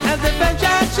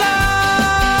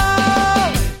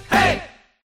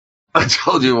I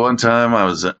told you one time I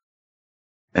was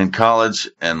in college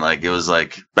and it was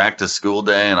back to school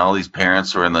day and all these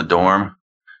parents were in the dorm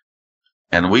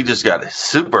and we just got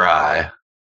super high.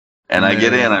 And I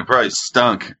get in, I probably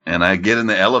stunk, and I get in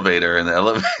the elevator, and the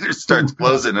elevator starts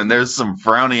closing, and there's some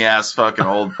frowny ass fucking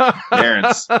old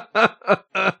parents. And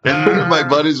me and my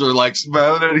buddies were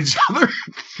smiling at each other.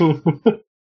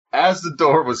 As the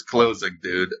door was closing,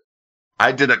 dude,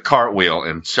 I did a cartwheel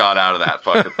and shot out of that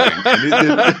fucking thing.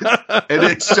 And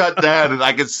it shut down, and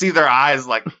I could see their eyes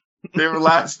they were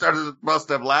must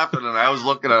have laughing, and I was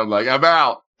looking at them I'm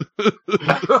out.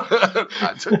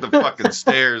 I took the fucking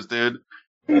stairs, dude.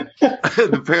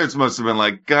 The parents must have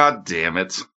been God damn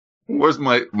it. Where's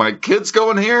my kids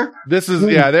going here? This is,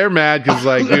 they're mad because,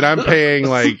 dude, I'm paying,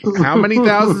 how many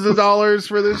thousands of dollars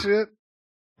for this shit?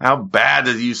 How bad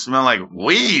does you smell like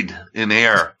weed in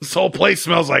here? This whole place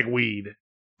smells like weed.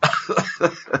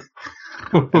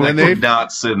 And then they could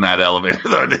not sit in that elevator,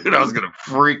 though, dude. I was going to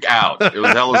freak out. It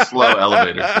was hella slow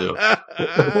elevator, too.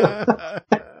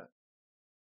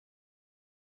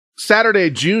 Saturday,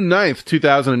 June 9th,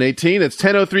 2018. It's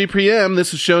 10:03 p.m.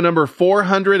 This is show number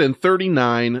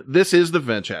 439. This is the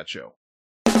Vent Chat Show.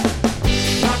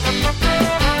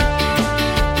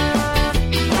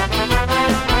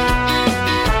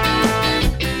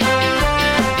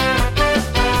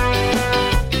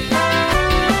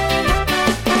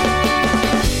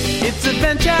 It's a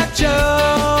Vent Chat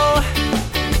Show,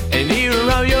 and here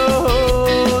are your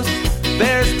hosts.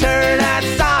 There's turd at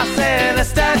sauce and a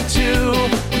statue.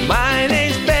 My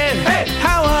name's Ben. Hey,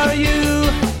 how are you?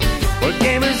 We're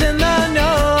gamers in the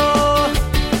know.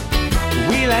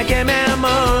 We like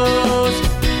MMOs.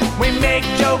 We make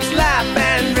jokes, laugh,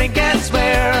 and drink and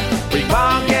swear. We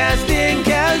podcasting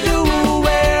casual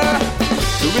wear.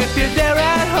 So if you're there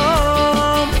at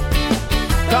home,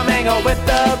 come hang out with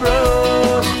the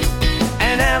bros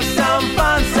and have some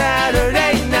fun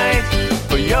Saturday night.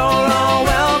 For you're all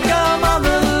welcome on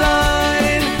the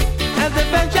line at the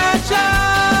Vent Chat Show.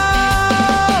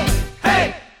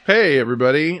 Hey,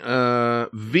 everybody.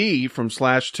 V from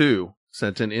 /2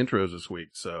 sent in intros this week.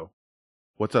 So,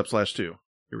 what's up, /2?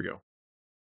 Here we go.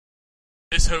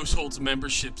 This host holds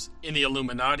memberships in the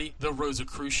Illuminati, the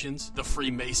Rosicrucians, the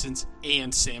Freemasons,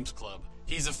 and Sam's Club.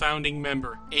 He's a founding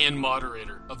member and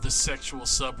moderator of the sexual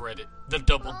subreddit, the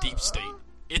Double Deep State.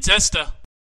 It's Esta.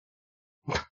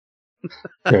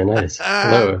 Very nice.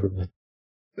 Hello, everybody.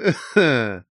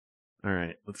 All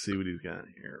right, let's see what he's got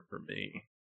here for me.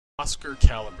 Oscar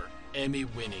caliber, Emmy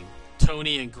winning,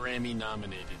 Tony and Grammy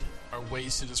nominated are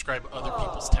ways to describe other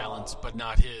people's talents, but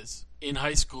not his. In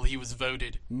high school, he was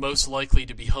voted most likely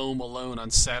to be home alone on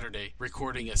Saturday,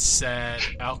 recording a sad,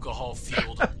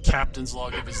 alcohol-fueled captain's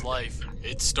log of his life.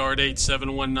 It's Stardate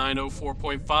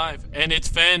 71904.5, and it's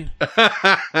Fen.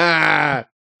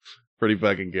 Pretty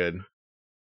fucking good.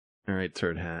 All right,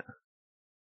 turd hat.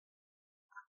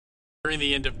 During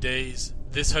the end of days,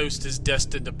 this host is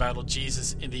destined to battle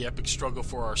Jesus in the epic struggle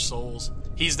for our souls.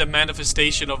 He's the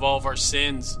manifestation of all of our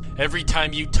sins. Every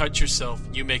time you touch yourself,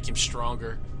 you make him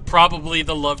stronger. Probably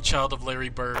the love child of Larry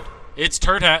Bird. It's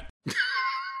Turd Hat.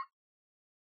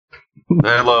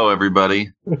 Hello,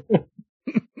 everybody.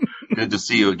 Good to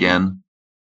see you again.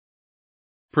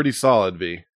 Pretty solid,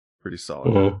 V. Pretty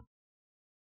solid.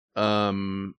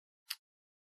 Mm-hmm.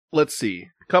 Let's see.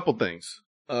 A couple things.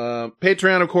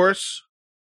 Patreon, of course.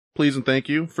 Please and thank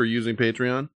you for using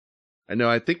Patreon.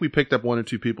 I think we picked up 1 or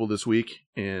 2 people this week,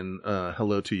 and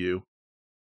hello to you.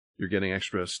 You're getting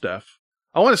extra stuff.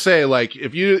 I want to say,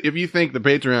 if you think the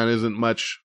Patreon isn't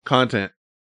much content,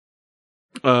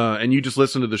 and you just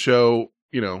listen to the show,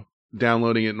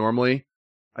 downloading it normally,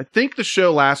 I think the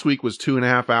show last week was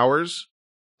 2.5 hours,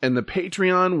 and the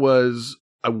Patreon was,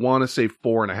 I want to say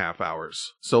 4.5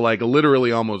 hours. So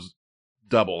literally almost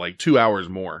double, 2 hours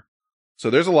more. So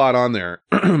there's a lot on there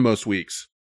most weeks.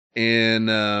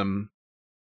 And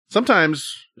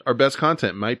sometimes our best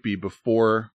content might be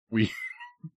before we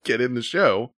get in the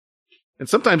show. And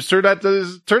sometimes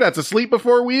Turdat's asleep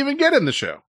before we even get in the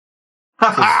show.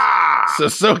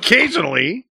 So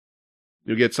occasionally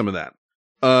you'll get some of that.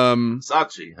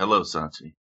 Sachi. Hello,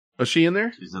 Sachi. Was she in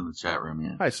there? She's in the chat room,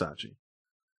 yeah. Hi, Sachi.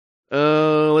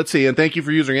 Let's see. And thank you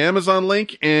for using Amazon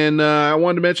link. And I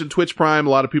wanted to mention Twitch Prime. A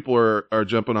lot of people are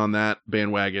jumping on that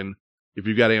bandwagon. If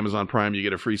you've got Amazon Prime, you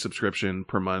get a free subscription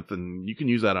per month, and you can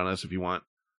use that on us if you want.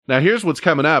 Now, here's what's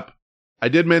coming up. I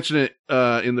did mention it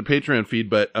in the Patreon feed,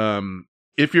 but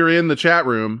if you're in the chat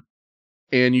room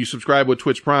and you subscribe with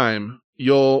Twitch Prime,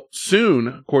 you'll soon,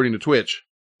 according to Twitch,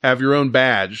 have your own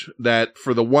badge that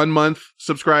for the 1 month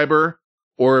subscriber,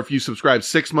 or if you subscribe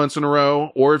 6 months in a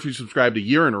row, or if you subscribed a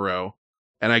year in a row,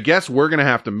 And I guess we're going to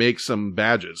have to make some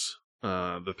badges,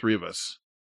 the three of us.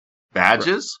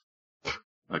 Badges?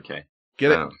 Okay.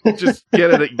 Get it. Just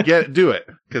do it.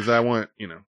 Because I want,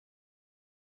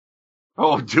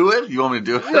 Oh, do it? You want me to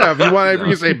do it? Yeah, if you want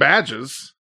to say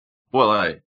badges.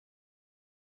 Well,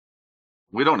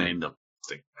 we don't need to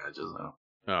stick badges, though.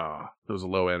 Oh, that was a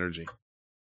low energy.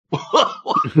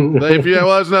 That's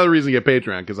another reason to get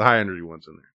Patreon, because the high energy one's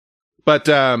in there. But,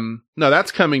 no,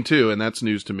 that's coming too, and that's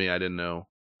news to me. I didn't know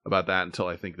about that until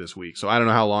I think this week. So I don't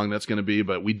know how long that's going to be,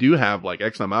 but we do have,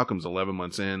 X-Now Malcolm's 11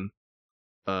 months in.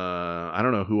 I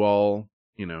don't know who all,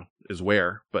 is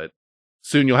where, but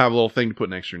soon you'll have a little thing to put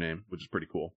next to your name, which is pretty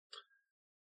cool.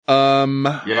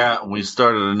 Yeah, we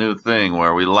started a new thing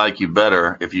where we like you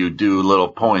better if you do little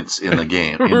points in the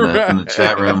game, in the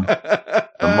chat room.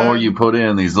 The more you put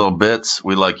in these little bits,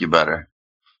 we like you better.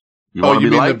 You want to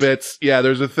be liked? The bits? Yeah,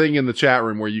 there's a thing in the chat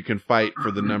room where you can fight for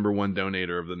the number one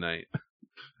donator of the night.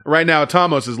 Right now,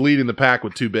 Tomos is leading the pack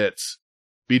with 2 bits.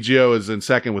 BGO is in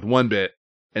second with 1 bit,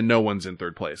 and no one's in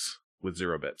third place with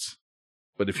 0 bits.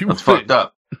 But if you That's fucked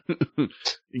up. You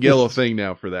get a little thing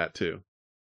now for that too.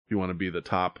 If you want to be the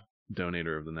top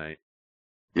donator of the night.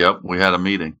 Yep, we had a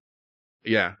meeting.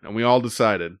 Yeah, and we all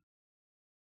decided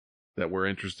that we're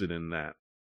interested in that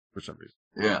for some reason.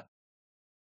 Yeah.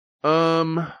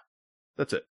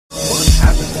 That's it.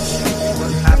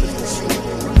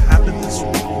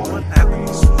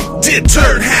 Did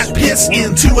Turd Hat piss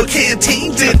into a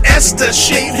canteen? Did Esther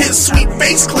shave his sweet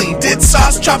face clean? Did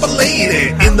Sauce chop a lady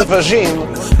in the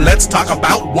vagine? Let's talk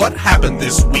about what happened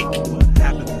this week. What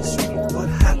happened this week? What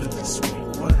happened this week?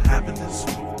 What happened this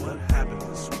week? What happened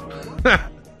this week?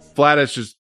 Flatus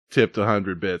just tipped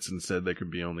 100 bits and said there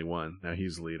could be only one. Now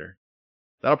he's the leader.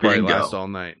 That'll probably last all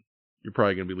night. You're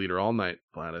probably going to be leader all night,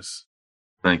 Flatus.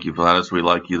 Thank you, Flatus. We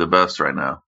like you the best right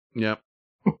now. Yep.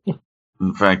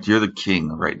 In fact, you're the king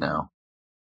right now.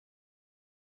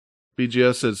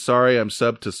 BGO says, sorry, I'm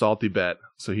subbed to Salty Bet,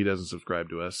 so he doesn't subscribe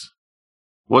to us.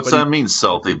 What's that mean,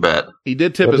 Salty Bet? He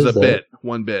did tip us a bit,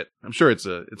 1 bit. I'm sure it's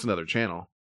another channel.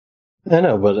 I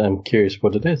know, but I'm curious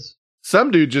what it is. Some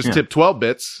dude just tipped 12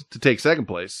 bits to take second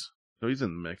place. So he's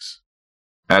in the mix.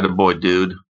 Attaboy,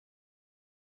 dude.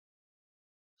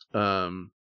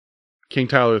 King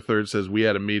Tyler III says, we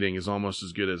had a meeting is almost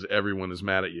as good as everyone is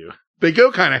mad at you. They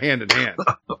go kind of hand in hand.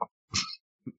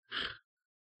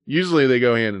 Usually they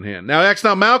go hand in hand. Now,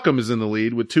 X-Now Malcolm is in the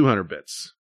lead with 200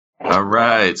 bits. All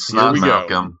right. Snot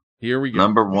Malcolm. Here we go.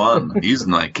 Number 1. He's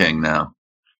Night King now.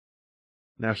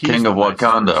 Now he's King of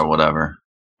Wakanda or whatever.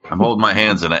 I'm holding my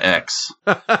hands in an X.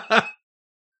 And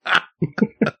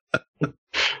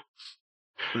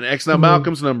X-Now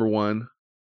Malcolm's number 1.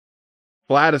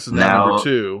 Flatus is now number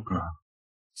 2.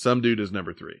 Some dude is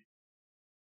number 3.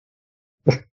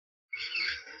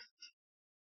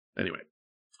 Anyway.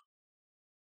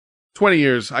 20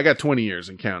 years. I got 20 years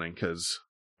and counting because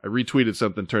I retweeted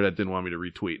something Turdet didn't want me to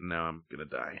retweet, and now I'm going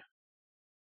to die.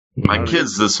 My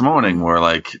kids this morning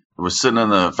were sitting in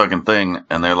the fucking thing,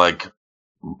 and they're like,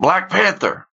 Black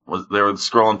Panther. They were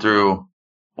scrolling through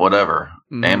whatever,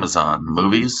 Amazon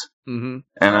movies. Mm-hmm.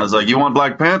 And I was like, you want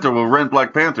Black Panther? We'll rent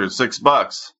Black Panther. It's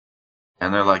 $6.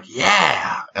 And they're like,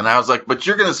 yeah. And I was like, but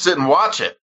you're going to sit and watch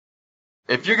it.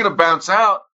 If you're going to bounce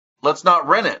out, let's not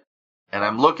rent it. And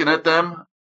I'm looking at them,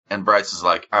 and Bryce is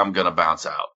like, I'm going to bounce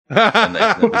out. And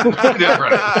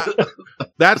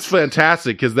That's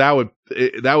fantastic, because that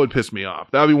would piss me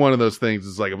off. That would be one of those things.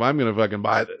 It's like, if I'm going to fucking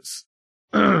buy this,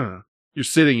 you're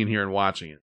sitting in here and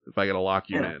watching it. If I got to lock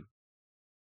you in.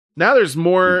 Now there's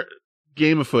more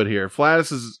game afoot here.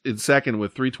 Flatus is in second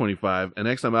with 325, and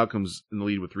X-Now Malcolm's in the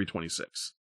lead with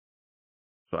 326.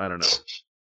 So I don't know.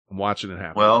 I'm watching it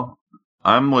happen. Well,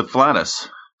 I'm with Flatus.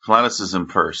 Flatus is in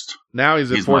first. Now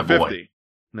he's at 450.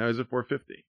 Now he's at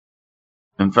 450.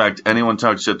 In fact, anyone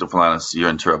talks shit to Flatus, you're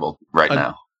in trouble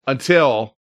now.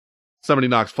 Until somebody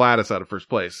knocks Flatus out of first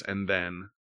place, and then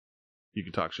you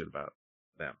can talk shit about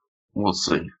them. We'll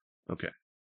see. Okay.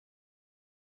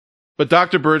 But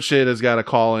Dr. Birdshit has got a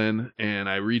call in, and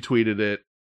I retweeted it,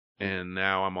 and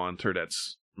now I'm on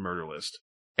Turdet's murder list.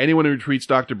 Anyone who retweets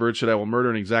Dr. Birdshit, I will murder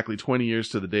in exactly 20 years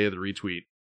to the day of the retweet.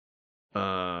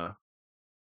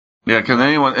 Yeah, can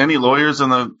any lawyers in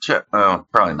the chat? Oh,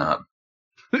 probably not.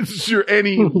 Sure,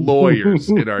 any lawyers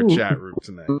in our chat room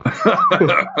tonight.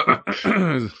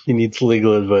 He needs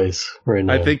legal advice right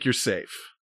now. I think you're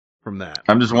safe from that.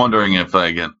 I'm just wondering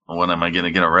when am I going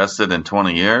to get arrested in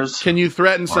 20 years? Can you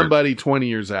threaten somebody 20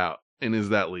 years out? And is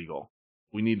that legal?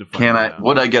 We need to find out.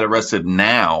 Would I get arrested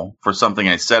now for something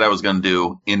I said I was going to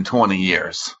do in 20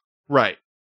 years? Right.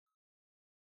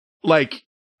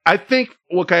 I think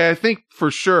for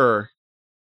sure,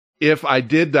 if I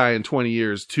did die in 20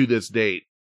 years to this date,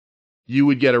 you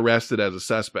would get arrested as a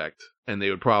suspect, and they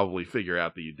would probably figure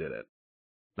out that you did it.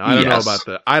 Now, I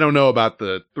don't know about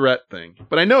the threat thing,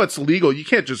 but I know it's legal. You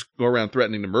can't just go around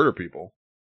threatening to murder people.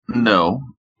 No,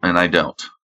 and I don't.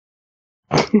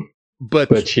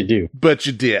 But you do. But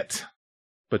you did.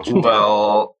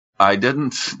 Well, I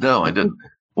didn't. No, I didn't.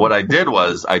 What I did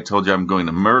was I told you I'm going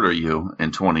to murder you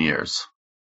in 20 years.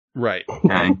 Right.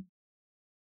 Okay.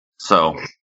 So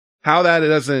how that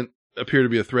doesn't appear to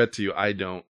be a threat to you, I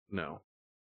don't know.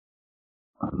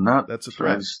 That's a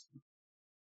threat.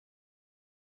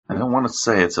 I don't want to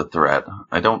say it's a threat.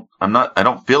 I don't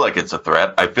feel like it's a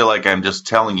threat. I feel like I'm just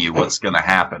telling you what's going to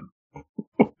happen.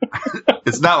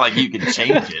 It's not like you can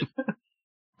change it.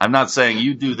 I'm not saying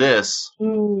you do this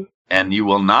and you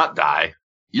will not die.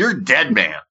 You're dead,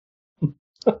 man.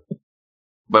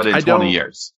 But in 20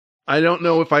 years. I don't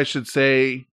know if I should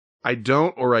say I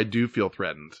don't or I do feel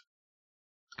threatened.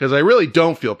 Because I really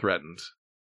don't feel threatened.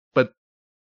 But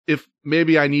if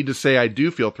maybe I need to say I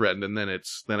do feel threatened, and then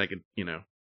I can,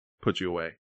 put you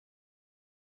away.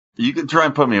 You can try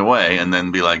and put me away and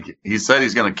then be like, he said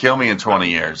he's going to kill me in 20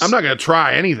 years. I'm not going to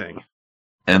try anything.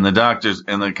 And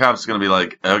the cop's going to be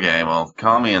like, okay, well,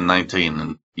 call me in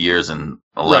 19 years and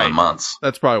 11 months.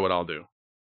 That's probably what I'll do.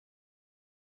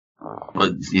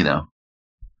 But,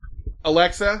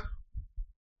 Alexa?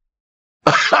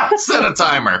 Set a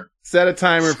timer. Set a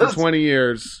timer for 20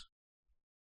 years.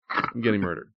 I'm getting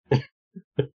murdered.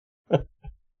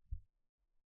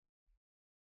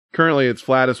 Currently, it's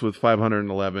Flatus with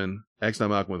 511, X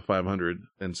Malcolm with 500,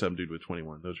 and some dude with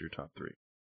 21. Those are your top three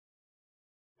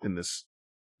in this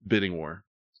bidding war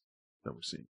that we're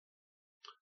seeing.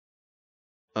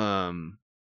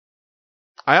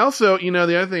 I also, the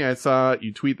other thing I saw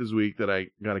you tweet this week that I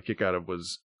got a kick out of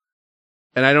was,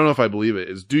 and I don't know if I believe it,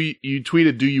 is you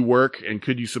tweeted, do you work and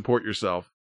could you support yourself?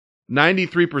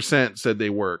 93% said they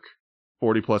work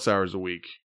 40 plus hours a week.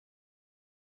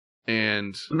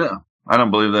 And no, I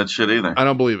don't believe that shit either. I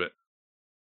don't believe it.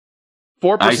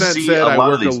 4% said I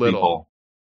work a little.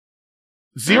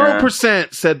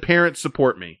 0% said parents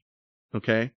support me.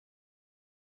 Okay?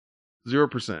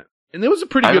 0%. And it was a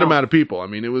pretty good amount of people. I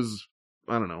mean, it was,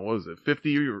 I don't know, what was it?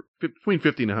 50 or between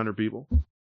 50 and 100 people.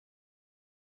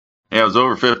 Yeah, it was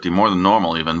over 50, more than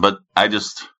normal even. But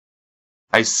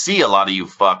I see a lot of you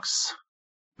fucks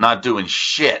not doing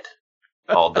shit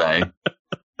all day.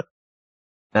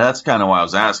 And that's kind of why I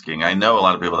was asking. I know a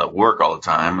lot of people that work all the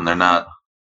time, and they're not,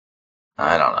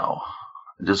 I don't know.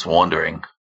 I'm just wondering.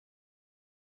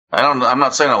 I'm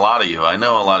not saying a lot of you. I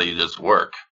know a lot of you just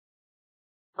work.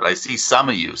 But I see some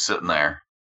of you sitting there.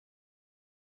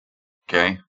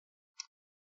 Okay?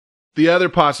 The other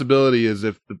possibility is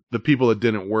if the people that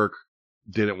didn't work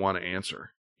didn't want to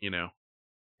answer, Yeah.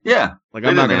 Like,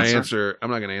 I'm not going to answer.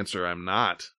 I'm not going to answer. I'm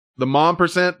not. The mom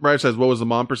percent, Bryce says, what was the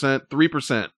mom percent?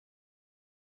 3%.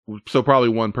 So probably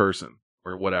one person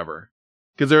or whatever.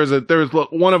 Because there was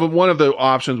one of the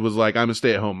options was like, I'm a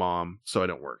stay-at-home mom, so I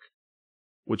don't work.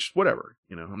 Which, whatever,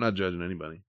 I'm not judging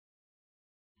anybody.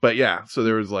 But yeah, so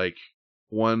there was like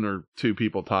one or two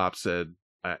people top said,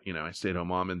 I stay-at-home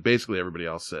mom, and basically everybody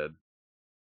else said,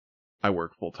 I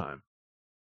work full-time.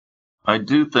 I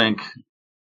do think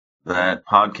that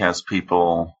podcast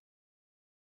people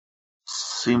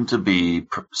seem to be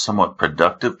somewhat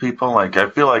productive people. Like, I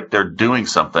feel like they're doing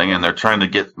something and they're trying to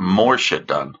get more shit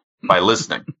done by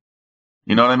listening.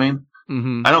 You know what I mean?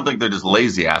 Mm-hmm. I don't think they're just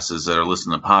lazy asses that are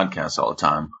listening to podcasts all the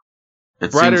time.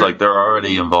 It seems like they're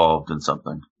already involved in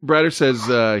something. Brider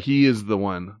says he is the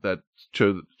one that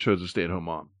chose a stay-at-home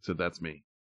mom. So that's me.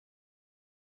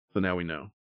 So now we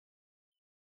know.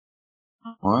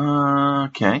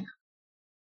 Okay.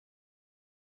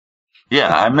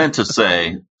 Yeah, I meant to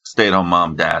say stay-at-home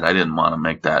mom, dad. I didn't want to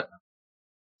make that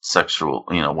sexual,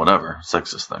 whatever,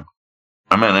 sexist thing.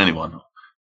 I meant anyone.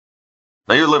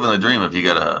 Now you're living the dream if you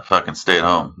got a fucking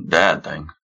stay-at-home dad thing.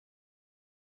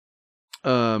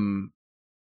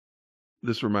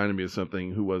 This reminded me of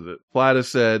something. Who was it? Flatus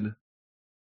said,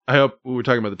 I hope, we were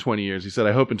talking about the 20 years. He said,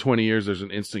 I hope in 20 years there's an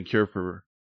instant cure for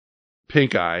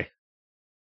pink eye.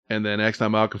 And then X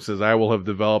Malcolm says, I will have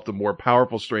developed a more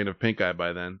powerful strain of pink eye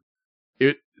by then.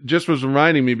 It just was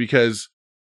reminding me because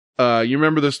you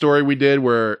remember the story we did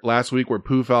last week where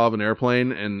Pooh fell out of an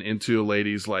airplane and into a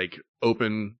lady's like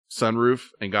open sunroof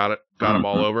and got him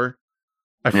all over.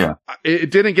 It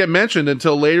didn't get mentioned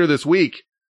until later this week.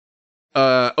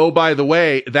 Oh, by the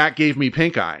way, that gave me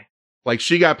pink eye. Like,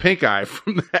 she got pink eye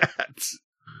from that,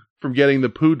 from getting the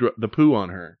poo on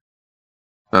her.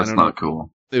 That's not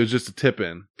cool. It was just a tip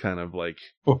in, kind of like,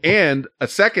 and a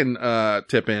second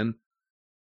tip in.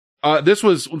 This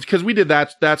was because we did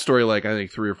that story like I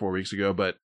think 3 or 4 weeks ago,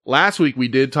 but last week we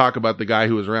did talk about the guy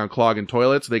who was around clogging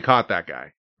toilets. They caught that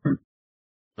guy.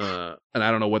 And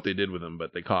I don't know what they did with him,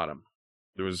 but they caught him.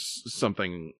 There was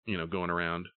something, going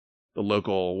around. The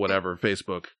local whatever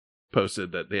Facebook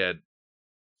posted that they had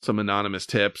some anonymous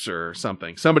tips or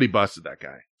something. Somebody busted that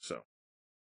guy. So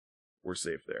we're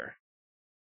safe there.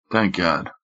 Thank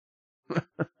God. Let's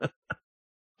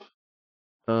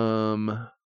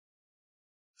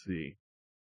see.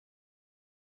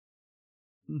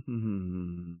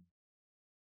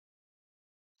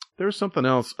 There was something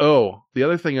else. Oh, the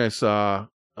other thing I saw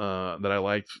that I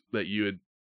liked that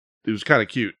it was kind of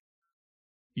cute.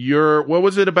 What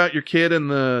was it about your kid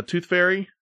and the tooth fairy?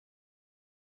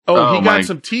 Oh, he got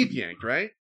some teeth yanked,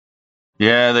 right?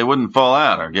 Yeah, they wouldn't fall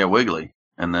out or get wiggly.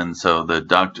 And then so the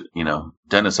doctor,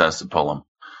 dentist has to pull them.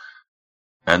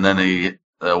 And then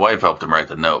the wife helped him write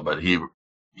the note, but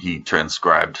he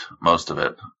transcribed most of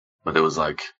it. But it was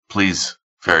like, please,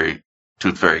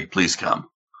 tooth fairy, please come.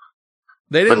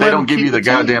 They don't give you the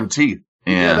goddamn teeth.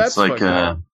 Yeah, that's it's like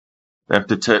they have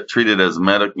to treat it as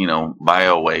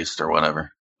bio waste or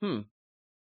whatever.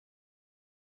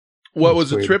 What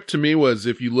was a trip to me was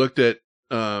if you looked at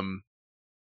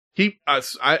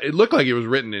it looked like it was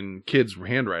written in kids'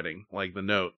 handwriting, like the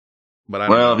note.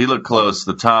 But if you look close,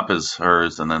 the top is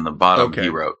hers, and then the bottom he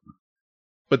wrote.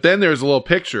 But then there's a little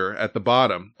picture at the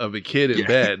bottom of a kid in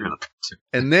bed,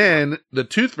 and then the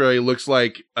tooth fairy looks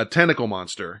like a tentacle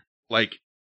monster, like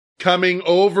coming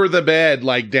over the bed,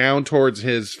 like down towards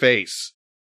his face.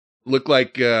 Looked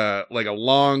like a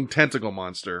long tentacle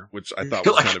monster, which I thought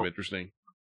was kind of interesting.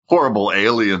 Horrible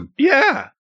alien. Yeah.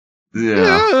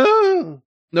 Yeah.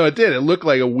 No, it did. It looked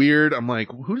like a weird. I'm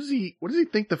like, what does he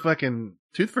think the fucking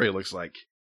tooth fairy looks like?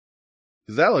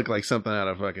 Does that look like something out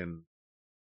of fucking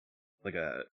like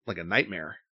a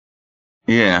nightmare?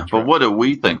 Yeah, but what do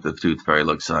we think the tooth fairy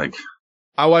looks like?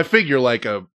 Oh, I figure like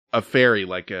a fairy,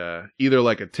 like either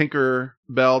like a Tinker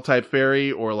Bell type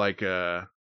fairy or like a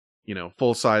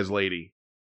full size lady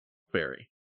fairy.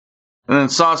 And then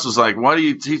Sauce was like, why do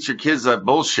you teach your kids that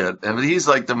bullshit? And he's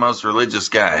like the most religious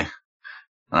guy.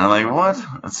 And I'm like, what?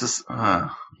 It's just,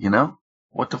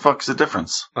 what the fuck's the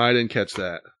difference? I didn't catch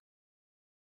that.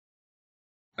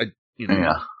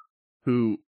 Yeah.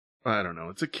 I don't know.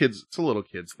 It's a little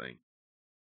kids thing.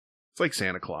 It's like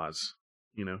Santa Claus,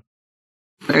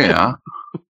 Yeah.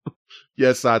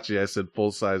 Yes, Sachi, I said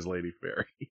full-size lady fairy.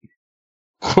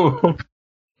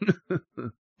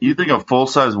 You think a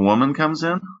full-size woman comes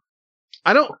in?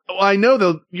 I know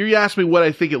you asked me what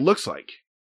I think it looks like.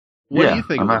 What do you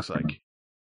think it looks like?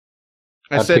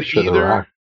 I said either. The Rock.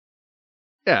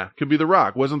 Yeah, could be The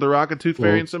Rock. Wasn't The Rock a tooth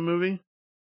fairy in some movie?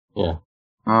 Yeah.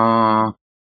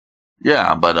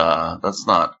 Yeah, but that's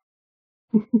not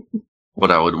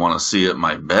what I would want to see at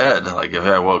my bed. Like if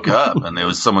I woke up and there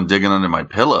was someone digging under my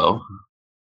pillow.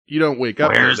 You don't wake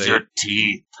up. Where's your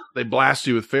teeth? They blast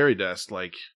you with fairy dust,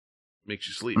 like makes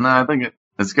you sleep. No, I think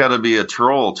it's got to be a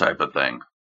troll type of thing.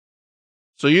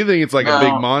 So you think it's like a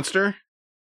big monster?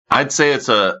 I'd say it's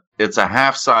a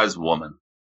half-size woman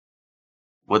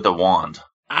with a wand.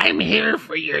 I'm here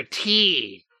for your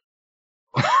teeth.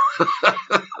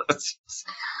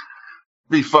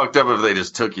 Be fucked up if they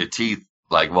just took your teeth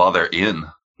like while they're in.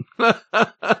 You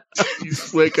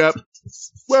wake up.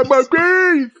 Where my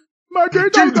teeth? My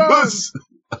teeth are gone.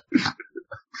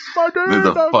 My teeth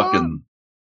are gone.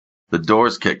 The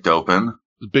door's kicked open.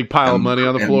 There's a big pile of money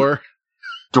on the floor.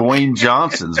 Dwayne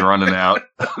Johnson's running out.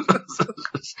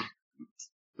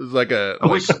 There's like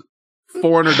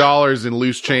 $400 in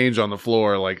loose change on the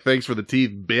floor. Like, thanks for the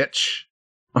teeth, bitch.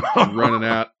 Running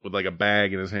out with like a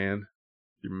bag in his hand.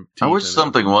 I wish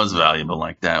something was valuable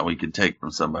like that we could take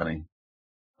from somebody.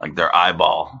 Like their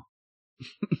eyeball.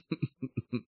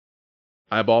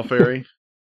 Eyeball fairy?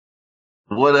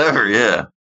 Whatever, yeah.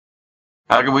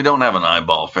 How come we don't have an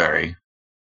eyeball fairy?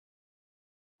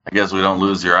 I guess we don't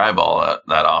lose your eyeball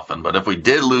that often. But if we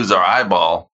did lose our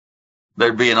eyeball,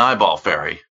 there'd be an eyeball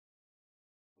fairy.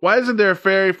 Why isn't there a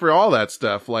fairy for all that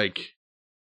stuff? Like,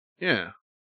 yeah.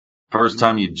 First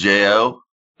time you J.O.?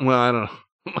 Well, I don't know.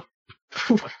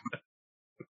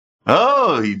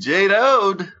 Oh, he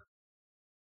J.O.'d.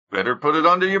 Better put it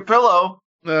under your pillow.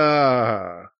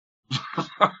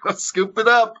 Scoop it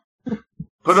up.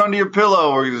 Put it under your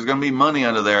pillow or there's going to be money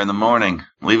under there in the morning.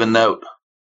 Leave a note.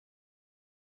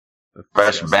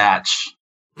 Fresh batch.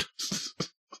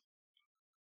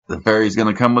 The fairy's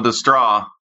going to come with a straw.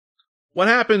 What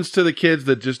happens to the kids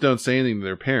that just don't say anything to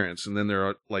their parents and then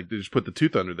they're like, they just put the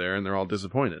tooth under there and they're all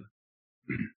disappointed?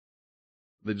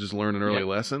 They just learn an early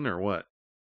lesson or what?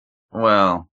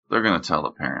 Well, they're going to tell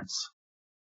the parents.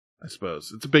 I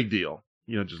suppose. It's a big deal.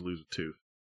 You don't just lose a tooth.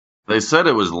 They said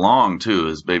it was long, too,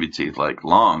 his baby teeth. Like,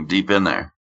 long, deep in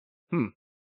there.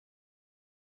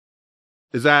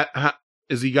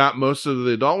 Is he got most of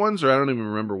the adult ones, or I don't even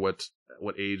remember what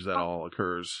age that all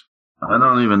occurs? I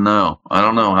don't even know. I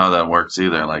don't know how that works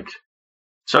either. Like,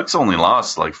 Chuck's only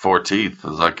lost like 4 teeth.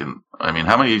 How many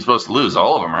are you supposed to lose?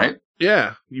 All of them, right?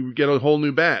 Yeah, you get a whole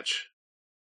new batch.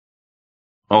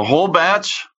 A whole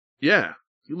batch? Yeah,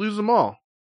 you lose them all.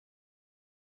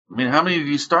 I mean, how many did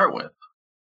you start with?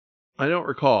 I don't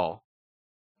recall.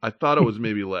 I thought it was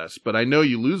maybe less, but I know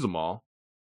you lose them all.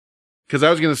 Because I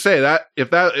was going to say that if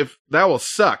that will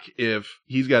suck if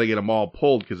he's got to get them all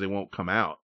pulled because they won't come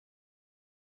out.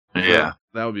 Yeah, so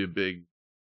that would be a big.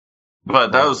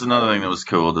 But that was another thing that was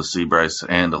cool to see Bryce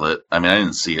handle it. I mean, I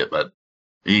didn't see it, but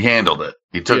he handled it.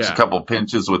 He took a couple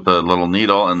pinches with the little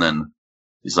needle, and then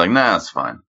he's like, "Nah, it's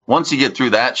fine." Once you get through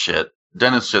that shit,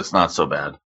 dentist shit's not so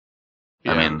bad.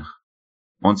 Yeah. I mean,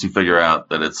 once you figure out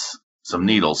that it's some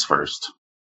needles first,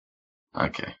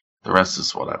 okay, the rest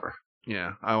is whatever.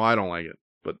 Yeah, I don't like it,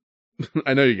 but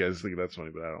I know you guys think that's funny,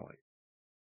 but I don't like it.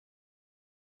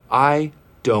 I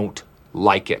don't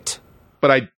like it.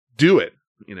 But I do it,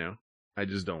 I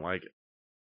just don't like it.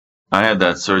 I had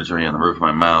that surgery in the roof of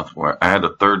my mouth where I had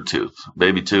a third tooth,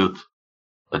 baby tooth,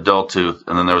 adult tooth,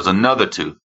 and then there was another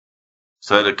tooth.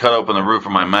 So I had to cut open the roof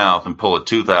of my mouth and pull a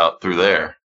tooth out through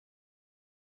there.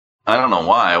 I don't know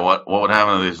why. What would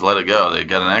happen if they just let it go? They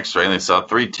got an x-ray and they saw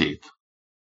 3 teeth.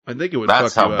 I think it would.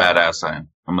 That's fuck how you badass I am.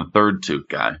 I'm a third tooth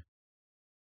guy.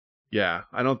 Yeah,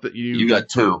 I don't think you. You got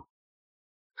 2.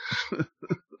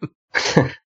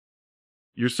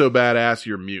 You're so badass,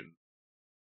 you're mutant.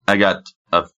 I got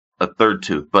a third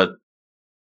tooth, but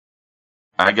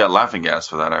I got laughing gas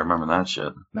for that. I remember that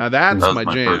shit. Now that's my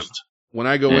jam. First. When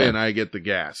I go in, I get the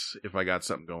gas if I got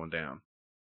something going down.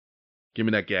 Give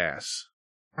me that gas.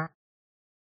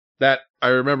 That I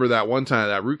remember that one time,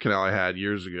 that root canal I had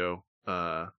years ago.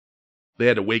 They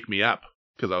had to wake me up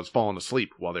because I was falling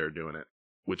asleep while they were doing it,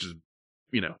 which is,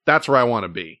 that's where I want to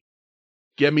be.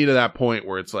 Get me to that point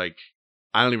where it's like,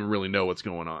 I don't even really know what's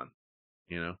going on,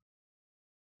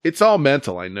 It's all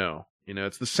mental, I know.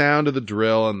 It's the sound of the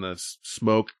drill and the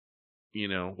smoke,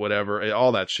 whatever.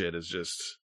 All that shit is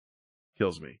just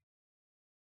kills me.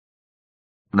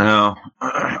 No,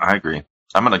 I agree.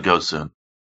 I'm going to go soon.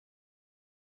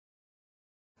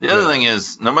 The other thing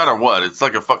is, no matter what, it's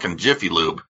like a fucking Jiffy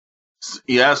Lube.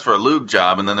 You ask for a lube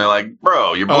job, and then they're like,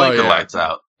 bro, your blinker light's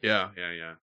out. Yeah.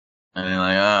 And you're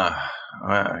like,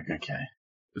 well, okay.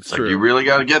 It's like, true. you really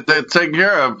got to get that taken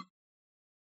care of.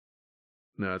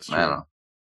 No, it's true. I don't know.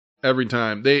 Every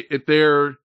time.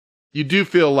 You do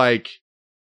feel like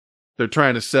they're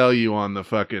trying to sell you on the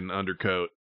fucking undercoat,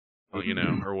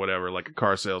 or whatever, like a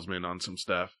car salesman on some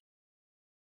stuff.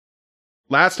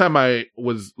 Last time I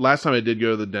did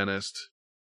go to the dentist,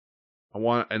 I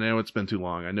know it's been too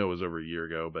long. I know it was over a year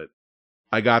ago, but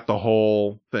I got the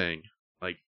whole thing,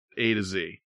 like A to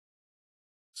Z.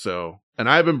 So, and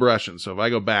I've been brushing, so if I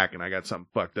go back and I got something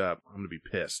fucked up, I'm going to be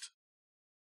pissed.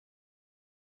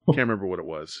 Can't remember what it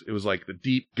was. It was like the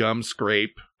deep gum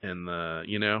scrape and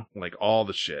the, like all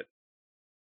the shit.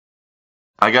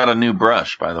 I got a new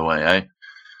brush, by the way.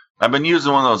 I've been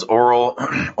using one of those oral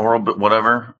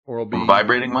Oral-B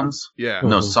vibrating ones. Yeah.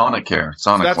 No, Sonicare.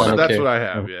 That's what I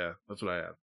have. Yeah, that's what I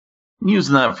have. I'm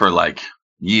using that for like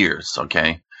years,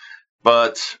 okay?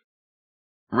 But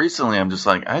recently I'm just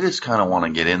like, I just kind of want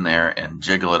to get in there and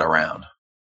jiggle it around.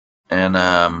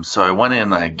 And so I went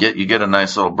in and you get a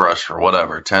nice little brush for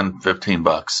whatever, $10,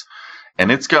 $15.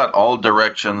 And it's got all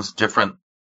directions, different,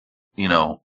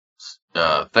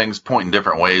 things pointing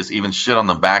different ways, even shit on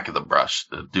the back of the brush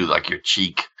to do like your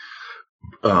cheek.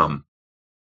 I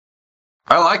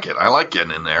like it. I like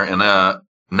getting in there. And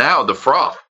now the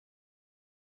froth,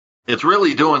 it's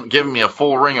really giving me a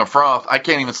full ring of froth. I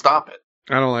can't even stop it.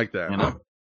 I don't like that.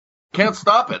 Can't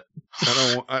stop it.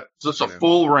 It's just a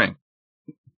full ring.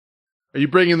 Are you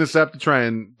bringing this up to try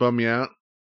and bum me out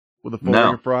with a full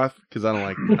ring of froth? Because I don't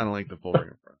like the full ring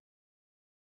of froth.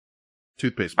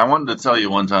 Toothpaste. I wanted to tell you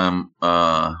one time,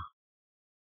 I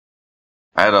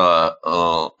had a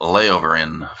layover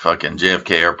in fucking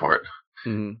JFK Airport,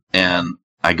 and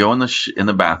I go in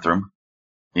the bathroom.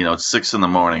 It's 6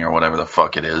 a.m. or whatever the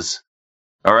fuck it is,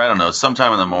 or I don't know,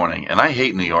 sometime in the morning. And I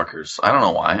hate New Yorkers. I don't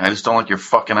know why. I just don't like your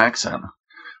fucking accent.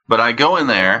 But I go in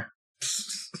there.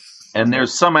 And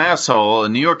there's some asshole, a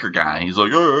New Yorker guy. He's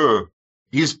like,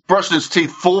 he's brushing his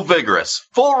teeth full vigorous,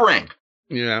 full ring.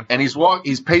 Yeah. And he's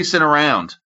pacing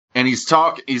around and he's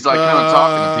like kind of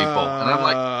talking to people. And I'm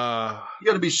like, you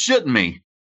gotta be shitting me.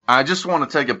 I just want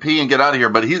to take a pee and get out of here.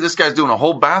 But this guy's doing a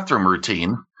whole bathroom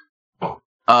routine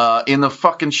in the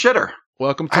fucking shitter.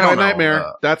 Welcome to my nightmare.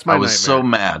 That's my nightmare. I was so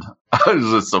mad. I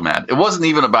was just so mad. It wasn't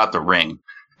even about the ring.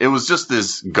 It was just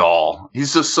this gall.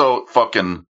 He's just so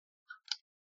fucking...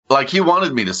 Like, he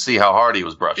wanted me to see how hard he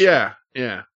was brushing. Yeah,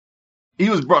 yeah. He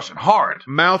was brushing hard.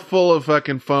 Mouthful of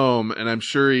fucking foam, and I'm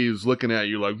sure he was looking at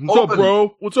you like, what's up,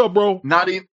 bro? What's up, bro? Not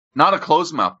a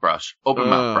closed mouth brush. Open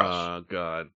mouth brush. Oh,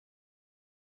 God.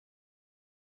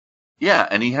 Yeah,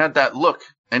 and he had that look,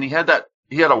 and he had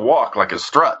a walk like a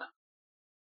strut.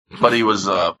 But he was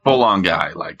a full-on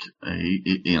guy. Like,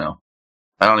 you know,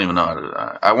 I don't even know how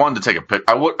to... I wanted to take a pic.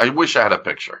 I wish I had a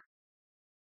picture.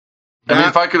 I mean,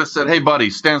 if I could have said, hey, buddy,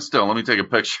 stand still, let me take a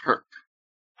picture,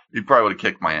 he probably would have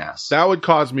kicked my ass. That would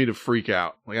cause me to freak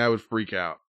out. Like, I would freak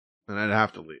out, and I'd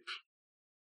have to leave.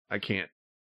 I can't.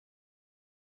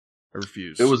 I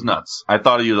refuse. It was nuts. I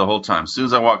thought of you the whole time. As soon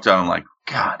as I walked out, I'm like,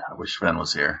 God, I wish Ben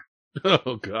was here.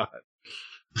 Oh, God.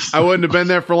 I wouldn't have been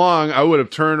there for long. I would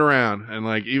have turned around, and,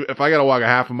 like, if I got to walk a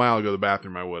half a mile to go to the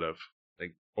bathroom, I would have.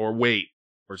 Like, or wait,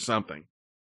 or something.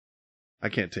 I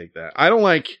can't take that. I don't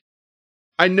like...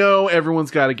 I know everyone's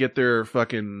got to get their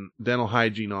fucking dental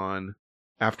hygiene on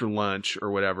after lunch or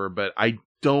whatever, but I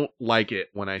don't like it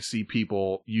when I see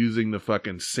people using the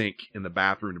fucking sink in the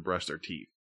bathroom to brush their teeth.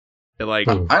 Like,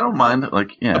 I don't mind,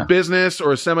 like, yeah. A business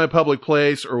or a semi-public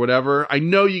place or whatever. I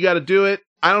know you got to do it.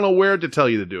 I don't know where to tell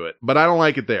you to do it, but I don't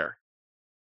like it there.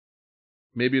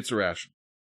 Maybe it's irrational.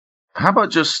 How about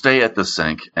just stay at the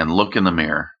sink and look in the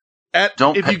mirror?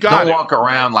 Don't walk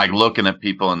around like looking at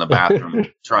people in the bathroom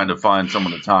trying to find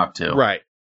someone to talk to. Right.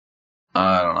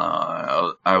 I don't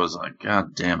know. I was like,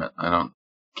 God damn it.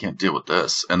 Can't deal with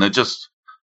this. And it just,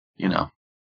 you know.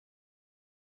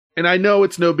 And I know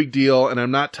it's no big deal and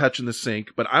I'm not touching the sink,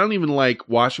 but I don't even like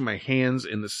washing my hands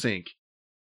in the sink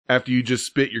after you just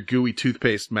spit your gooey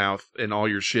toothpaste mouth and all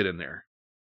your shit in there.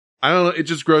 I don't know. It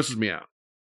just grosses me out.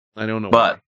 I don't know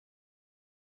why.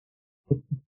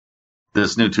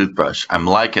 This new toothbrush, I'm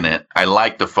liking it. I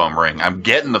like the foam ring. I'm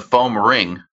getting the foam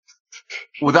ring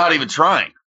without even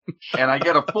trying. And I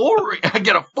get a full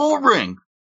ring.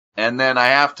 And then I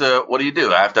have to, what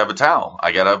do? I have to have a towel.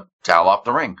 I got a towel off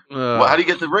the ring. Well, how do you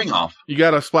get the ring off? You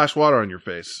got to splash water on your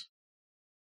face.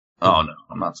 Oh, no.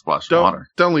 I'm not splashing water.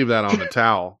 Don't leave that on the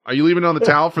towel. Are you leaving it on the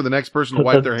towel for the next person to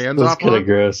wipe their hands off? That's kind of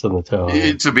gross on the towel.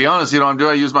 To be honest, you know what I'm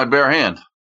doing? I use my bare hand.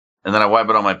 And then I wipe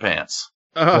it on my pants.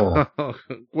 Well,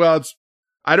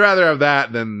 I'd rather have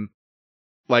that than,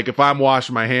 like, if I'm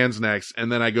washing my hands next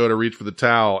and then I go to reach for the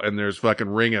towel and there's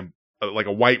fucking like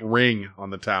a white ring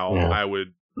on the towel. Yeah.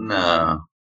 No.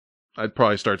 I'd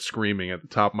probably start screaming at the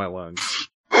top of my lungs.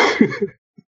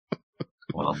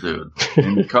 Well, dude,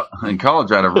 in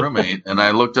college I had a roommate and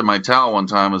I looked at my towel one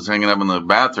time, I was hanging up in the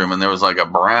bathroom and there was like a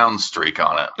brown streak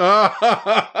on it.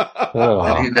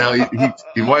 And, you know,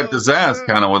 he wiped his ass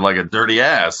kind of with like a dirty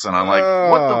ass. And I'm like,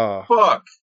 what the fuck?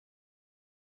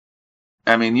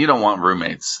 I mean, you don't want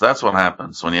roommates. That's what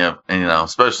happens when you have, you know,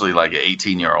 especially like an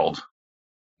 18-year-old.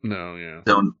 No, yeah.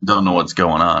 Don't know what's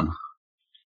going on.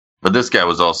 But this guy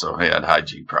he had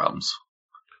hygiene problems.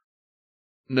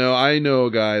 No, I know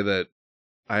a guy that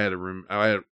I had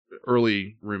an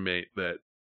early roommate that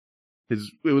it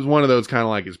was one of those kind of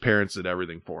like his parents did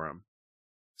everything for him.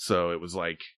 So it was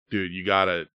like, dude, you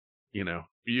gotta, you know,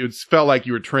 it felt like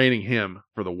you were training him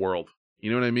for the world.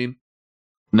 You know what I mean?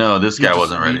 No, this guy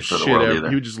wasn't ready for the world either.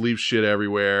 He would just leave shit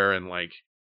everywhere and like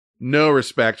no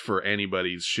respect for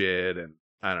anybody's shit. And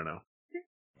I don't know.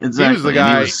 Exactly. He was the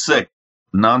guy. He was sick.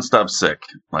 Nonstop sick.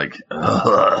 Like,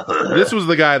 this was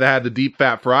the guy that had the deep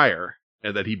fat fryer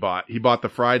that he bought. He bought the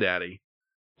Fry Daddy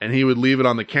and he would leave it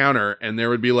on the counter and there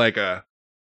would be like a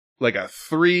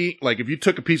if you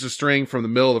took a piece of string from the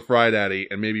middle of the Fry Daddy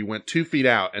and maybe went 2 feet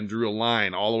out and drew a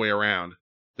line all the way around,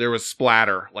 there was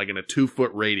splatter like in a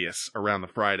 2-foot radius around the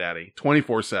Fry Daddy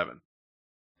 24/7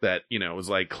 that, you know, was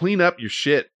like, clean up your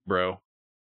shit, bro.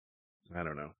 I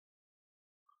don't know.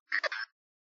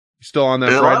 You still on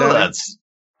that Fry Daddy?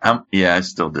 Yeah, I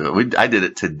still do it. I did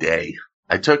it today.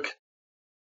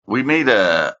 We made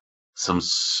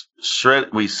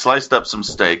we sliced up some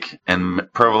steak and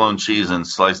provolone cheese and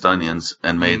sliced onions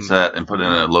and made that and put it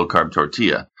in a low carb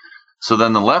tortilla. So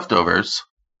then the leftovers,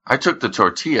 I took the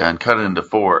tortilla and cut it into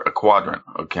a quadrant.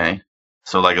 Okay.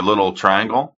 So like a little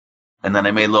triangle. And then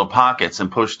I made little pockets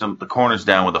and pushed the corners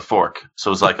down with a fork. So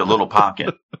it was like a little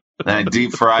pocket. Then I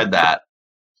deep fried that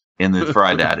in the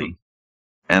Fry Daddy.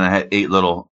 And I had 8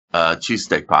 little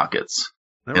cheesesteak pockets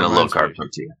in a low carb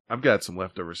tortilla. I've got some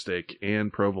leftover steak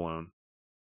and provolone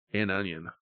and onion.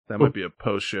 That might be a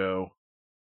post show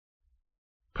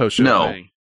thing.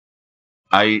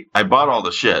 I bought all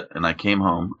the shit and I came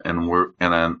home and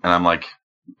I'm like,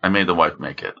 I made the wife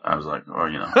make it. I was like, or,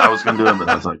 I was going to do it, but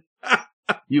I was like,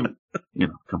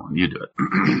 come on, you do it.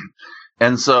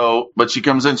 And so, but she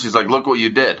comes in, she's like, look what you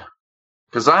did.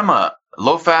 Cause I'm a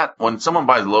low fat. When someone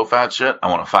buys low fat shit, I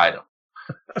want to fight them.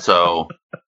 So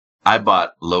I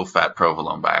bought low fat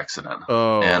provolone by accident.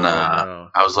 And, no.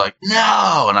 I was like,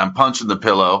 no. And I'm punching the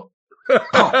pillow.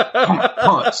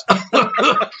 Punch.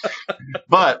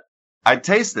 But I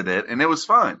tasted it and it was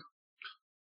fine.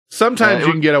 Sometimes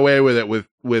you can get away with it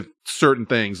with certain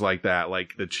things like that,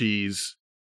 like the cheese.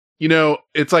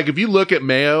 It's like if you look at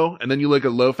mayo and then you look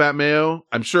at low fat mayo,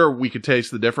 I'm sure we could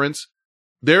taste the difference.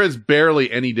 There is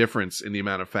barely any difference in the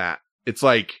amount of fat. It's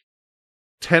like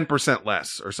 10%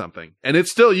 less or something. And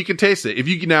it's still, you can taste it. If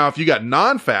you got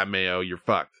non-fat mayo, you're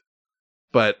fucked.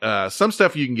 But some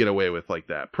stuff you can get away with like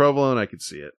that. Provolone, I could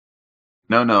see it.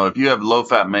 No. If you have low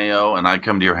fat mayo and I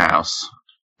come to your house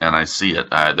and I see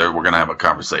it, we're going to have a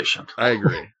conversation. I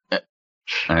agree.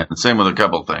 And same with a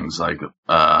couple of things like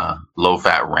low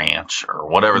fat ranch or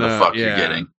whatever the fuck you're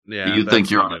getting. Yeah, you think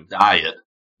you're on a diet,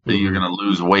 that you're going to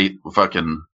lose weight,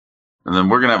 and then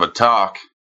we're going to have a talk,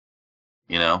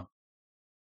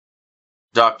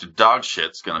 Dr. Dog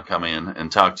Shit's going to come in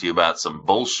and talk to you about some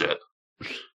bullshit.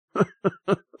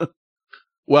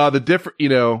 Well,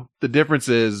 the difference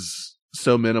is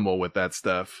so minimal with that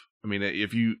stuff. I mean,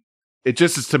 it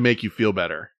just is to make you feel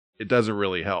better. It doesn't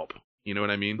really help. You know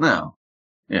what I mean? No.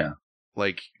 Yeah.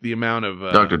 Like the amount of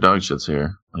Dr. Dog Shit's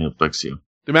here. He'll fix you.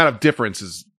 The amount of difference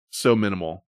is so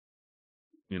minimal.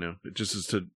 It just is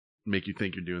to make you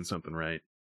think you're doing something right.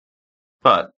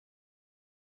 But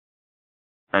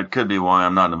that could be why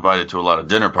I'm not invited to a lot of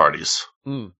dinner parties.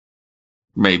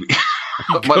 Maybe.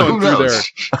 But who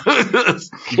knows?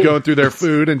 You going through their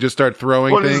food and just start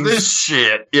throwing things? What is this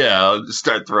shit? Yeah, I'll just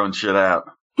start throwing shit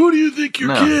out. Who do you think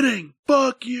you're kidding?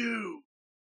 Fuck you.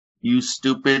 You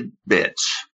stupid bitch.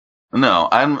 No,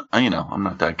 I'm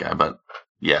not that guy, but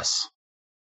yes.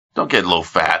 Don't get low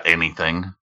fat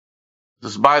anything.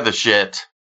 Just buy the shit.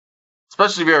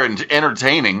 Especially if you're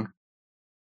entertaining.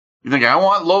 You think I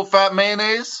want low fat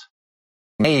mayonnaise?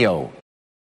 Mayo.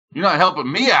 You're not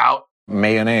helping me out.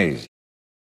 Mayonnaise.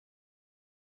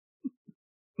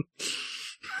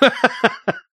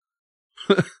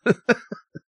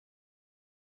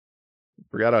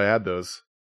 Forgot I had those.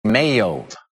 Mayo.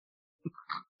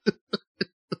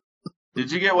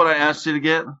 Did you get what I asked you to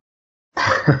get?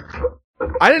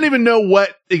 I didn't even know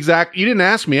what exact. You didn't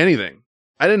ask me anything.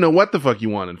 I didn't know what the fuck you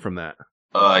wanted from that.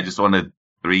 I just wanted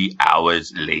 3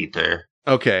 hours later.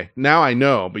 Okay, now I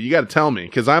know, but you got to tell me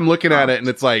because I'm looking at it and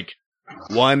it's like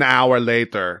 1 hour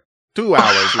later, 2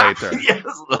 hours later, Yes.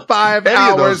 5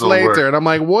 hours later, and I'm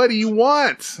like, what do you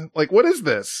want? Like, what is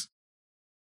this?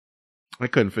 I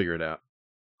couldn't figure it out.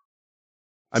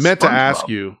 I meant to ask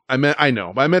you. I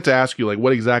meant to ask you, like,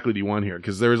 what exactly do you want here?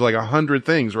 Because there was like 100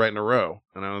 things right in a row,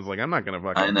 and I was like, I'm not gonna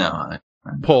fucking. I know.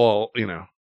 Pull.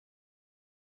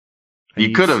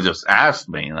 You could have just asked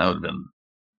me. That would have been.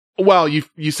 Well,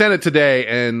 you sent it today,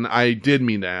 and I did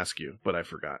mean to ask you, but I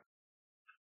forgot.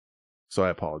 So I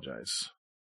apologize.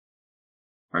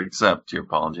 I accept your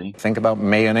apology. Think about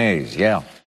mayonnaise, yeah.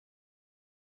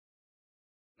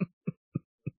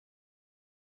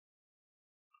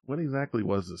 What exactly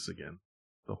was this again?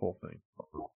 The whole thing.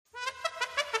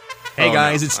 Hey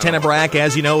guys, it's Tenebrack.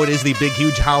 As you know, it is the big,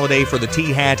 huge holiday for the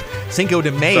T-Hat. Cinco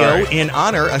de Mayo. Sorry. In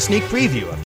honor, a sneak preview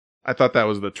of. I thought that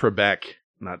was the Trebek,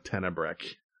 not Tenebrack.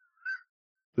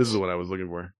 This is what I was looking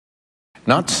for.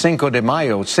 Not Cinco de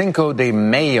Mayo, Cinco de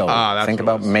Mayo. That's Think what it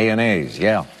about was. mayonnaise,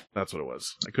 yeah. That's what it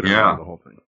was. I couldn't remember the whole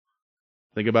thing.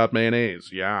 Think about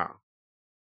mayonnaise. Yeah.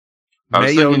 I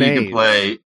was thinking you can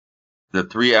play the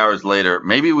 3 hours later.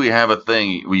 Maybe we have a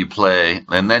thing where you play,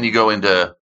 and then you go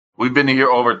into. We've been here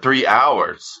over 3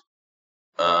 hours.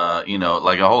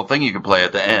 Like a whole thing you can play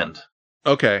at the end.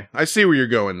 Okay, I see where you're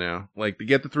going now. Like to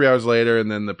get the 3 hours later,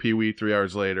 and then the Pee Wee 3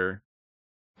 hours later.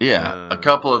 Yeah, a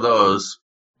couple of those,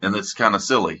 and it's kind of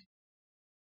silly.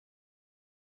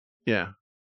 Yeah,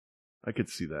 I could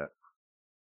see that.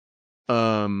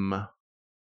 And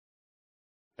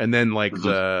then like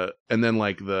the,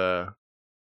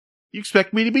 you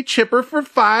expect me to be chipper for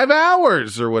 5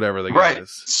 hours or whatever the guy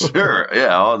is. Sure,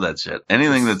 yeah, all that shit.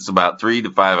 Anything that's about 3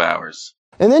 to 5 hours.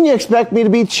 And then you expect me to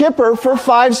be chipper for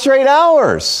 5 straight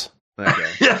hours.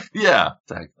 Okay. Yeah,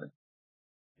 exactly.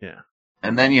 Yeah.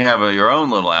 And then you have your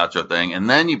own little outro thing, and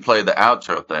then you play the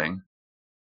outro thing,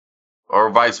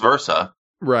 or vice versa.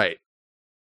 Right.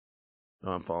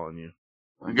 Oh, I'm following you.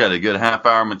 We got a good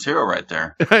half-hour material right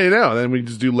there. I know. Then we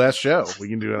just do less show. We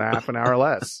can do a half an hour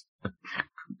less.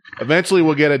 Eventually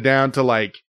we'll get it down to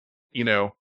like,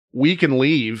 we can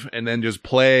leave and then just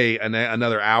play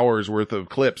another hour's worth of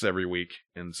clips every week.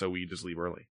 And so we just leave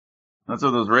early. That's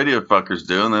what those radio fuckers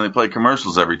do. And then they play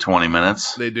commercials every 20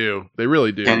 minutes. They do. They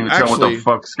really do. Can't even tell what the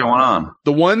fuck's going on.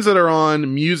 The ones that are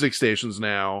on music stations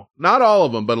now, not all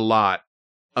of them, but a lot,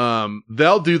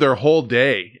 they'll do their whole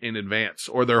day in advance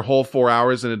or their whole 4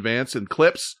 hours in advance in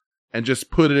clips and just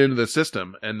put it into the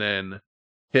system and then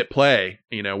hit play,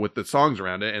 with the songs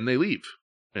around it, and they leave.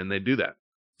 And they do that.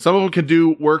 Some of them can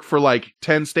do work for like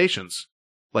 10 stations,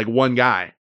 like one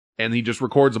guy, and he just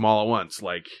records them all at once,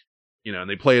 like, and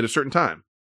they play at a certain time.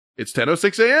 It's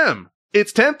 10:06 a.m.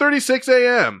 It's 10:36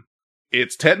 a.m.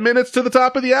 It's 10 minutes to the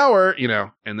top of the hour,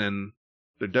 and then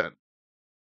they're done.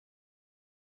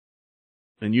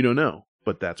 And you don't know,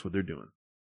 but that's what they're doing.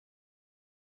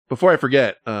 Before I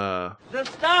forget, the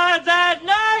stars at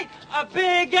night are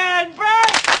big and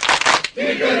bright.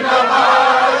 Deep in the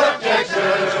heart of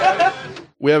Texas.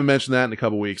 We haven't mentioned that in a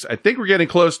couple weeks. I think we're getting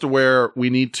close to where we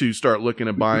need to start looking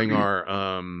at buying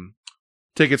our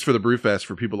tickets for the Brewfest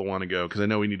for people that want to go, because I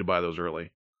know we need to buy those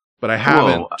early. But I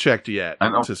haven't checked yet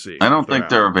to see. I don't think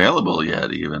they're available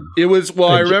yet, even. It was,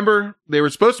 I remember they were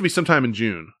supposed to be sometime in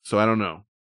June, so I don't know.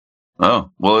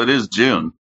 Oh, well, it is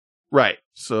June. Right,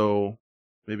 so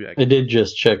maybe I did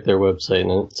just check their website,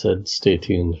 and it said stay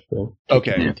tuned.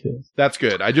 Okay, that's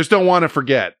good. I just don't want to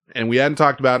forget, and we hadn't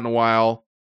talked about it in a while.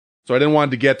 So I didn't want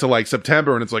to get to like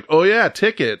September and it's like, oh yeah,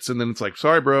 tickets. And then it's like,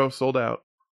 sorry, bro, sold out.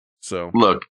 So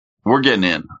look, we're getting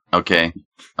in. Okay.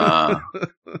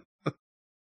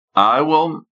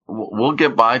 We'll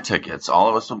get buy tickets. All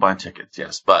of us will buy tickets.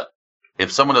 Yes. But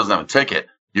if someone doesn't have a ticket,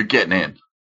 you're getting in.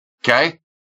 Okay.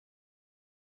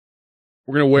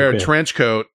 We're going to wear a trench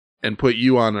coat and put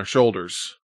you on our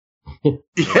shoulders.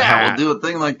 Yeah. We'll do a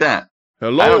thing like that.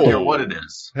 Hello. I don't care what it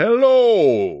is.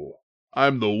 Hello.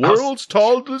 I'm the world's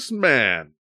tallest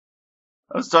man.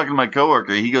 I was talking to my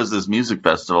coworker. He goes to this music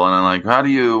festival, and I'm like, what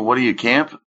do you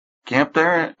camp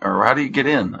there? Or how do you get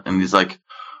in? And he's like,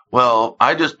 well,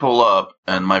 I just pull up,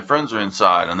 and my friends are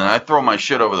inside, and then I throw my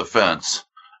shit over the fence,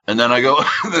 and then I go,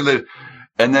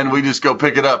 and then we just go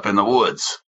pick it up in the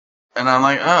woods. And I'm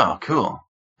like, oh, cool.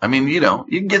 I mean, you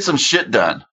can get some shit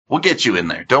done. We'll get you in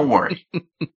there. Don't worry.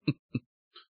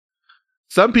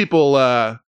 Some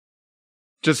people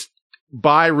just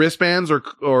buy wristbands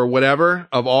or whatever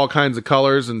of all kinds of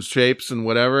colors and shapes and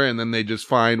whatever, and then they just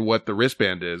find what the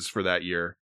wristband is for that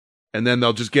year, and then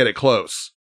they'll just get it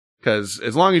close, because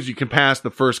as long as you can pass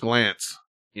the first glance,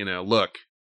 look,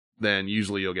 then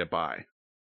usually you'll get by.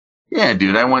 Yeah,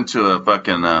 dude, I went to a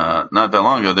fucking not that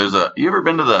long ago. You ever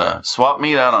been to the swap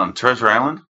meet out on Treasure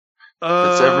Island?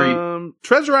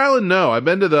 Treasure Island, no. I've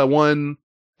been to the one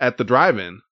at the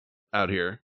drive-in out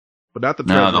here, but not the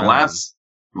Treasure Island.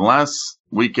 Last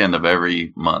weekend of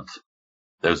every month,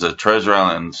 there's a Treasure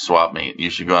Island swap meet. You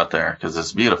should go out there because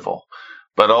it's beautiful.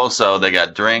 But also, they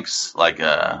got drinks, like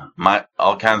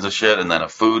all kinds of shit, and then a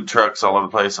food trucks all over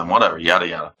the place and whatever, yada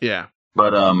yada. Yeah.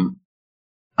 But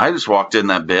I just walked in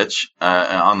that bitch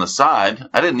on the side.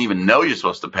 I didn't even know you're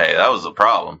supposed to pay. That was the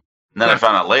problem. And then I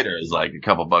found out later it was like a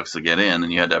couple bucks to get in,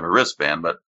 and you had to have a wristband.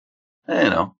 But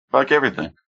fuck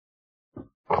everything.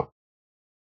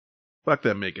 Fuck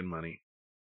them making money.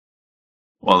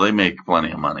 Well, they make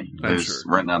plenty of money. They're just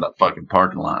renting out that fucking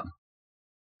parking lot.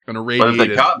 But if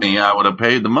they caught me, I would have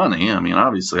paid the money. I mean,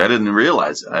 obviously, I didn't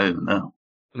realize it. I didn't know.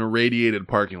 An irradiated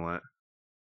parking lot.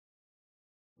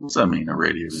 What's that mean,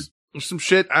 irradiated? There's some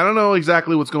shit. I don't know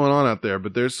exactly what's going on out there,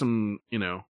 but there's some,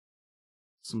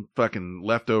 some fucking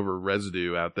leftover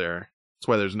residue out there. That's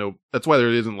why there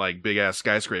isn't like big ass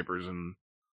skyscrapers and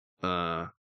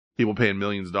people paying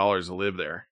millions of dollars to live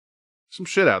there. Some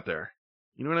shit out there.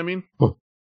 You know what I mean?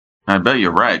 I bet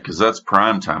you're right, because that's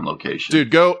primetime location. Dude,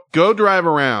 go drive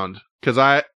around,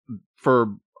 because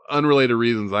for unrelated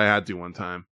reasons, I had to one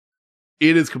time.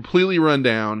 It is completely run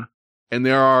down, and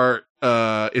there are,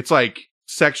 it's like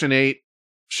Section 8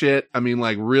 shit. I mean,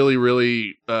 like really,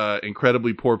 really,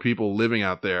 incredibly poor people living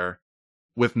out there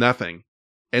with nothing.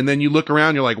 And then you look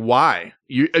around, you're like, why?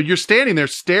 You're standing there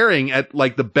staring at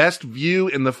like the best view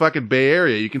in the fucking Bay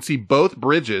Area. You can see both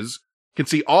bridges, you can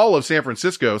see all of San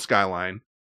Francisco skyline.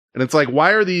 And it's like,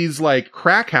 why are these like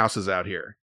crack houses out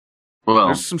here? Well,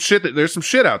 there's some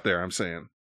shit out there, I'm saying.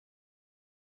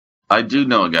 I do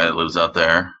know a guy that lives out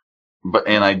there,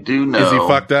 and I do know. Is he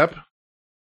fucked up?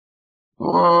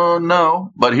 Well,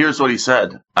 no, but here's what he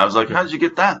said. I was like, how'd you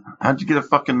get that? How'd you get a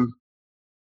fucking,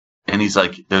 and he's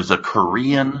like, there's a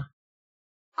Korean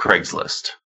Craigslist.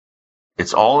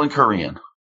 It's all in Korean.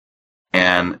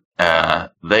 And,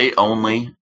 they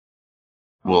only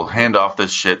will hand off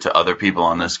this shit to other people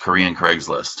on this Korean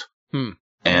Craigslist.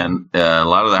 And a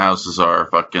lot of the houses are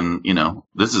fucking,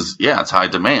 it's high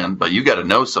demand, but you got to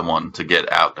know someone to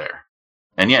get out there.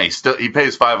 And yeah, he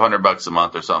pays $500 a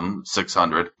month or something,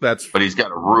 $600. But he's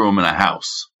got a room and a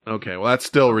house. Okay, well that's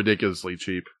still ridiculously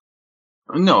cheap.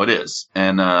 No, it is,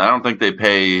 and I don't think they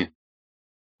pay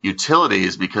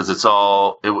utilities because it's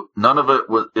all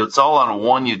on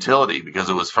one utility because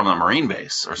it was from the Marine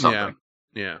base or something.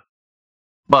 Yeah.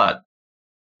 But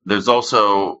there's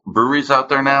also breweries out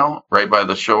there now, right by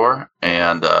the shore,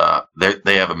 and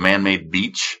they have a man-made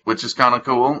beach, which is kind of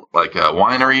cool. Like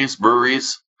wineries,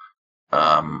 breweries,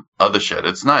 other shit.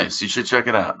 It's nice. You should check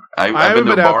it out. I've been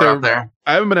to a bar out there.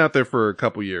 I haven't been out there for a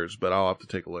couple years, but I'll have to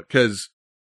take a look. Because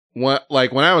when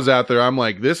I was out there, I'm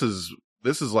like, this is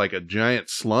like a giant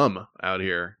slum out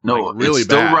here. No, like, really it's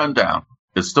still bad. run down.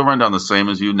 It's still run down the same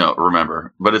as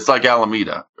remember. But it's like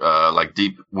Alameda, like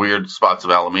deep, weird spots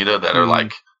of Alameda that are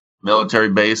like military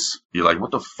base. You're like,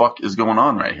 what the fuck is going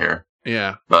on right here?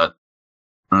 Yeah. But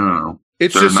I don't know.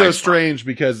 It's just so strange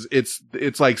because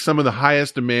it's like some of the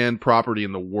highest demand property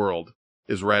in the world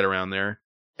is right around there.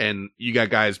 And you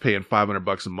got guys paying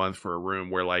 $500 a month for a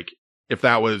room where, like, if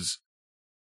that was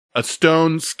a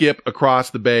stone skip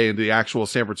across the bay into the actual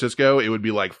San Francisco, it would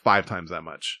be like 5 times that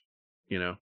much.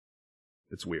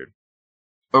 It's weird.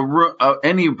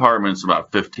 Any apartment's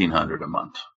about $1,500 a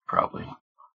month, probably.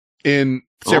 In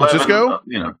San Francisco?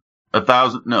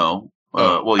 1,000. No.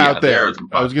 Out there.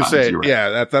 I was gonna say, right.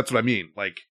 yeah, that's what I mean.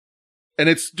 Like, and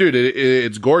it's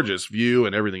gorgeous view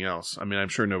and everything else. I mean, I'm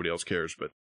sure nobody else cares,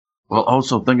 but. Well,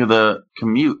 also think of the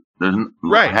commute. There's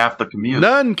half the commute.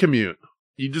 None commute.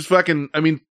 You just fucking, I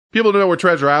mean, people don't know where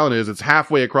Treasure Island is. It's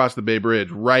halfway across the Bay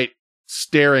Bridge, right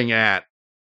staring at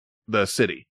the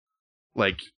city.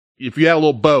 Like, if you had a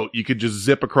little boat, you could just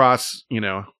zip across right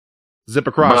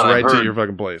to your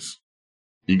fucking place.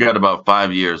 You got about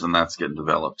 5 years and that's getting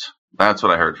developed. That's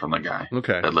what I heard from the guy.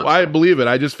 Okay. Well, I believe it.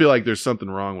 I just feel like there's something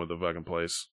wrong with the fucking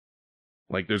place.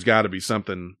 Like, there's got to be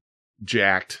something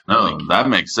jacked. No, that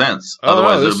makes sense.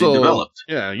 Otherwise, it'll be developed.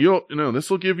 Yeah, this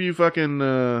will give you fucking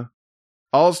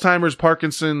Alzheimer's,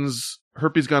 Parkinson's,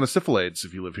 herpes gonosyphilis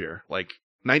if you live here. Like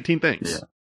 19 things.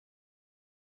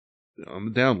 Yeah. On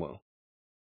the down low.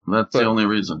 That's the only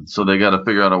reason. So they got to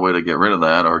figure out a way to get rid of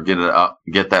that or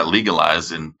get that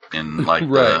legalized in like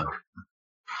right.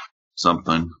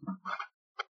 Something.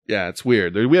 Yeah, it's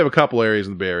weird. We have a couple areas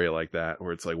in the Bay Area like that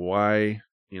where it's like, why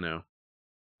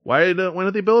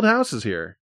don't they build houses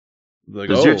here? Like,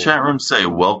 Does your chat room say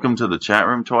welcome to the chat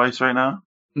room twice right now?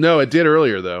 No, it did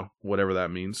earlier though, whatever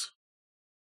that means.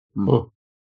 Oh.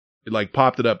 It like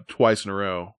popped it up twice in a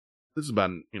row. This is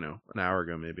about, an hour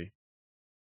ago maybe.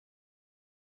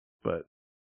 But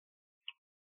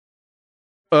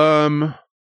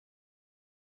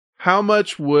how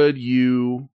much would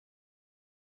you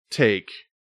take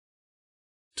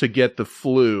to get the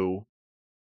flu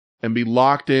and be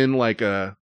locked in like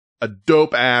a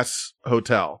dope ass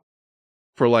hotel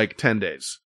for like 10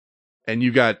 days? And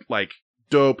you got like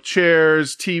dope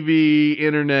chairs, TV,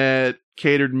 internet,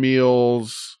 catered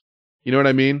meals. You know what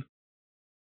I mean?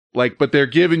 Like, but they're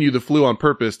giving you the flu on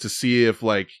purpose to see if,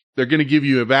 like, they're going to give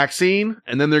you a vaccine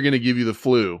and then they're going to give you the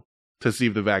flu to see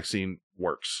if the vaccine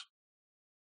works.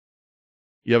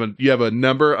 You have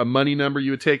a money number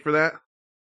you would take for that?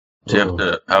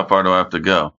 How far do I have to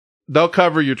go? They'll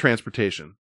cover your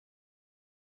transportation.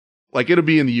 Like, it'll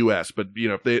be in the U.S., but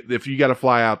if you got to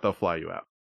fly out, they'll fly you out.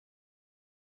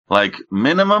 Like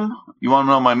minimum? You want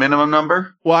to know my minimum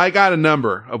number? Well, I got a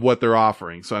number of what they're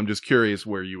offering, so I'm just curious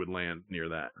where you would land near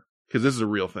that. Because this is a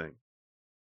real thing.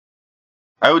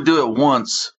 I would do it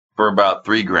once for about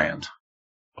 $3,000.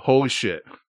 Holy shit.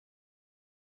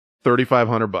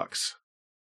 $3,500.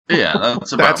 Yeah,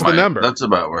 that's about the number. That's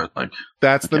about where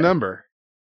that's the number.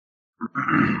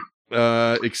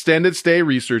 Extended stay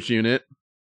research unit.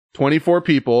 24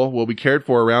 people will be cared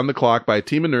for around the clock by a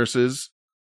team of nurses.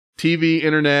 TV,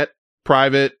 internet,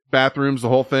 private, bathrooms, the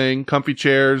whole thing, comfy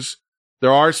chairs.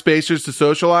 There are spaces to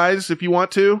socialize if you want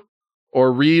to,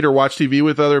 or read or watch TV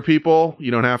with other people.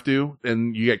 You don't have to,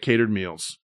 and you get catered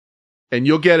meals. And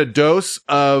you'll get a dose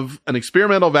of an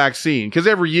experimental vaccine, because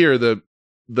every year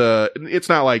it's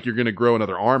not like you're going to grow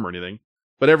another arm or anything,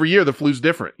 but every year the flu's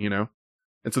different, And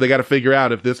so they got to figure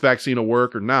out if this vaccine will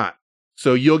work or not.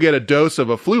 So you'll get a dose of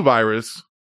a flu virus,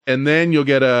 and then you'll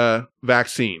get a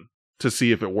vaccine to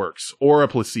see if it works, or a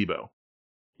placebo.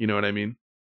 You know what I mean?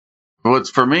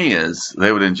 What's for me is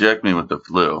they would inject me with the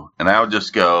flu, and I would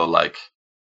just go like,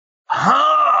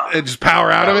 and just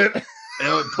power out of it.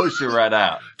 It would push you right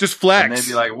out. Just flex. And they'd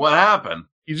be like, what happened?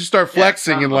 You just start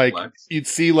flexing kind and of a like flex. you'd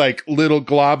see like little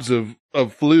globs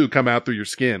of flu come out through your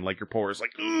skin, like your pores,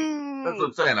 like. That's what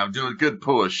I'm saying. I'm doing a good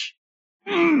push.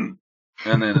 And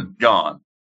then it's gone.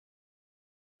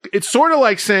 It's sort of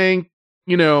like saying,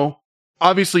 you know,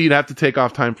 obviously you'd have to take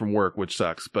off time from work, which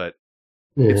sucks, but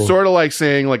it's sort of like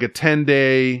saying like a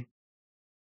 10-day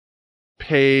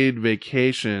paid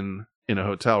vacation in a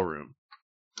hotel room.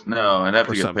 No, I'd have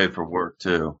Or to get something. paid for work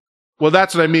too. Well,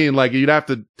 that's what I mean. Like you'd have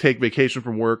to take vacation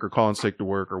from work or call in sick to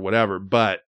work or whatever,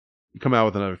 but you come out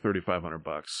with another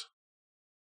 $3,500.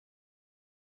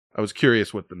 I was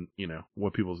curious what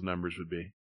what people's numbers would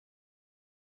be.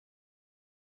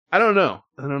 I don't know.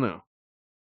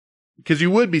 Because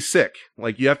you would be sick.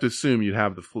 Like you have to assume you'd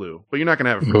have the flu, but you're not going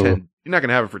to have it for 10. You're not going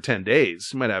to have it for 10 days.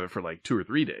 You might have it for like 2 or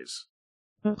 3 days.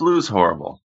 Flu's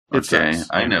horrible. It Okay, sucks.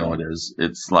 I know it is.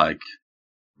 It's like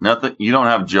nothing. You don't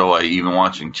have joy even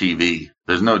watching TV.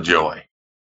 There's no joy.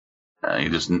 You're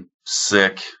just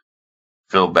sick.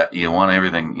 Feel bad. You want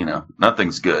everything.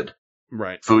 Nothing's good.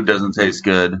 Right. Food doesn't taste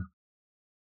good.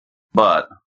 But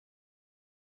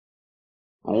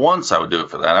once I would do it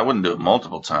for that. I wouldn't do it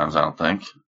multiple times. I don't think.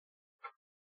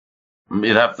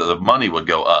 The money would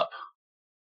go up.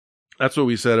 That's what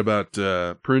we said about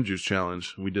Prune Juice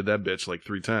Challenge. We did that bitch like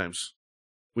 3 times.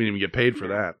 We didn't even get paid for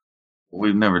that.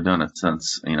 We've never done it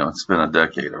since, it's been a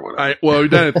decade or whatever. We've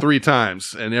done it 3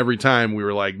 times, and every time we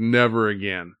were like, never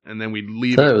again. And then we'd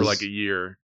leave it for like a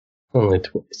year. Only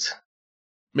twice.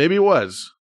 Maybe it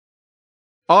was.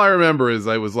 All I remember is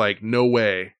I was like, no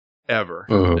way, ever.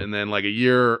 Mhm. And then like a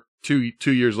year, two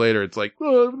years later, it's like,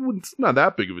 well, it's not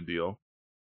that big of a deal.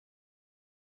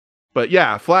 But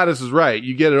yeah, Flatus is right.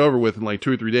 You get it over with in like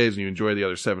 2 or 3 days and you enjoy the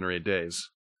other 7 or 8 days.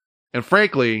 And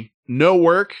frankly, no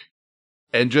work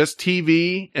and just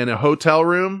TV and a hotel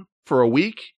room for a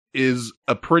week is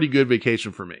a pretty good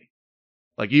vacation for me.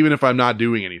 Like even if I'm not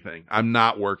doing anything, I'm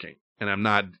not working and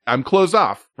I'm closed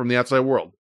off from the outside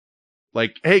world.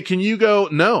 Like, hey, can you go?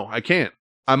 No, I can't.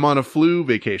 I'm on a flu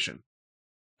vacation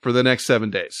for the next 7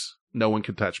 days. No one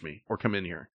can touch me or come in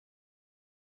here.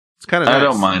 It's kind of nice. I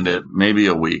don't mind it. Maybe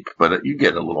a week, but you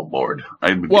get a little bored.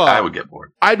 I would get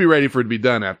bored. I'd be ready for it to be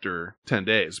done after 10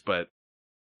 days, but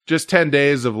just 10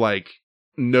 days of like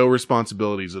no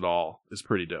responsibilities at all is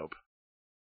pretty dope.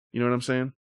 You know what I'm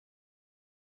saying?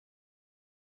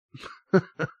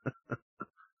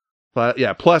 But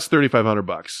yeah, plus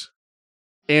 $3,500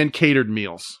 and catered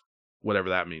meals, whatever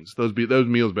that means. Those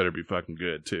meals better be fucking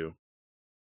good too.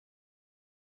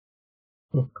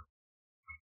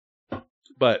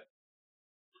 But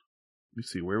let me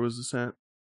see, where was this at?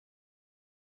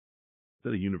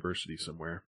 At a university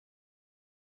somewhere.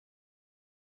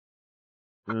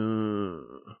 St.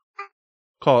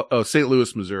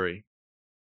 Louis, Missouri.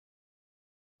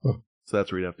 Huh. So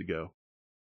that's where you'd have to go.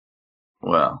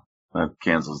 Well, that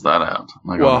cancels that out. I'm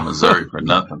not going to Missouri for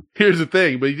nothing. Here's the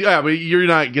thing, but you're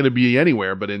not going to be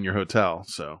anywhere but in your hotel.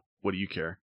 So what do you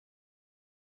care?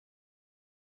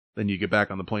 Then you get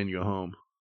back on the plane, you go home.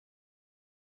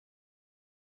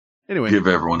 Anyway, Give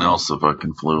everyone else a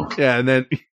fucking flu. yeah, and then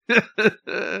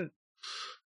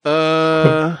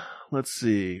let's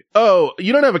see. Oh,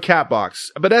 you don't have a cat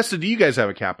box, but Esther, do you guys have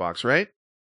a cat box, right?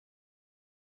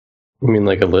 You mean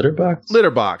like a litter box?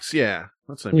 Litter box, yeah.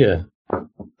 That's what I mean. Yeah,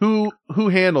 Who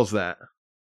handles that?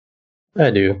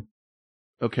 I do.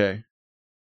 Okay.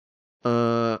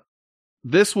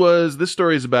 This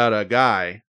story is about a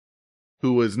guy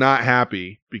who was not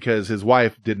happy because his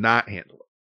wife did not handle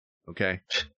it. Okay.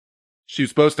 She was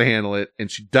supposed to handle it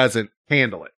and she doesn't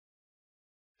handle it.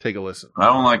 Take a listen. I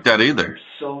don't like that either.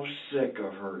 So sick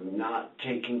of her not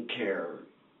taking care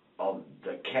of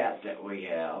the cat that we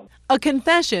have. A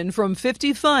confession from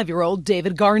 55-year-old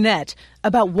David Garnett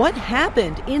about what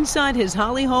happened inside his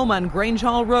Holly home on Grange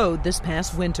Hall Road this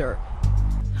past winter.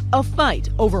 A fight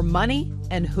over money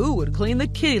and who would clean the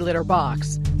kitty litter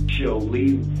box. She'll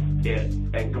leave it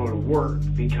and go to work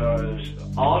because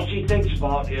all she thinks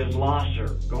about is Losser,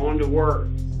 going to work.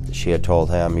 She had told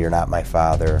him, "You're not my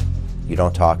father. You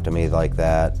don't talk to me like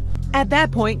that." At that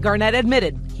point, Garnett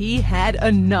admitted he had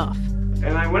enough.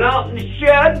 And I went out in the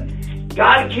shed,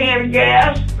 got a can of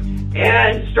gas,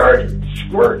 and started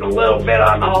squirting a little bit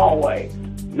on the hallway.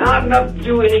 Not enough to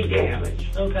do any damage.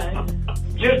 Okay.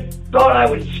 Just thought I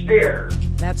would scare her.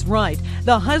 That's right.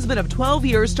 The husband of 12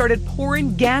 years started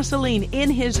pouring gasoline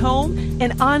in his home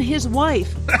and on his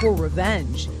wife for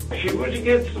revenge. She was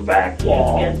against the back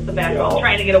wall. Against the back wall,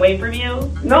 trying to get away from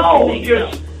you? No,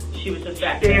 just she was just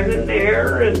back standing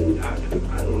there, and I don't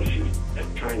know, she was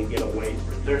trying to get away.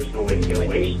 There's no way to get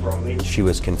away from me. She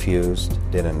was confused,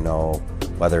 didn't know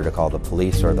whether to call the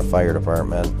police or the fire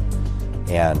department,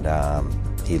 and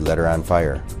he lit her on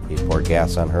fire. He poured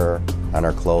gas on her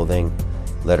clothing,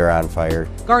 lit her on fire.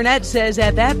 Garnett says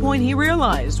at that point he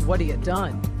realized what he had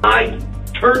done. I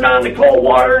turned on the cold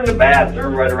water in the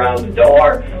bathroom right around the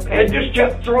door and just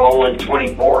kept throwing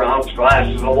 24-ounce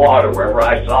glasses of water wherever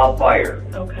I saw fire.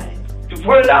 Okay. To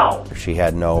put it out. She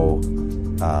had no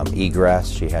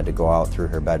egress. She had to go out through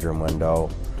her bedroom window,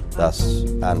 thus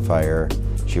on fire.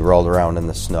 She rolled around in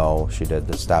the snow. She did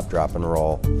the stop, drop, and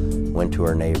roll, went to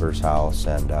her neighbor's house,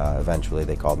 and eventually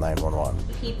they called 911.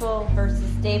 People versus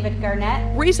David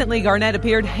Garnett. Recently, Garnett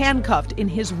appeared handcuffed in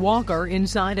his walker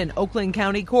inside an Oakland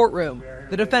County courtroom.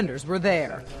 The defenders were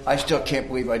there. I still can't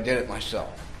believe I did it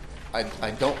myself. I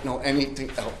don't know anything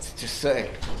else to say.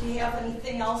 Do you have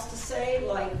anything else to say?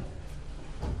 Like,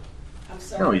 I'm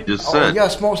sorry. No, you just said. Oh,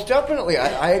 yes, most definitely.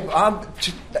 I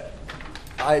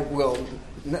will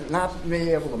not be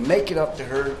able to make it up to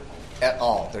her at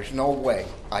all. There's no way.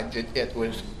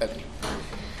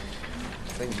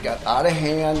 Things got out of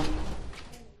hand.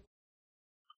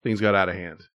 Things got out of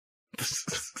hand.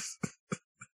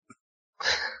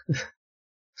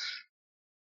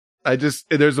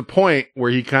 There's a point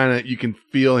where he you can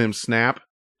feel him snap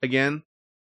again.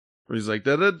 Where he's like,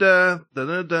 da-da-da,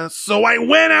 da-da-da. So I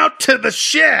went out to the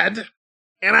shed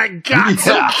and I got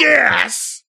some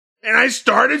gas and I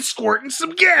started squirting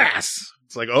some gas.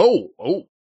 It's like, oh,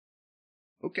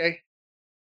 okay.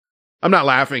 I'm not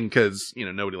laughing because,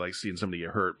 nobody likes seeing somebody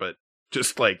get hurt, but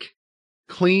just like,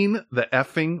 clean the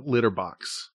effing litter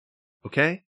box.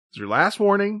 Okay? It's your last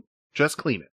warning. Just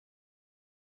clean it.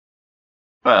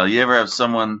 Well, you ever have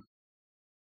someone,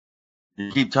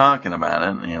 you keep talking about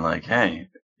it, and you're like, hey,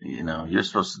 you're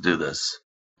supposed to do this,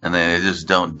 and then they just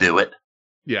don't do it?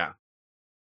 Yeah.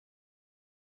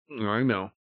 I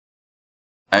know.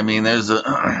 I mean, there's a,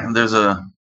 I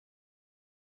don't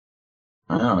know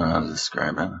how to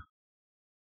describe it.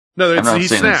 No, I'm not he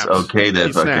saying snaps. it's okay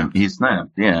that He he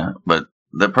snapped, yeah, but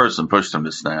the person pushed him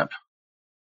to snap.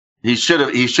 He should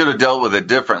have dealt with it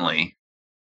differently.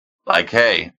 Like,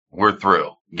 hey, we're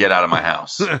through. Get out of my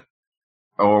house.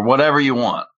 Or whatever you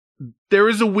want. There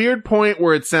is a weird point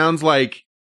where it sounds like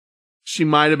she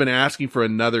might have been asking for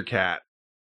another cat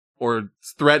or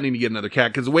threatening to get another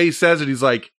cat. Because the way he says it, he's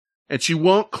like, and she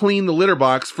won't clean the litter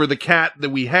box for the cat that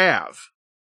we have.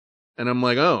 And I'm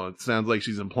like, oh, it sounds like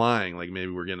she's implying like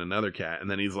maybe we're getting another cat. And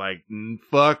then he's like,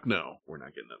 fuck no, we're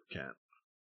not getting another cat.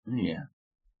 Yeah.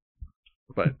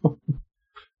 But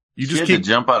you she just had keep to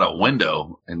jump out a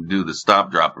window and do the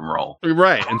stop, drop, and roll.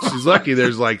 Right. And she's lucky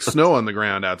there's like snow on the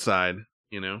ground outside,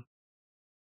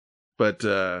 But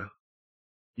you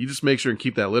just make sure and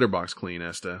keep that litter box clean,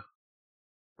 Esta.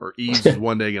 Or Eve's is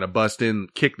one day going to bust in,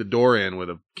 kick the door in with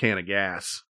a can of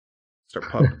gas. Start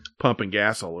pumping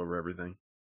gas all over everything.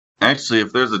 Actually,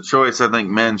 if there's a choice, I think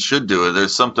men should do it.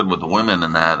 There's something with women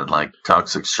in that, like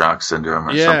toxic shock syndrome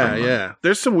or something. Yeah.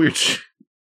 There's some weird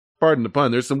pardon the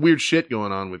pun. There's some weird shit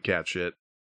going on with cat shit.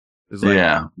 It's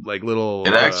like little.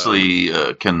 It actually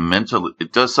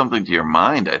it does something to your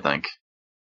mind, I think.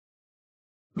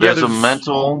 There's a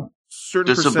mental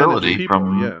certain disability people,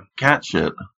 from cat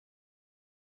shit.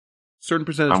 Certain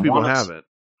percentage of people have it.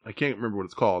 I can't remember what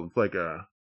it's called. It's like a.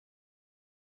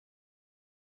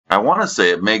 I want to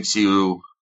say it makes you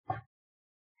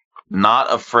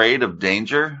not afraid of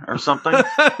danger or something.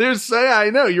 I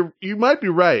know you might be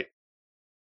right.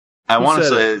 I want to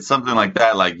say it's something like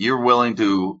that. Like you're willing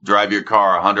to drive your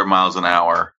car 100 miles an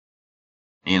hour,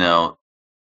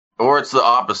 or it's the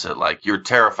opposite. Like you're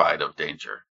terrified of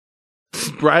danger.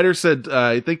 Brider said,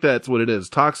 I think that's what it is.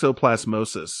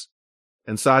 Toxoplasmosis.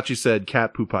 And Sachi said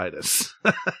cat poopitis.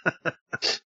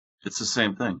 It's the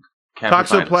same thing.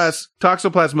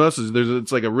 Toxoplasmosis.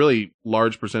 It's like a really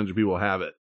large percentage of people have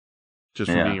it just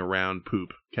from being around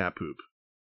cat poop.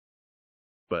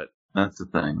 But that's the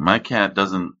thing. My cat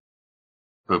doesn't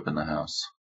poop in the house.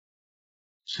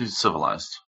 She's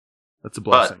civilized. That's a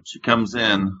blessing. But she comes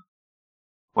in.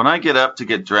 When I get up to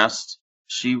get dressed,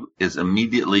 she is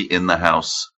immediately in the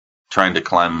house trying to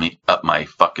climb up my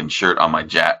fucking shirt on my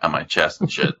chest and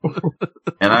shit.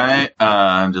 And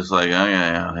I'm just like, oh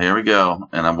yeah, here we go.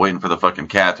 And I'm waiting for the fucking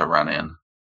cat to run in.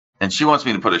 And she wants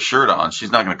me to put a shirt on.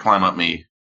 She's not going to climb up me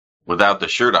without the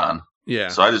shirt on. Yeah.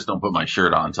 So I just don't put my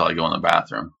shirt on until I go in the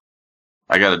bathroom.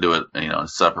 I got to do it, in a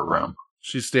separate room.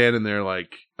 She's standing there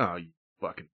like, oh, you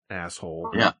fucking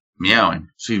asshole. Yeah, meowing.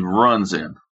 She runs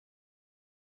in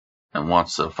and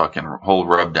wants the fucking whole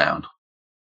rub down.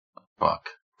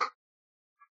 Fuck.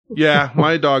 Yeah,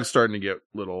 my dog's starting to get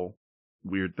little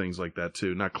weird things like that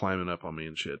too. Not climbing up on me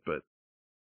and shit, but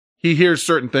he hears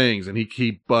certain things and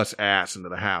he busts ass into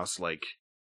the house like,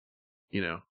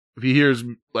 if he hears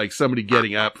like somebody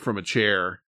getting up from a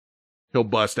chair, he'll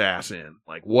bust ass in.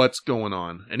 Like, what's going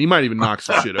on? And he might even knock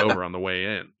some shit over on the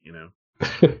way in, you know?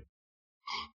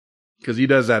 Because he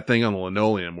does that thing on the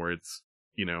linoleum where it's,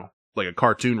 you know, like a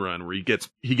cartoon run where he gets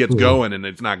going and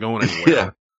it's not going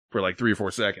anywhere for like 3 or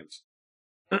 4 seconds.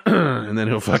 And then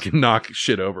he'll fucking knock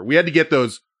shit over. We had to get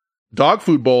those dog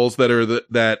food bowls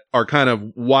that are kind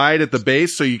of wide at the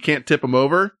base so you can't tip them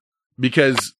over,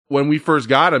 because when we first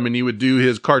got him and he would do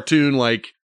his cartoon, like,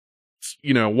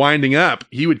 you know, winding up,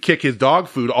 he would kick his dog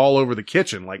food all over the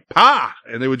kitchen, like, pa!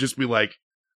 And they would just be like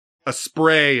a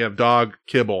spray of dog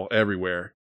kibble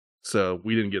everywhere. So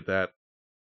we didn't get that.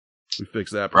 We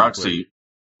fixed that. Roxy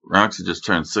just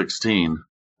turned 16.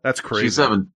 That's crazy.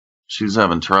 She's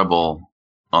having trouble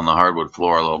on the hardwood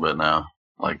floor a little bit now,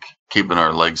 like keeping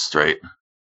her legs straight.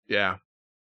 Yeah.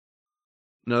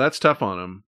 No, that's tough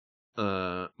on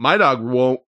him. My dog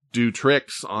won't do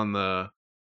tricks on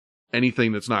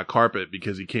anything that's not carpet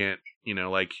because he can't, you know,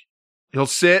 like he'll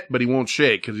sit, but he won't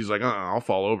shake because he's like, I'll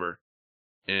fall over.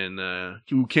 And,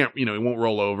 he can't, you know, he won't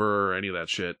roll over or any of that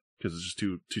shit because it's just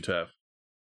too tough.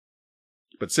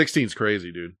 But 16's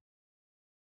crazy, dude.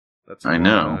 I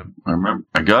know. I remember.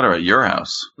 I got her at your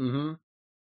house. Mm-hmm.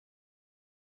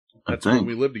 That's when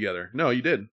we lived together. No, you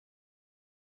did.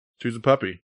 She was a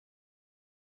puppy.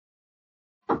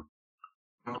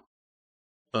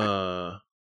 It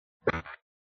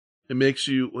makes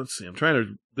you, let's see,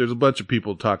 there's a bunch of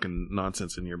people talking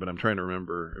nonsense in here, but I'm trying to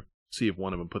remember, see if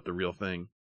one of them put the real thing.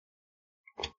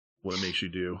 What it makes you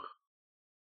do.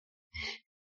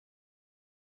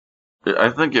 I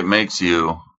think it makes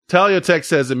you. Taliotech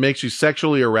says it makes you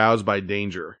sexually aroused by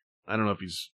danger. I don't know if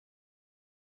he's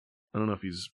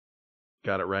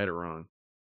got it right or wrong.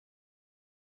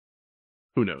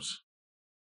 Who knows?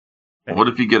 What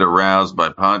if you get aroused by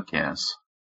podcasts?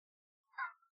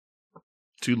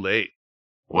 Too late.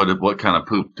 What kind of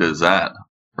poop is that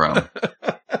from?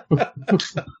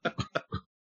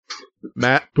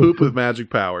 Poop with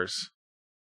magic powers.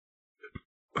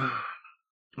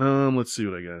 Let's see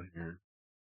what I got here.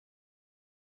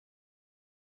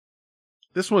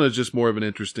 This one is just more of an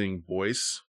interesting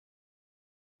voices,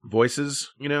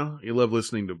 you know? You love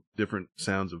listening to different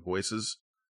sounds of voices.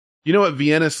 You know what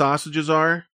Vienna sausages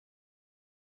are?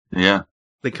 Yeah.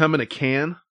 They come in a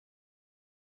can.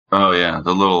 Oh yeah,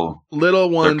 the little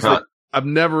ones that I've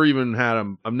never even had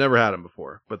them. I've never had them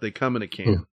before, but they come in a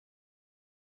can.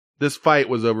 This fight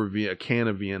was over a can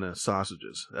of Vienna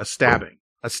sausages. A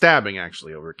stabbing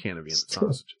actually over a can of Vienna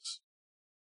sausages.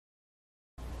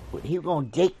 He gonna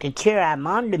take the chair I'm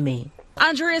under me.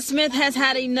 Andrea Smith has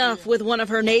had enough with one of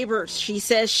her neighbors. She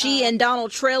says she and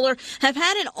Donald Traylor have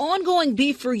had an ongoing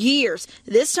beef for years.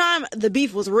 This time, the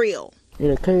beef was real. It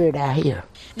occurred out here.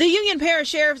 The Union Parish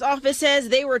Sheriff's Office says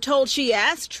they were told she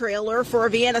asked Traylor for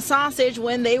a Vienna sausage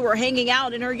when they were hanging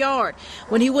out in her yard.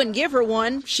 When he wouldn't give her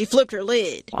one, she flipped her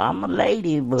lid. I'm a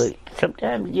lady, but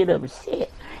sometimes you get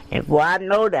upset. And for I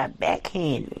know that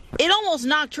backhanded. It almost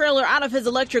knocked Traylor out of his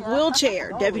electric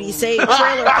wheelchair. Deputies say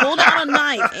Traylor pulled out a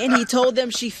knife and he told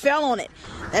them she fell on it.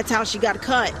 That's how she got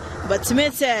cut. But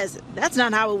Smith says that's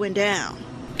not how it went down.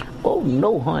 Oh,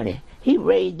 no, honey. He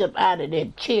raised up out of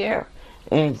that chair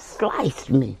and sliced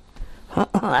me.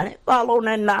 I didn't fall on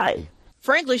that knife.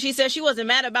 Frankly, she says she wasn't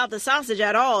mad about the sausage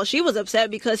at all. She was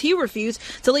upset because he refused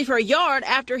to leave her yard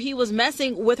after he was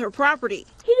messing with her property.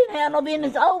 He didn't have no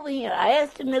business over here. I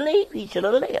asked him to leave. He should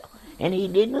have left. And he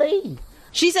didn't leave.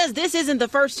 She says this isn't the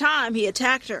first time he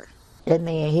attacked her. That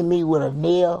man hit me with a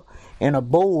nail and a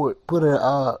board, put it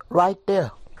right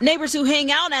there. Neighbors who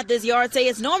hang out at this yard say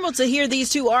it's normal to hear these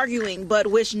two arguing, but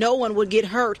wish no one would get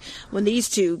hurt when these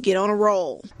two get on a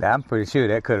roll. I'm pretty sure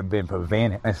that could have been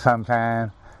prevented. And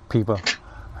sometimes people,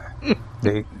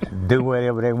 they do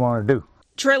whatever they want to do.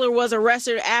 Traylor was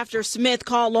arrested after Smith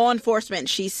called law enforcement.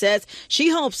 She says she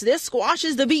hopes this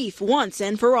squashes the beef once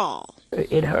and for all.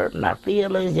 It hurt my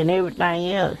feelings and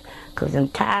everything else because I'm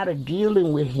tired of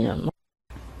dealing with him.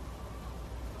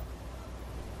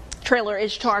 Traylor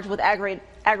is charged with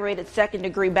aggravated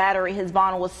second-degree battery. His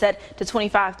bond was set to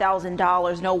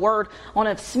 $25,000. No word on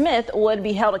if Smith would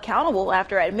be held accountable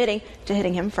after admitting to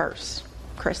hitting him first.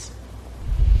 Chris.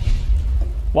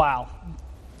 Wow.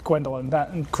 Gwendolyn,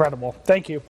 that incredible. Thank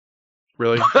you.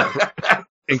 Really?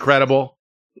 Incredible.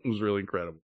 It was really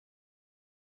incredible.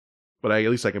 But at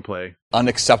least I can play.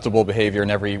 Unacceptable behavior in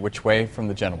every which way from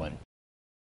the gentleman.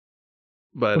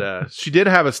 But she did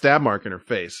have a stab mark in her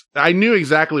face. I knew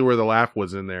exactly where the laugh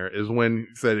was in there, is when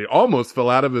he said he almost fell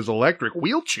out of his electric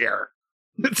wheelchair.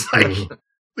 It's like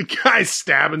the guy's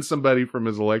stabbing somebody from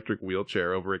his electric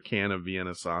wheelchair over a can of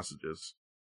Vienna sausages.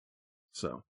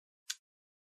 So,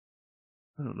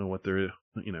 I don't know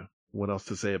what else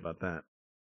to say about that.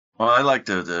 Well, I liked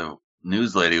the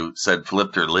news lady who said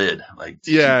flipped her lid. Like,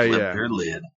 she flipped her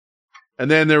lid. And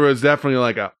then there was definitely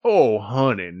like a, oh,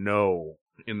 honey, no,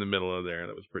 in the middle of there.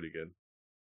 That was pretty good.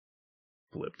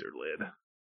 Flipped her lid.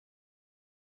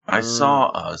 I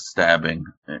saw a stabbing.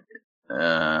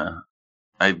 I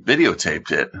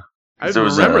videotaped it. I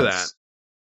remember that.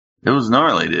 It was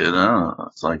gnarly, dude. I don't know.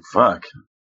 It's like, fuck.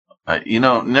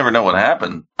 Never know what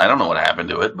happened. I don't know what happened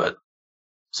to it, but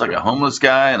it's like a homeless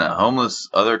guy and a homeless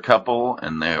other couple,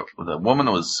 and the woman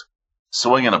was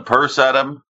swinging a purse at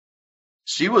him.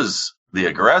 She was the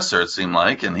aggressor, it seemed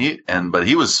like, but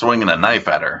he was swinging a knife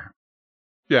at her.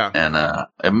 Yeah.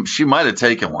 And she might have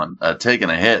taken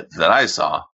a hit that I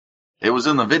saw. It was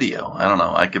in the video. I don't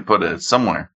know. I could put it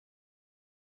somewhere.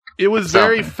 It was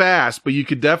very fast, but you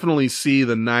could definitely see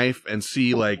the knife and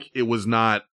see like they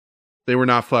were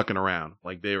not fucking around.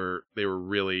 Like they were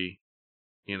really,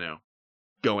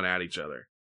 going at each other.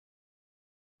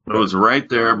 It was right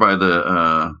there by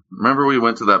the, remember we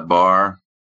went to that bar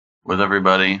with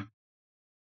everybody? In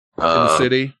the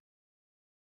city?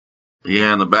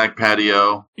 Yeah, in the back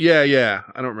patio. Yeah.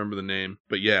 I don't remember the name,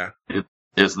 but yeah.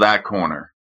 It's that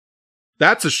corner.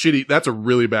 That's a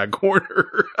really bad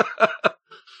corner.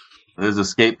 There's a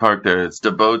skate park there. It's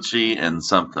debauchee and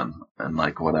something, and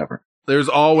like whatever. There's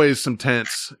always some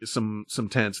tents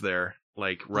there,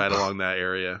 like right along that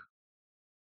area.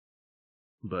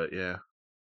 But yeah.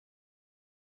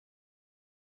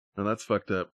 No, that's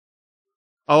fucked up.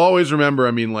 I'll always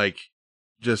remember,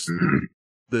 just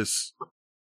this,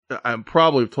 I'm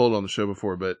probably told on the show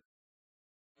before, but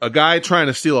a guy trying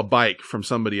to steal a bike from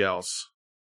somebody else.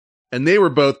 And they were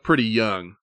both pretty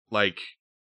young, like,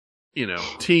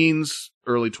 teens,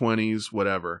 early 20s,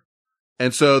 whatever.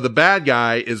 And so the bad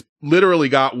guy is literally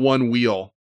got one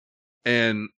wheel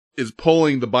and is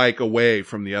pulling the bike away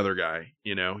from the other guy.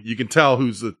 You can tell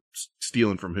who's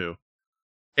stealing from who.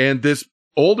 And this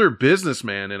older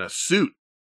businessman in a suit,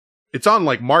 it's on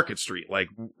like Market Street, like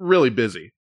really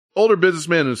busy. Older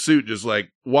businessman in a suit just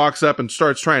like walks up and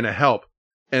starts trying to help.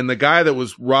 And the guy that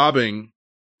was robbing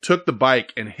took the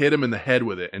bike and hit him in the head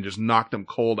with it and just knocked him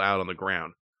cold out on the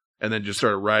ground. And then just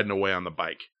started riding away on the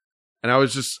bike. And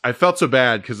I felt so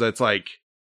bad because it's like,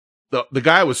 the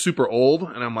guy was super old,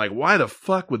 and I'm like, why the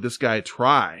fuck would this guy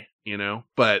try?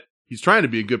 But he's trying to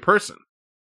be a good person.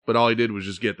 But all he did was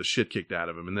just get the shit kicked out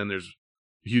of him. And then there's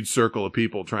a huge circle of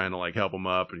people trying to like help him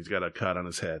up, and he's got a cut on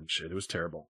his head and shit. It was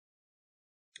terrible.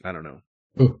 I don't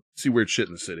know. See weird shit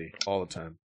in the city all the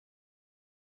time.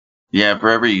 Yeah, for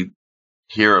every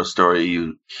hero story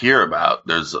you hear about,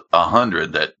 there's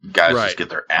 100 that guys just get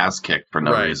their ass kicked for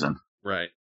no reason. Right.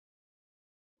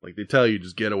 Like they tell you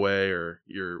just get away or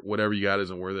whatever you got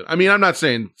isn't worth it. I'm not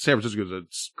saying San Francisco is a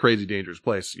crazy dangerous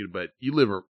place, but you live,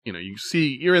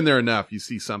 you're in there enough, you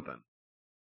see something.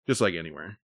 Just like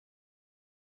anywhere.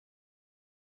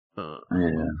 Yeah.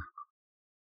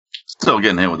 Still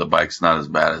getting hit with a bike's not as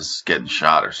bad as getting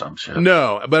shot or some shit.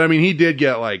 No, but he did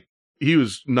get he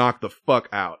was knocked the fuck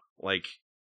out. Like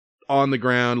on the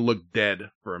ground, looked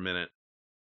dead for a minute.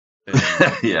 And,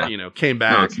 yeah. Came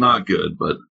back. No, it's not good,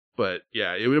 but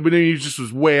yeah, he just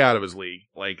was way out of his league.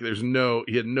 Like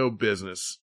he had no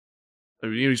business.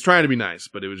 He's trying to be nice,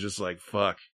 but it was just like,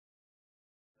 fuck.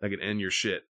 That could end your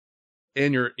shit.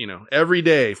 And every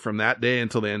day from that day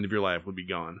until the end of your life would be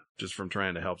gone just from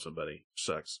trying to help somebody.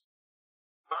 Sucks.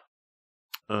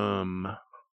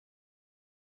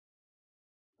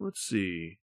 Let's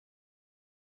see.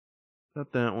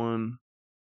 Got that one.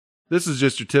 This is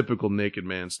just your typical naked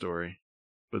man story.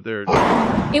 But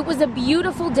it was a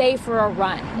beautiful day for a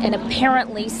run, and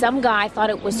apparently some guy thought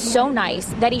it was so nice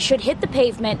that he should hit the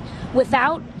pavement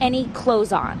without any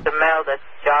clothes on. The male that's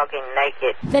jogging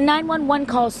naked. The 911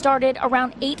 call started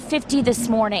around 8:50 this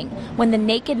morning when the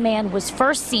naked man was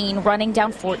first seen running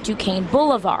down Fort Duquesne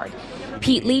Boulevard.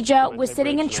 Pete Leja was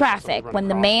sitting in traffic when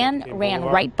the man ran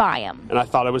right by him. And I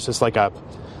thought it was just like a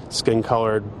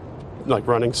skin-colored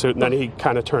running suit, and then he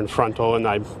kind of turned frontal, and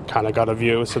I kind of got a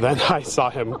view. So then I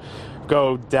saw him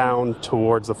go down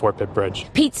towards the Fort Pitt Bridge.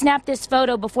 Pete snapped this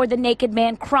photo before the naked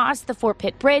man crossed the Fort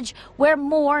Pitt Bridge, where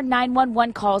more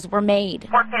 911 calls were made.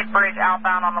 Fort Pitt Bridge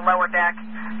outbound on the lower deck.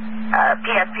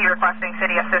 PSP requesting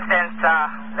city assistance.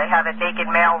 They have a naked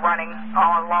male running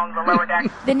all along the lower deck.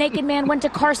 The naked man went to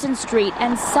Carson Street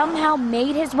and somehow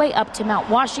made his way up to Mount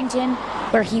Washington,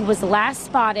 where he was last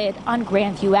spotted on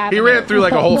Grandview Avenue. He ran through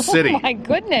like a whole city. Oh my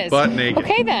goodness. Butt naked.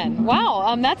 Okay then.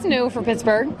 Wow, that's new for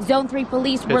Pittsburgh. Zone 3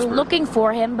 police were looking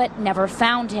for him but never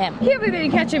found him. Yeah, but they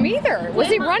didn't catch him either. Was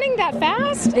he running that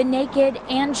fast? The naked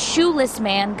and shoeless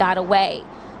man got away.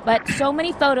 But so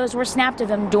many photos were snapped of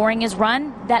him during his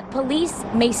run that police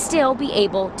may still be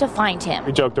able to find him.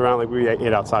 We joked around like we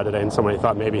ate outside today, and somebody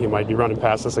thought maybe he might be running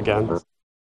past us again.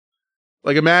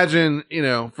 Like, imagine,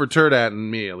 for Turdat and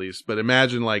me at least, but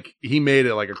imagine, like, he made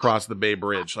it, like, across the Bay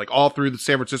Bridge, like, all through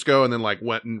San Francisco, and then, like,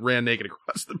 went and ran naked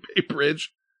across the Bay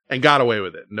Bridge and got away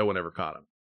with it. No one ever caught him.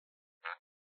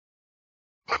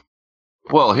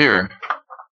 Well, here.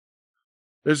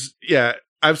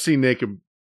 I've seen naked,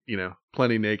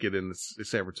 plenty naked in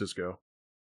San Francisco.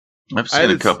 I've seen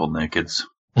a couple nakeds.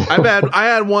 I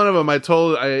had one of them. I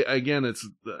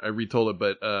retold it,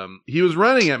 but he was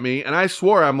running at me, and I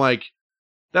swore, I'm like,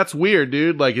 that's weird,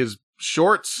 dude. Like, his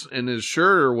shorts and his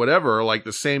shirt or whatever are like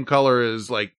the same color as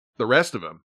like the rest of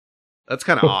him. That's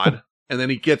kind of odd. And then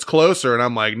he gets closer, and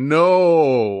I'm like,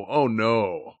 no, oh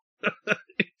no.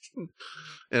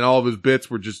 And all of his bits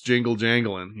were just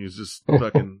jangling. He was just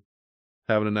fucking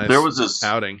having a nice outing. There was this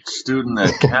student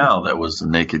at Cal that was a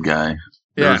naked guy.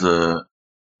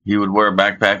 He would wear a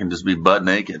backpack and just be butt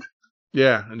naked.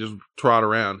 Yeah, and just trot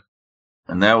around.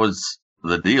 And that was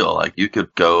the deal. Like, you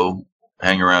could go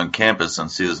hang around campus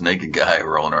and see this naked guy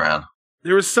rolling around.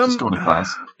 There was some... Just going to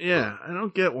class. Yeah, I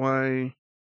don't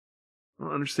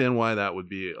understand why that would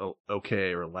be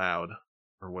okay or allowed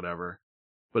or whatever.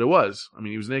 But it was. I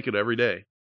mean, he was naked every day.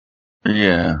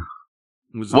 Yeah.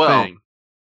 It was a thing.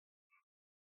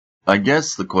 I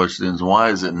guess the question is, why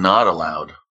is it not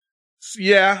allowed?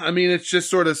 Yeah, I mean, it's just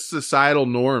sort of societal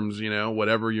norms,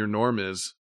 whatever your norm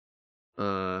is.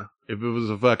 If it was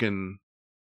a fucking,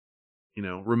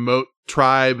 remote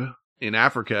tribe in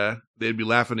Africa, they'd be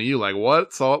laughing at you like,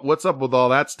 what's up with all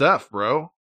that stuff,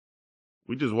 bro?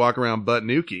 We just walk around butt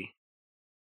nuki.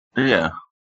 Yeah.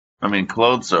 I mean,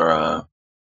 clothes are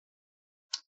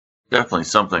definitely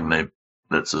something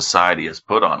that society has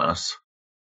put on us.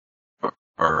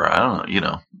 Or I don't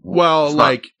know, Well,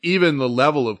 like, even the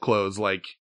level of clothes, like,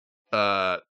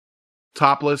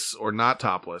 topless or not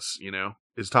topless,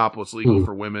 is topless legal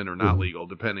for women or not legal,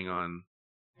 depending on.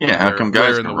 Yeah, how come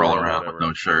guys can roll around with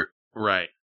no shirt? Right.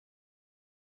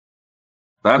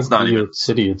 That's not New even. York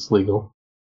City, it's legal.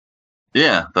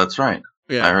 Yeah, that's right.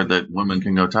 Yeah. I heard that women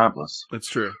can go topless. That's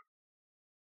true.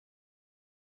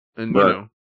 And, But- you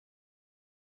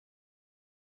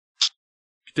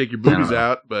take your boobies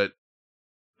out, but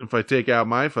if I take out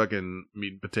my fucking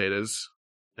meat and potatoes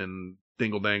and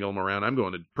dingle-dangle them around, I'm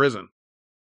going to prison.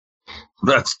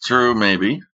 That's true,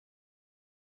 maybe.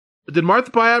 Did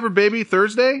Martha Pie have her baby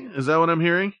Thursday? Is that what I'm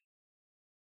hearing?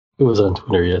 It was on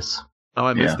Twitter, yes. Oh,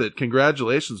 I missed it.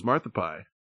 Congratulations, Martha Pie.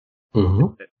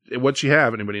 Mm-hmm. What'd she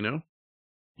have? Anybody know?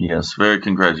 Yes, very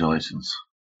congratulations.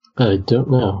 I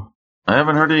don't know. I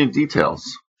haven't heard any details.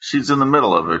 She's in the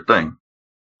middle of her thing.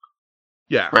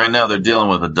 Yeah. Right now they're dealing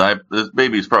with a diaper. This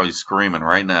baby's probably screaming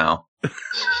right now.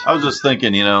 I was just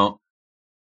thinking,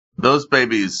 those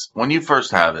babies, when you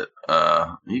first have it,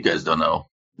 you guys don't know,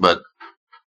 but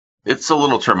it's a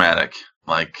little traumatic.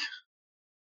 Like,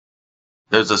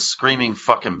 there's a screaming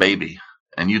fucking baby,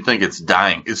 and you think it's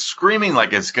dying. It's screaming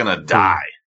like it's gonna die,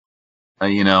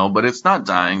 but it's not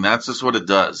dying. That's just what it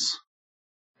does.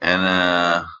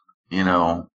 And,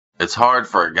 it's hard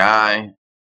for a guy,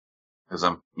 because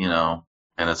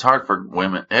and it's hard for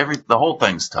women. The whole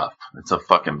thing's tough. It's a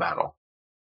fucking battle.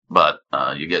 But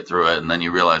you get through it, and then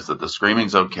you realize that the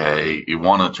screaming's okay. You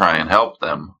want to try and help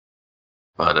them,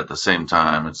 but at the same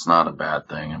time, it's not a bad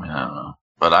thing. I mean, I don't know.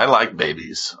 But I like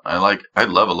babies. I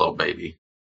love a little baby.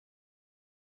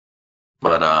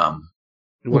 But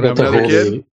you want to have another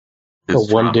kid? A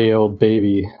 1 day old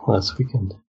baby last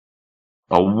weekend.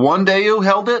 A 1 day you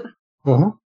held it?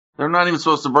 Uh-huh. They're not even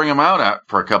supposed to bring them out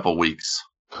for a couple weeks.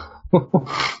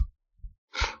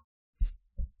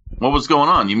 What was going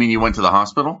on? You mean you went to the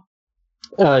hospital?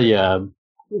 Yeah.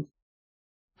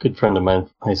 Good friend of mine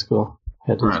from high school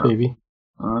had his baby.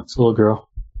 It's a little girl.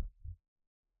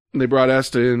 They brought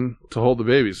Esta in to hold the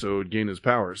baby so it would gain his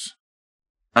powers.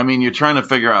 I mean, you're trying to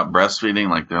figure out breastfeeding.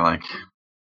 Like, they're like,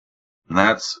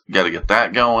 that's got to get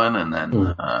that going. And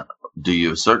then, do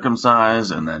you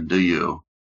circumcise? And then do you,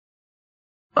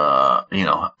 then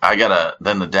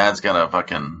the dad's got to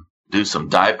fucking do some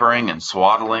diapering and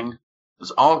swaddling.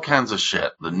 There's all kinds of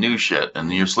shit, the new shit,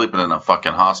 and you're sleeping in a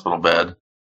fucking hospital bed.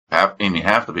 Half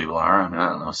the people are. I mean, I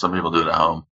don't know. Some people do it at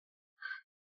home.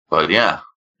 But yeah,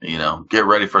 get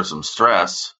ready for some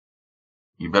stress.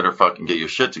 You better fucking get your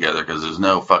shit together because there's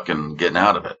no fucking getting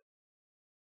out of it.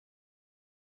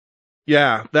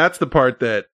 Yeah, that's the part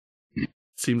that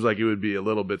seems like it would be a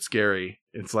little bit scary.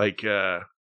 It's like,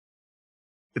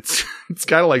 it's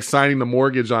kind of like signing the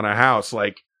mortgage on a house.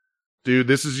 Like, dude,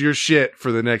 this is your shit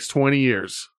for the next 20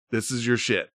 years. This is your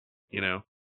shit,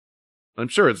 I'm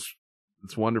sure it's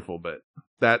wonderful, but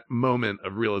that moment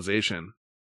of realization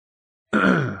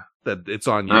that it's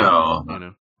on you, No, you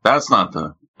know. that's not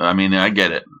I mean, I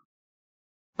get it.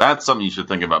 That's something you should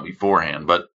think about beforehand,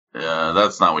 but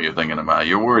that's not what you're thinking about.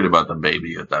 You're worried about the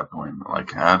baby at that point.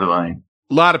 Like, how do I?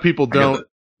 A lot of people don't,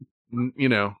 you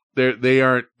know, they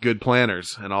aren't good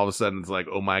planners, and all of a sudden it's like,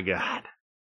 oh my God,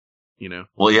 you know.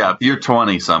 Well, yeah, if you're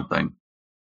 20 something,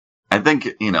 I think,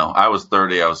 you know, I was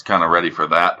 30. I was kind of ready for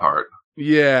that part.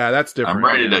 Yeah, that's different. I'm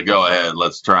ready to go ahead.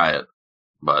 Let's try it.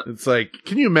 But it's like,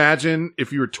 can you imagine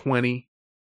if you were 20,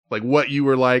 like what you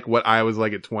were like, what I was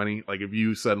like at 20? Like if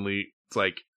you suddenly, it's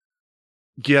like,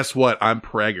 guess what? I'm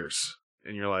preggers.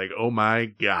 And you're like, oh my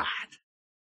God.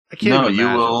 I can't even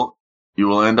imagine. You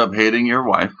will end up hating your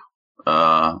wife.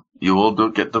 You will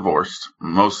get divorced.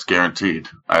 Most guaranteed,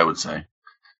 I would say.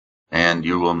 And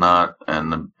you will not,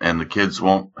 and the kids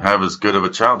won't have as good of a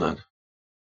childhood.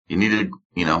 You need to,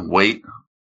 you know, wait.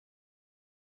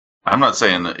 I'm not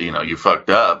saying that, you know, you fucked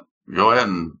up. Go ahead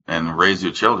and raise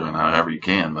your children however you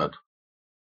can. But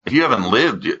if you haven't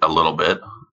lived a little bit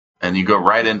and you go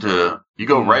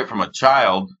right from a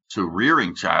child to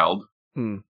rearing child,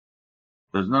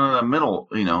 there's none of that middle,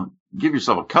 you know, give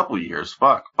yourself a couple of years.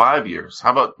 Fuck, 5 years.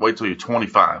 How about wait till you're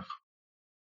 25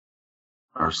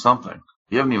 or something?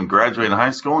 You haven't even graduated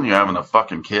high school and you're having a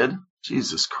fucking kid?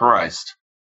 Jesus Christ.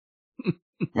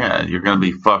 Yeah, you're going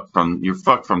to be fucked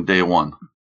from day one.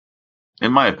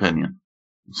 In my opinion.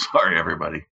 Sorry,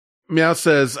 everybody. Meow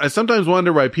says, I sometimes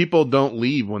wonder why people don't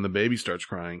leave when the baby starts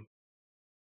crying.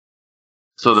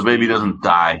 So the baby doesn't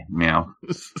die, Meow.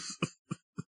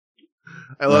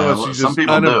 I love how she just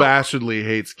unabashedly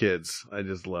hates kids. I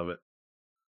just love it.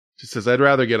 She says, I'd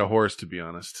rather get a horse, to be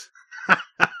honest.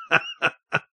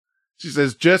 She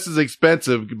says, just as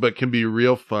expensive, but can be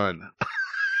real fun.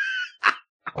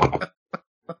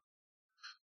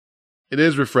 It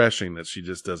is refreshing that she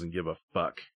just doesn't give a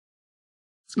fuck.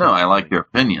 No, I like your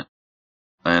opinion.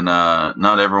 And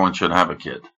not everyone should have a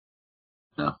kid.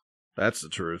 No. That's the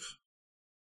truth.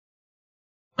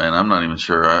 And I'm not even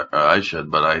sure I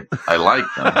should, but I like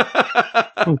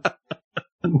them.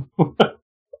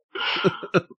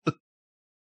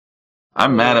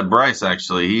 I'm mad at Bryce,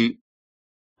 actually.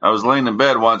 I was laying in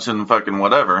bed watching fucking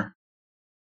whatever.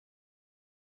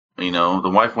 You know, the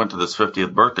wife went to this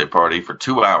 50th birthday party for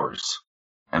 2 hours.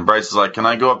 And Bryce is like, can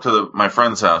I go up to my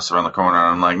friend's house around the corner? And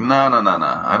I'm like, no.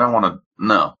 I don't want to,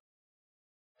 no.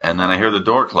 And then I hear the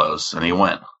door close, and he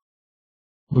went.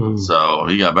 So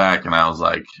he got back, and I was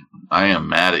like, I am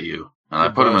mad at you. And I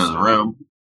put him in his room.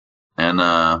 And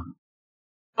I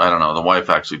don't know, the wife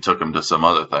actually took him to some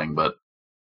other thing, but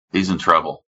he's in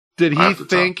trouble. Did he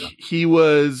think he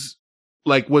was,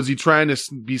 like, was he trying to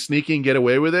be sneaky and get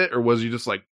away with it? Or was he just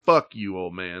like, fuck you,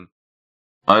 old man?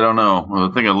 I don't know.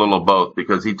 I think a little of both,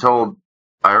 because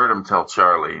I heard him tell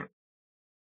Charlie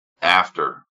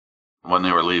after, when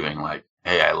they were leaving, like,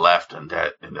 hey, I left and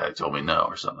dad told me no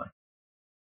or something.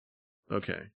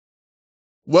 Okay.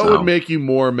 What would make you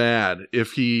more mad,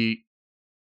 if he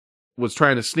was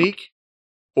trying to sneak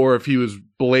or if he was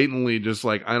blatantly just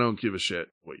like, I don't give a shit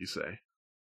what you say?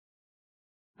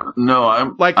 No,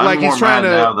 I'm like more he's trying mad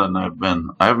to now than I've been.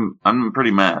 I'm pretty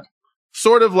mad.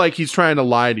 Sort of like he's trying to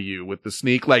lie to you with the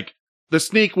sneak. Like the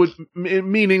sneak would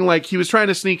meaning like he was trying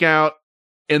to sneak out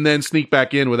and then sneak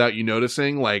back in without you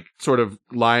noticing, like sort of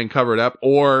lying covered up,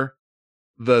 or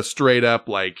the straight up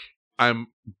like I'm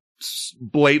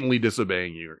blatantly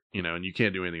disobeying you, you know, and you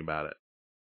can't do anything about it.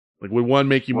 Like would one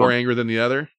make you more angry than the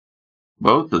other?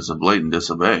 Both is a blatant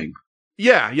disobeying.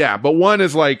 Yeah, but one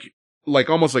is like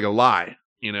almost like a lie,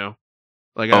 you know?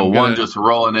 Like one just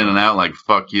rolling in and out like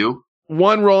fuck you.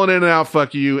 One rolling in and out,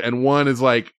 fuck you, and one is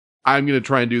like, I'm going to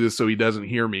try and do this so he doesn't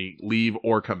hear me leave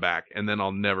or come back, and then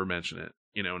I'll never mention it,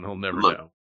 you know, and he'll never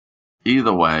know.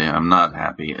 Either way, I'm not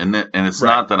happy. And it's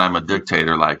not that I'm a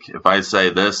dictator. Like, if I say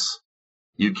this,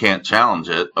 you can't challenge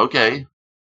it. Okay.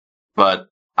 But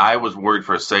I was worried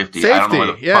for safety. I don't know where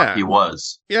the fuck he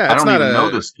was. Yeah, I don't even know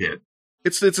this kid.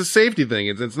 It's a safety thing.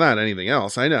 It's not anything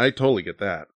else. I know. I totally get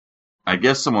that. I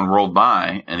guess someone rolled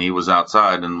by, and he was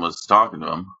outside and was talking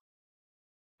to him.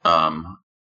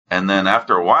 And then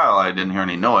after a while, I didn't hear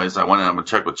any noise. I went in and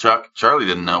checked with Chuck. Charlie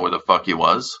didn't know where the fuck he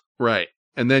was. Right.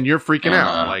 And then you're freaking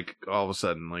out, like, all of a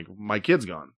sudden, like, my kid's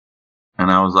gone.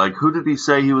 And I was like, who did he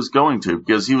say he was going to?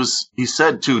 Because he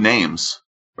said two names,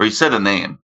 or he said a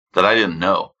name that I didn't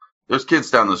know. There's kids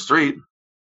down the street.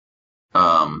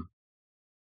 But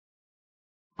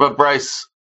Bryce,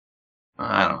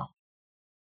 I don't know.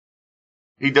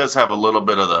 He does have a little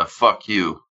bit of the fuck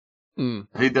you.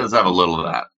 He does have a little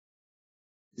of that.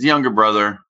 His younger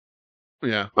brother,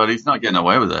 Yeah. But he's not getting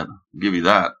away with it. I'll give you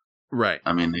that. Right.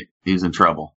 I mean, he's in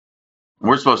trouble.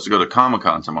 We're supposed to go to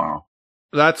Comic-Con tomorrow.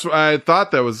 I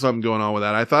thought there was something going on with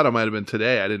that. I thought it might have been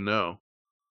today. I didn't know.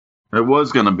 It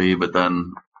was going to be, but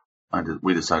then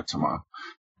we decided tomorrow.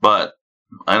 But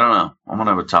I don't know. I'm going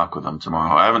to have a talk with him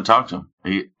tomorrow. I haven't talked to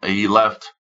him. He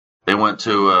left. They went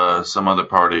to some other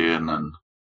party, and then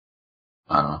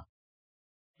I don't know.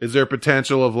 Is there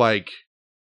potential of like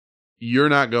you're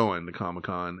not going to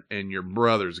Comic-Con and your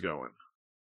brother's going?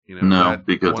 You know, no,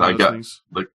 because I got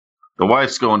the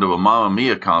wife's going to a Mamma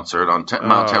Mia concert on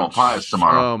Mount Tamalpais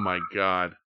tomorrow. Oh my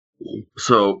God!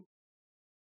 So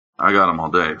I got him all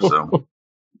day. So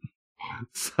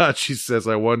Sachi says,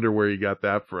 "I wonder where you got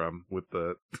that from with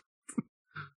the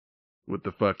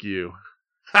fuck you."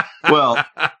 Well,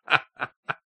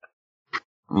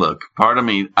 look, part of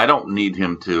me, I don't need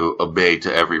him to obey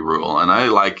to every rule, and I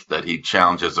like that he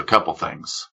challenges a couple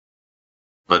things.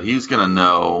 But he's going to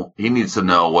know, he needs to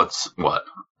know what's what,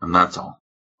 and that's all.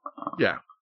 Yeah.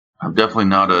 I'm definitely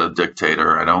not a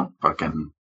dictator. I don't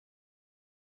fucking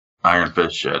iron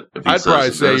fist shit. I'd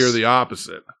probably say you're the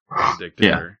opposite of a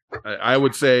dictator. Yeah. I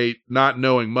would say not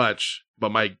knowing much,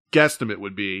 but my guesstimate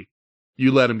would be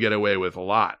you let him get away with a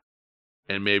lot.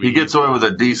 And maybe he gets away with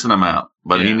a decent amount,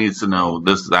 but he needs to know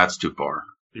that's too far.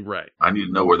 Right. I need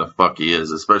to know where the fuck he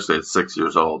is, especially at 6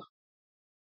 years old.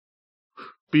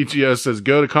 BGO says,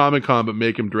 go to Comic-Con, but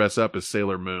make him dress up as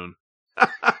Sailor Moon.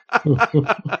 All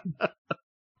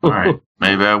right.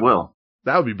 Maybe I will.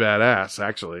 That would be badass,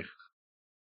 actually.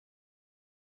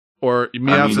 Or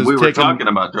Meow says, we were talking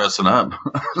about dressing up.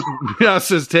 Meow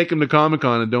says, take him to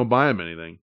Comic-Con and don't buy him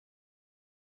anything.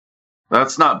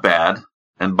 That's not bad.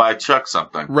 And buy Chuck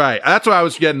something. Right. That's what I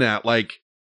was getting at. Like,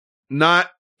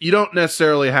 you don't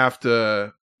necessarily have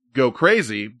to go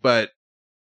crazy, but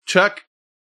Chuck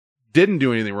didn't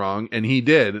do anything wrong, and he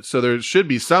did. So there should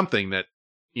be something that,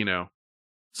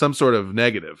 some sort of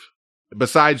negative.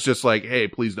 Besides just like, hey,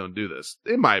 please don't do this.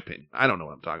 In my opinion. I don't know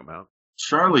what I'm talking about.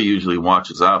 Charlie usually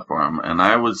watches out for him, and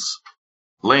I was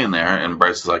laying there, and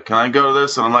Bryce is like, can I go to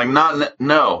this? And I'm like,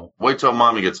 no. Wait till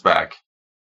Mommy gets back.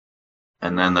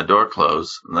 And then the door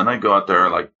closed. And then I go out there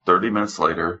like 30 minutes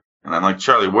later. And I'm like,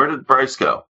 Charlie, where did Bryce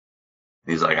go?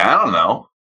 He's like, I don't know.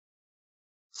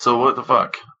 So what the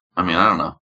fuck? I mean, I don't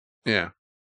know. Yeah.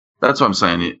 That's what I'm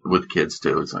saying with kids,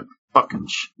 too. It's like, fucking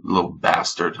little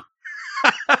bastard.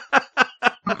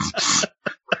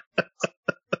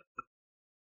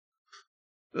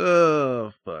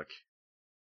 Oh, fuck.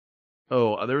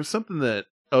 Oh, there was something that...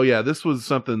 Oh, yeah, this was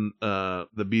something the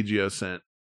BGO sent.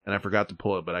 And I forgot to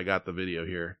pull it, but I got the video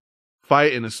here.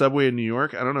 Fight in a subway in New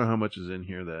York. I don't know how much is in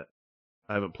here that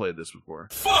I haven't played this before.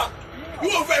 Fuck! You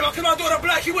afraid my come daughter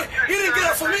black? He didn't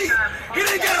get it for me! He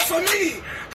didn't get it for me!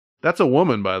 That's a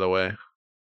woman, by the way.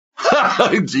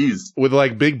 Jeez. With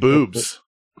like big boobs.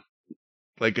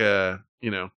 Like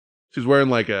she's wearing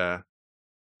like a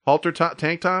halter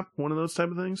tank top, one of those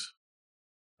type of things.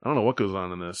 I don't know what goes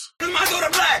on in this. Cause my daughter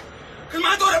black! Cause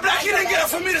my daughter black, he didn't get it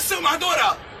for me to sue my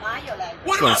daughter!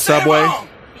 What am I saying Subway? wrong?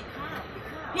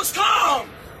 What's calm?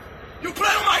 You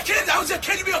play with my kids, I was just,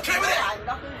 can you be okay with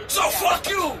it? So fuck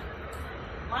you!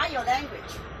 Mind your language.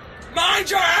 Mind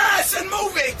your ass and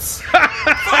move it!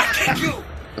 Fuck kick you!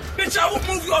 Bitch, I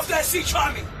will move you off that seat,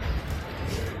 try me!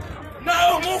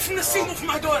 No, move from the seat, move from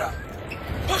my daughter!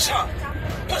 Push her!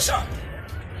 Push her!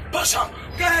 Push her!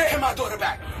 Go ahead, hit my daughter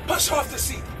back! Push her off the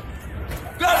seat!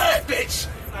 Go ahead, bitch!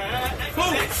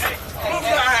 Move! Move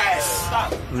your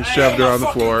ass! And shoved her on the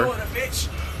floor.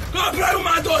 Don't play with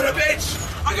my daughter, bitch!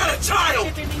 I got a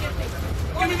child! Give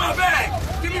me my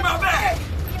bag! Give me my bag!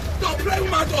 Don't play with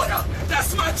my daughter!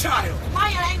 That's my child!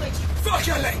 Mind your language. Fuck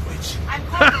your language! I'm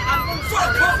calling.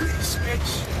 Fuck police,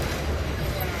 bitch!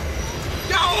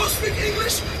 Y'all all speak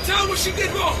English? Tell her what she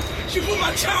did wrong. She put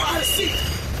my child out of seat.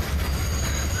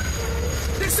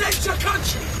 This ain't your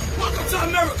country. Welcome to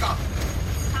America.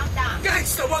 Calm down.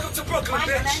 Gangster, welcome to Brooklyn, Mind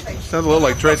your bitch. language. Sounds a little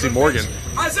like Tracy Morgan.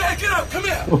 Isaiah, get up, come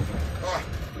here.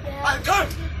 Come.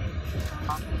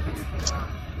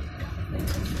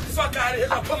 Fuck out of here,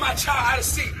 gonna put my child out of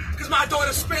seat. Cause my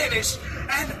daughter's Spanish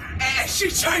and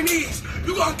she's Chinese.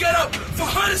 You gonna get up for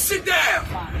her to sit down.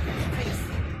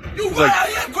 You It's wild, like-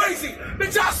 yeah, crazy.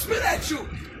 Bitch, I'll spit at you.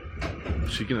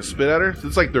 She gonna spit at her?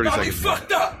 It's like 30 Y'all be seconds.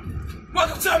 fucked up.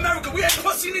 Welcome to America. We ain't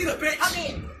pussy neither, bitch. Come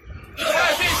in. Yeah,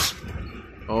 bitch.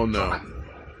 Oh no.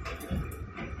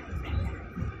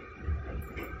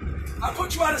 I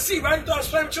put you out of seat, right? You thought I was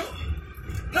playing with you?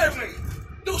 Play with me.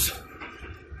 Do something.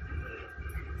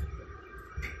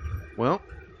 Well,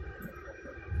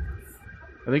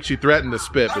 I think she threatened to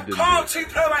spit, but didn't do Calm it. till you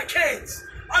play with my kids.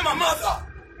 I'm a mother.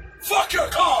 Fuck your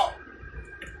call.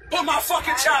 Put my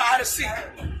fucking child out of seat.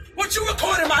 What you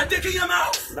recording, my dick in your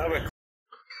mouth?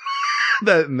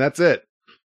 That's it.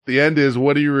 The end is,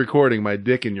 what are you recording? My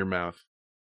dick in your mouth.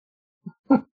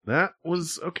 That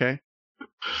was okay.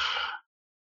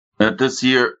 This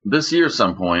year,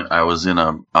 some point, I was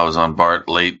on BART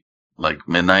late, like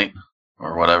midnight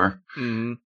or whatever.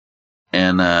 Mm-hmm.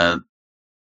 And,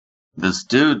 this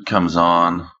dude comes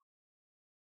on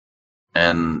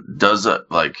and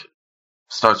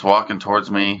starts walking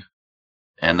towards me.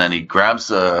 And then he grabs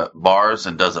the bars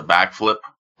and does a backflip,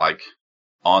 like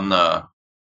on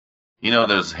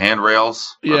there's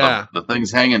handrails. Yeah. The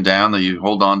things hanging down that you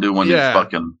hold on to when you're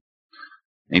fucking.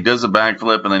 He does a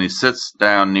backflip and then he sits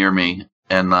down near me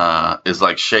and is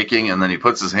like shaking, and then he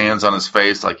puts his hands on his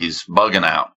face like he's bugging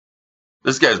out.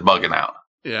 This guy's bugging out.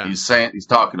 Yeah. He's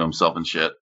talking to himself and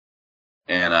shit.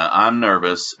 And I'm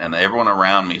nervous, and everyone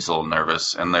around me is a little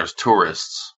nervous, and there's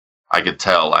tourists. I could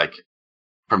tell, like,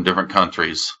 from different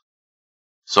countries.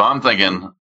 So I'm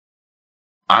thinking,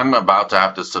 I'm about to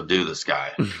have to subdue this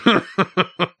guy.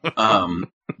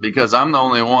 Because I'm the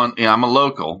only one, I'm a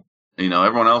local,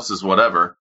 everyone else is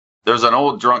whatever. There's an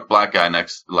old drunk black guy in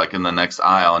the next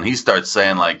aisle, and he starts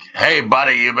saying like, "Hey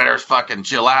buddy, you better fucking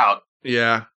chill out."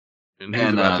 Yeah. And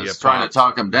he's trying to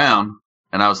talk him down.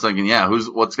 And I was thinking,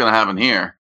 what's going to happen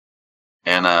here?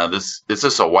 And this is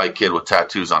just a white kid with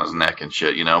tattoos on his neck and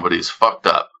shit, but he's fucked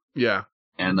up. Yeah.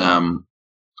 And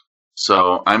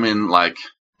so I'm in like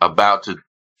about to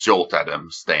jolt at him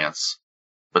stance.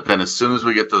 But then as soon as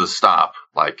we get to the stop,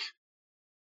 like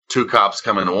 2 cops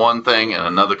come in one thing and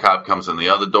another cop comes in the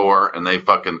other door, and they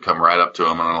fucking come right up to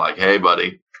him and are like, "Hey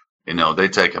buddy," they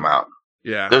take him out.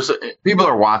 Yeah. People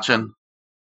are watching.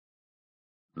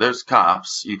 There's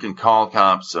cops. You can call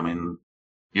cops. I mean,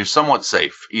 you're somewhat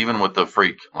safe, even with the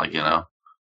freak. Like,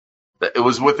 it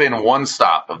was within one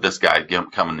stop of this guy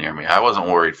coming near me. I wasn't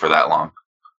worried for that long.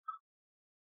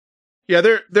 Yeah,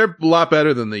 they're a lot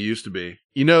better than they used to be.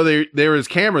 There was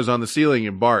cameras on the ceiling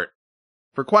in BART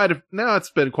now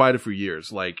it's been quite a few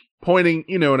years, like pointing,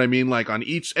 you know what I mean? Like on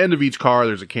each end of each car,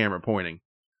 there's a camera pointing.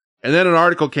 And then an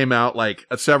article came out like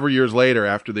several years later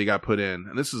after they got put in,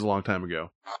 and this is a long time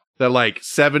ago, that like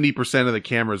 70% of the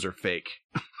cameras are fake.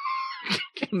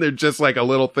 And they're just like a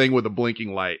little thing with a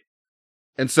blinking light.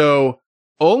 And so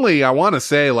only, I want to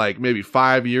say like maybe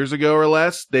 5 years ago or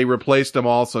less, they replaced them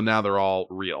all. So now they're all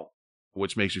real,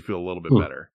 which makes you feel a little bit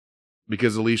better,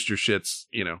 because at least your shit's,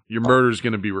 your murder's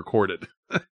going to be recorded.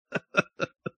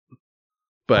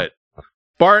 But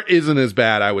BART isn't as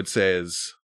bad, I would say,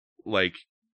 as like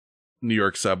New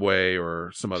York subway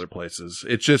or some other places.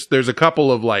 It's just, there's a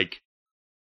couple of like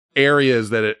areas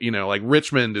that, like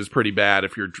Richmond is pretty bad.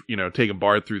 If you're, taking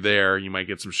BART through there, you might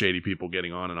get some shady people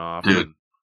getting on and off. Dude,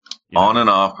 on and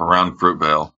off around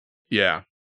Fruitvale. Yeah.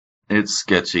 It's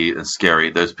sketchy and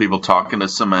scary. There's people talking to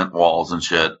cement walls and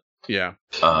shit. Yeah.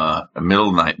 Middle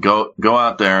of the night. Go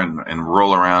out there and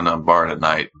roll around on BART at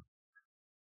night.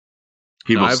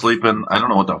 People sleeping. I don't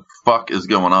know what the fuck is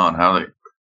going on.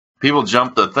 People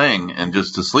jump the thing and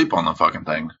just to sleep on the fucking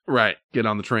thing. Right. Get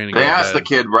on the train and they asked the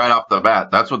kid right off the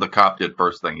bat. That's what the cop did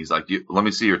first thing. He's like, "Let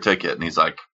me see your ticket." And he's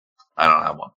like, "I don't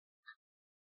have one."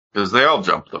 Because they all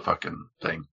jump the fucking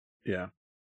thing. Yeah.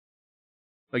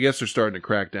 I guess they're starting to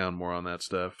crack down more on that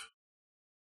stuff.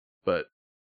 But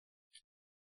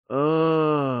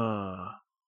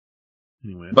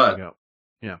anyway,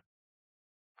 yeah.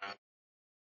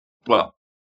 Well,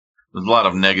 there's a lot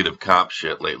of negative cop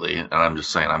shit lately, and I'm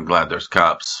just saying I'm glad there's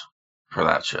cops for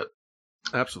that shit.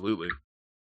 Absolutely.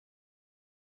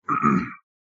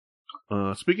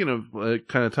 Speaking of, it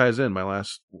kind of ties in. My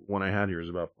last one I had here is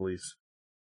about police.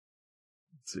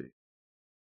 Let's see.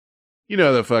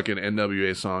 The fucking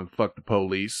NWA song, "Fuck the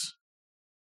Police"?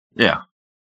 Yeah.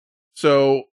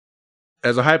 So,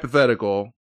 as a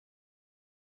hypothetical,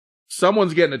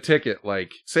 someone's getting a ticket,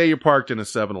 like, say you're parked in a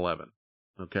 7-Eleven,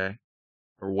 okay?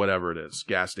 Or whatever it is,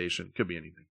 gas station, could be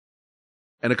anything.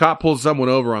 And a cop pulls someone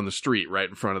over on the street right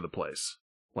in front of the place.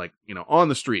 Like, on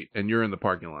the street, and you're in the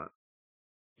parking lot.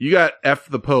 You got "F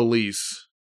the Police"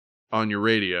 on your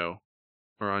radio,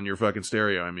 or on your fucking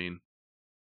stereo,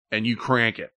 and you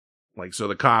crank it. Like, so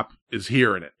the cop is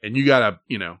hearing it, and you got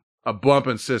a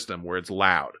bumping system where it's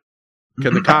loud.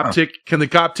 Can the cop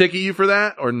ticket you for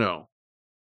that, or no?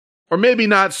 Or maybe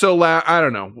not so loud. I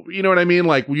don't know. You know what I mean?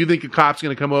 Like, you think a cop's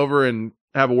going to come over and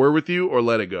have a word with you, or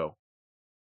let it go?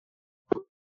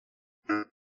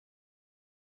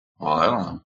 Well, I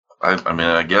don't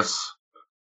know. I guess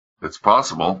it's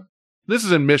possible. This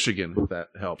is in Michigan, if that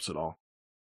helps at all.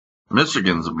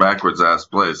 Michigan's a backwards ass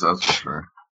place, that's for sure.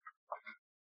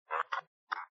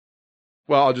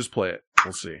 Well, I'll just play it.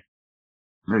 We'll see.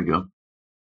 There you go.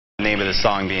 The name of the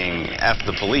song being F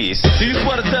the Police. Do you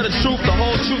swear to tell the truth, the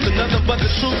whole truth, and nothing but the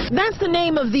truth? That's the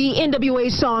name of the NWA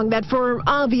song that, for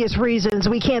obvious reasons,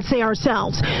 we can't say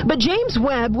ourselves. But James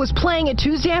Webb was playing it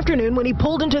Tuesday afternoon when he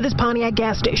pulled into this Pontiac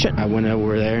gas station. I went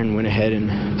over there and went ahead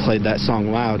and played that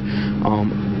song loud.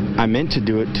 I meant to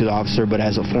do it to the officer, but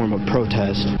as a form of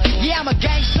protest. Yeah, I'm a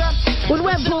gangster. When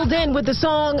Webb pulled in with the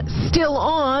song Still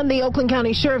On, the Oakland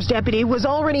County Sheriff's deputy was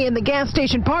already in the gas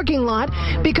station parking lot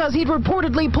because he'd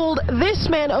reportedly pulled this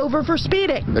man over for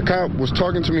speeding. The cop was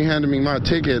talking to me, handing me my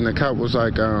ticket, and the cop was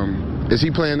like, is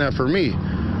he playing that for me?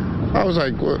 I was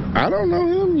like, well, I don't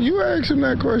know him. You asked him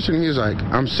that question. He was like,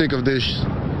 I'm sick of this.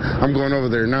 I'm going over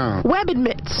there now. Webb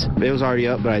admits. It was already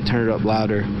up, but I turned it up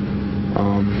louder.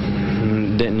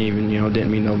 Didn't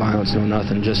mean no violence, no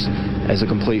nothing, just as a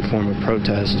complete form of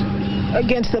protest.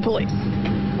 Against the police?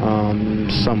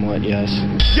 Somewhat, yes.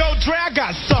 Yo, Dre, I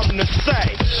got something to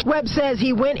say. Webb says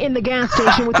he went in the gas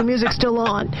station with the music still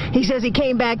on. He says he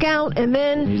came back out and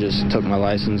then... He just took my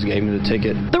license, gave me the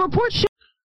ticket. The report shows...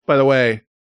 By the way,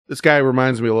 this guy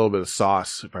reminds me a little bit of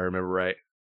Sauce, if I remember right.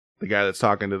 The guy that's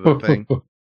talking to the thing.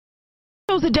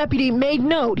 The deputy made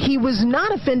note he was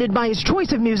not offended by his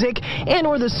choice of music and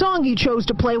or the song he chose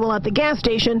to play while at the gas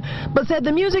station, but said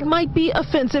the music might be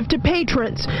offensive to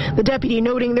patrons. The deputy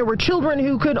noting there were children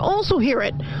who could also hear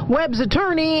it. Webb's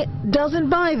attorney doesn't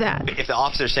buy that. If the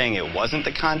officer's saying it wasn't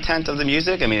the content of the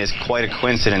music, I mean, it's quite a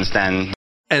coincidence then.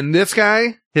 And this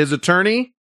guy, his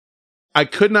attorney, I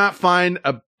could not find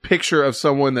a picture of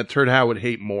someone that Turd Hat would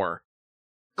hate more.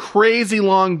 Crazy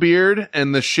long beard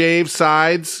and the shaved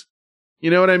sides. You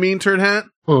know what I mean, Turd Hat?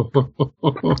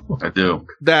 I do.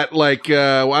 That, like,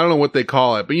 I don't know what they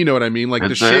call it, but you know what I mean. Like,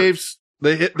 the shaves,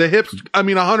 the hips, I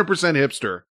mean, 100%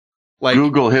 hipster. Like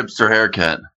Google hipster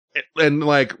haircut. And,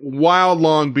 like, wild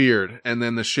long beard, and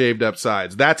then the shaved up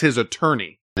sides. That's his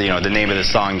attorney. The name of the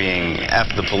song being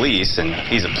F the Police, and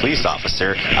he's a police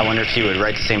officer. I wonder if he would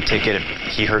write the same ticket if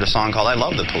he heard a song called I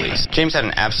Love the Police. James had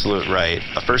an absolute right,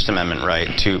 a First Amendment right,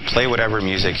 to play whatever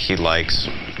music he likes,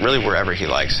 really wherever he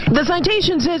likes. The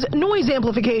citation says noise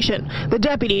amplification. The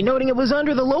deputy noting it was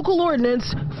under the local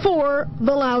ordinance for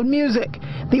the loud music.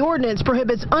 The ordinance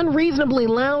prohibits unreasonably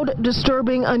loud,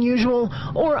 disturbing, unusual,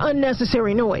 or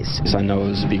unnecessary noise. I know it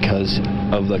was because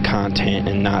of the content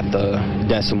and not the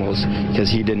decimals, because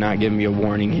he did not give me a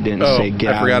warning. He didn't say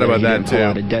get out. I forgot about that too. Pull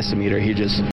out a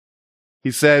decimeter.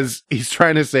 He says he's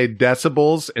trying to say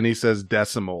decibels and he says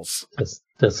decimals.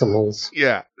 Decimals.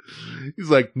 Yeah. He's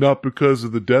like, not because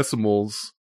of the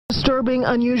decimals. Disturbing,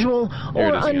 unusual,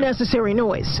 or unnecessary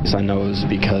noise. I know it was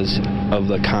because of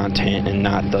the content and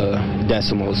not the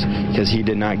decimals, because he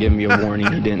did not give me a warning.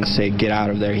 He didn't say get out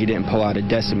of there. He didn't pull out a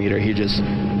decimeter. He just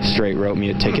straight wrote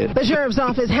me a ticket. The sheriff's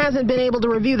office hasn't been able to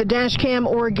review the dash cam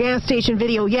or gas station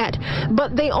video yet,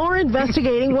 but they are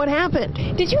investigating what happened.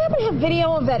 Did you ever have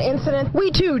video of that incident?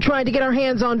 We too tried to get our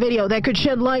hands on video that could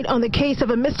shed light on the case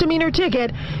of a misdemeanor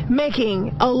ticket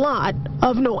making a lot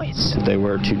of noise. If they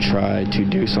were to try to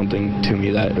do something to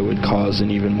me, that it would cause an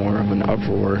even more of an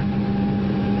uproar,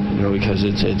 because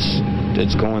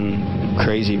it's going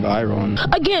crazy viral.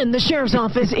 Again, the sheriff's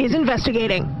office is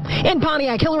investigating. In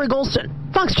Pontiac, Hillary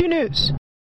Golston, Fox 2 News.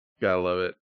 Gotta love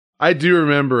it. I do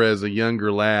remember as a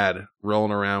younger lad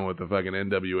rolling around with the fucking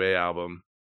NWA album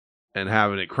and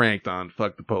having it cranked on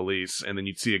Fuck the Police, and then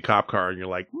you'd see a cop car and you're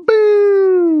like,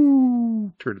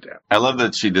 boo! Turn it down. I love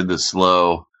that she did the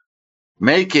slow,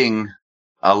 making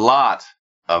a lot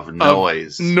of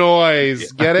noise.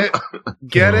 Noise. Get it?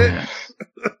 Get it?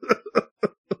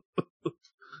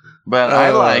 But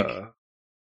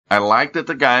I like that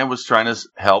the guy was trying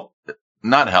to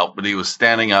not help, but he was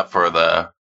standing up for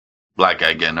the black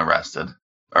guy getting arrested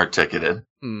or ticketed.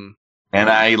 Mm. And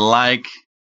I like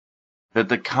that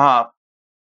the cop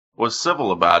was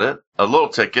civil about it. A little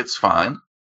ticket's fine,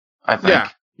 I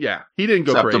think. Yeah. He didn't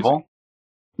go acceptable. Crazy.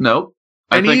 Nope.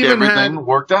 I think everything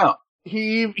worked out.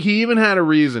 He even had a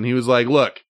reason. He was like,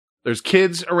 look, there's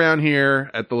kids around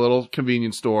here at the little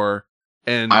convenience store,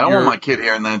 and I don't want my kid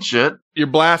hearing that shit. You're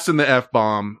blasting the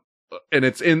F-bomb, and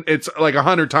it's like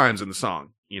 100 times in the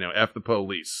song, F the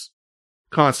police,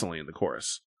 constantly in the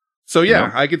chorus. So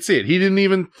yeah, I could see it. He didn't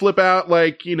even flip out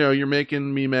like, you're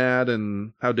making me mad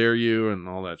and how dare you and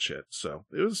all that shit. So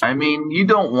it was. I mean, you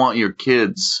don't want your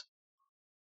kids.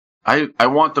 I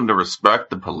want them to respect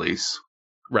the police.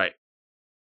 Right.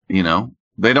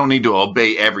 They don't need to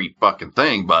obey every fucking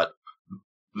thing, but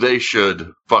they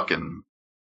should fucking,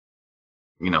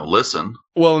 listen.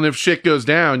 Well, and if shit goes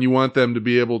down, you want them to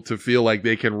be able to feel like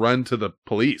they can run to the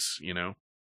police,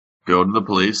 Go to the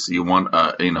police. You want,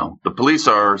 the police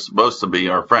are supposed to be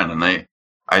our friend, and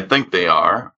I think they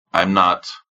are. I'm not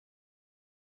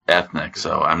ethnic,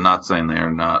 so I'm not saying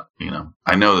they're not,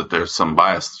 I know that there's some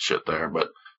biased shit there, but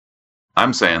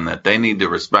I'm saying that they need to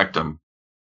respect them.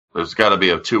 There's got to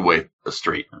be a two-way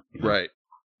street. Right.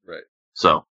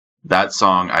 So that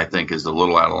song, I think, is a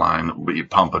little out of line, but you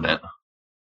pumping it.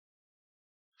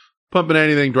 Pumping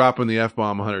anything, dropping the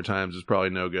F-bomb 100 times is probably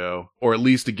no-go. Or at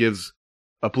least it gives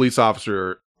a police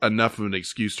officer enough of an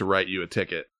excuse to write you a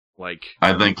ticket.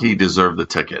 I think he deserved the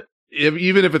ticket.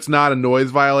 Even if it's not a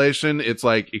noise violation, it's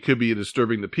like it could be a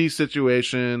disturbing the peace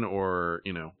situation or,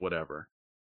 whatever.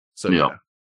 So, yeah.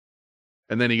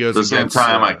 And then he goes at the same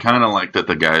time, I kind of like that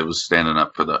the guy was standing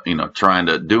up for the,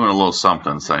 doing a little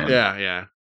something, saying. Yeah.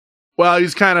 Well,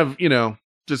 he's kind of,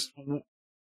 just the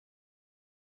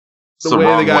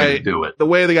way the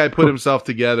way the guy put himself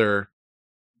together,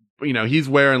 he's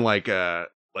wearing like a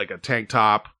tank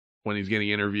top when he's getting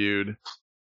interviewed.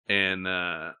 And,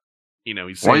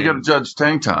 he's saying, why you gotta judge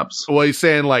tank tops? Well, he's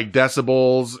saying like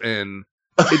decibels and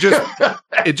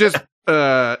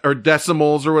or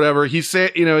decimals or whatever. He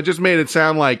said, it just made it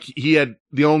sound like he had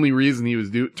the only reason he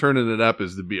was turning it up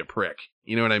is to be a prick.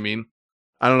 You know what I mean?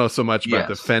 I don't know so much about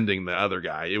defending the other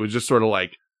guy. It was just sort of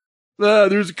like,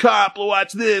 there's a cop.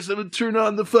 Watch this. I'm gonna turn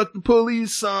on the "Fuck the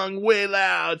Police" song way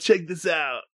loud. Check this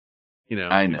out.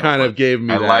 I know. Kind of gave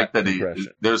me. I like that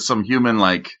there's some human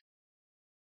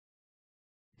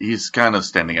he's kind of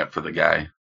standing up for the guy.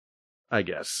 I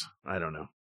guess. I don't know.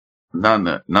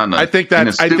 None. I think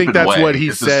that's what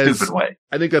he says.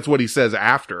 I think that's what he says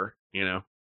after.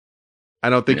 I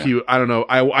don't think I don't know.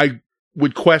 I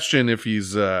would question if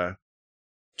he's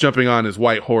jumping on his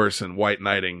white horse and white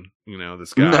knighting.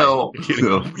 This guy. No,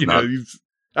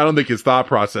 I don't think his thought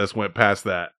process went past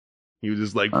that. He was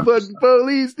just like, "Fuck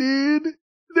police, dude.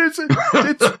 It's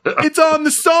on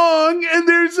the song, and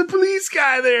there's a police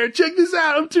guy there. Check this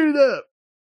out. I'm turned up."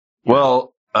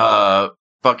 Well,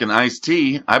 fucking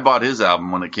Ice-T, I bought his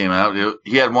album when it came out.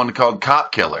 He had one called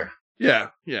Cop Killer. Yeah.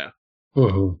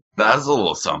 That's a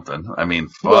little something. I mean,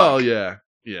 fuck. Well, yeah.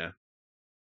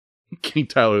 King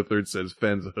Tyler III says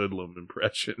Fenn's a hoodlum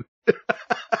impression.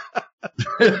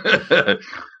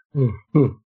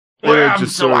 I'm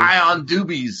so high on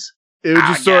doobies. It was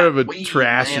just sort of a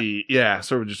trashy,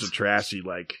 sort of just a trashy,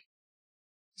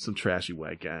 some trashy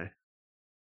white guy.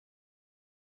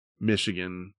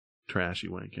 Michigan trashy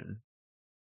white guy.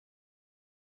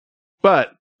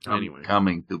 But, anyway. I'm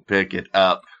coming to pick it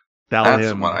up.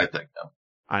 That's what I think of.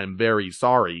 I'm very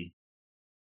sorry.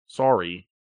 Sorry.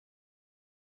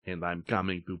 And I'm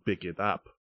coming to pick it up.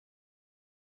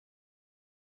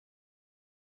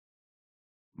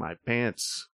 My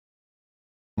pants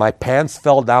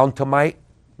fell down to my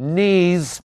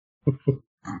knees.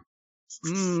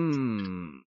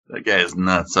 That guy is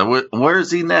nuts. Where is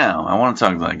he now? I want to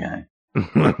talk to that guy.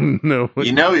 No.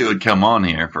 He would come on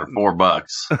here for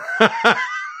 $4.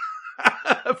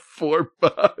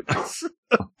 $4.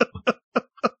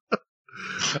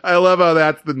 I love how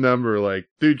that's the number. Like,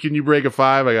 dude, can you break a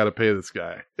 5? I got to pay this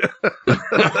guy.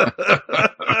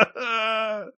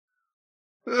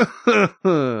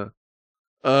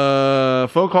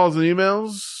 Phone calls and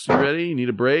emails. You ready? You need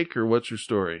a break, or what's your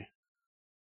story?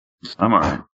 I'm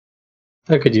alright.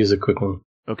 I could use a quick one.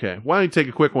 Okay. Why don't you take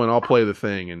a quick one? I'll play the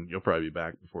thing, and you'll probably be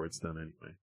back before it's done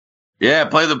anyway. Yeah,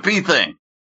 play the P thing.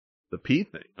 The P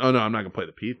thing? Oh, no, I'm not going to play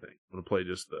the P thing. I'm going to play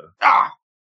just the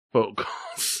phone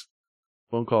calls.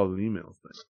 Phone calls and emails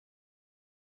thing.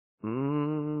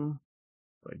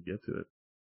 If I can get to it.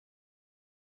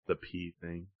 The P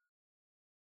thing.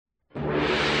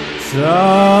 Time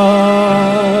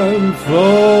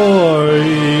for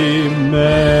email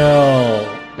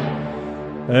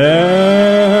and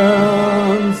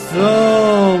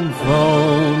some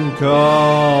phone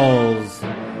calls.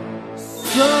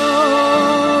 Sauces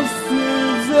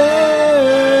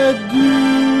and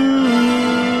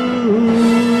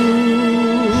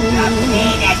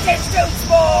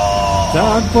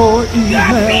time for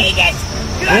email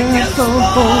and some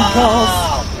phone calls.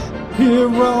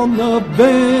 Here on the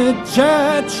Ben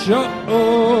Chat Show.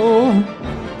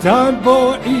 Time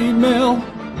for email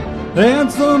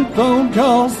and some phone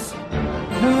calls. I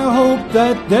hope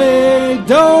that they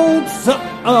don't suck.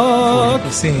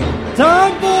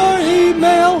 Time for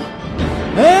email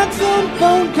and some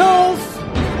phone calls.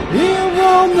 Here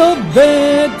on the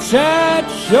Ben Chat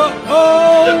Show.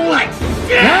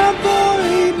 Time for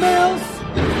emails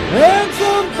and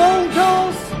some phone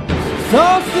calls.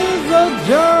 Sauce is a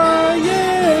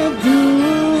giant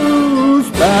douchebag.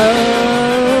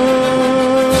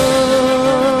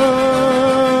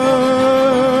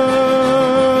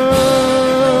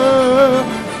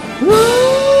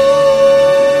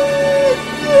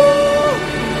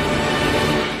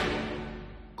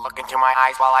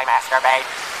 eyes while I masturbate.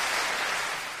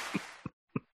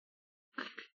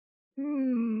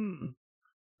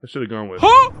 I should have gone with.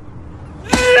 Huh?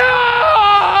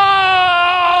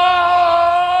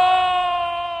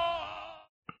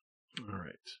 All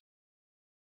right.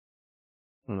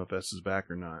 I don't know if S is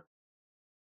back or not,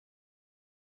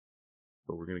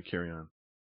 but we're gonna carry on.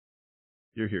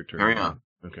 You're here, Turner. Carry on.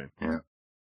 Okay. Yeah.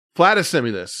 Flatus sent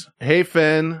me this. Hey,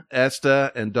 Finn,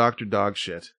 Esta, and Dr.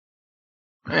 Dogshit.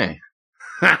 Hey.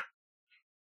 I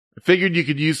figured you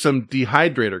could use some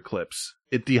dehydrator clips.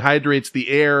 It dehydrates the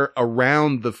air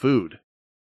around the food.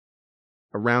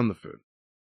 Around the food.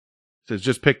 It says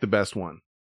just pick the best one.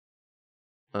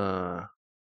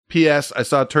 P.S. I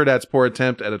saw Turdat's poor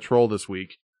attempt at a troll this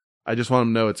week. I just want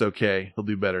him to know it's okay. He'll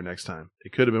do better next time.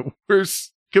 It could have been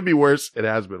worse. Could be worse. It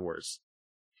has been worse.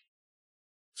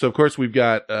 So, of course, we've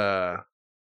got,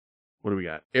 what do we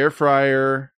got? Air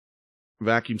fryer,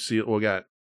 vacuum seal. We got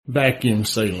vacuum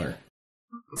sealer,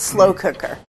 slow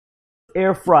cooker,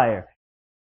 air fryer.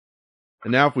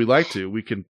 And now, if we'd like to, we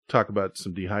can talk about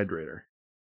some dehydrator.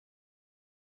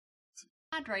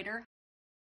 Dehydrator.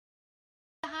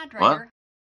 What?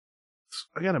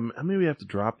 Maybe we have to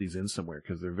drop these in somewhere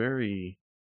because they're very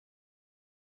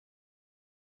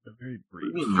brief.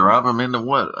 You drop them into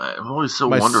what? I'm always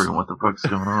wondering what the fuck's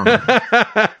going on.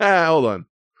 Hold on.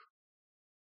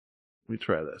 Let me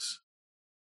try this.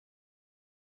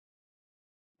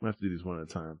 I have to do these one at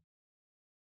a time.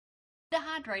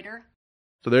 Dehydrator.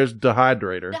 So there's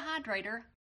dehydrator. Dehydrator.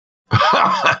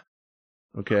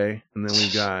 Okay, and then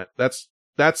we got that's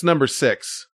number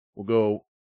 6. We'll go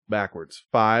backwards.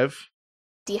 5.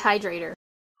 Dehydrator.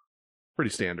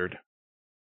 Pretty standard.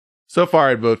 So far,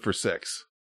 I'd vote for 6.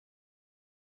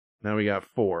 Now we got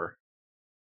 4.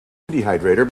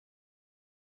 Dehydrator.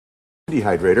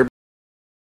 Dehydrator.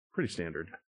 Pretty standard.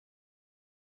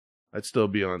 I'd still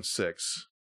be on 6.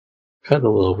 Kind of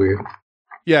a little weird.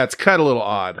 Yeah, it's kind of a little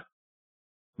odd.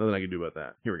 Nothing I can do about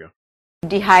that. Here we go.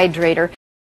 Dehydrator.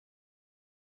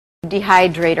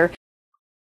 Dehydrator.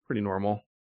 Pretty normal.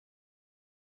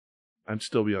 I'd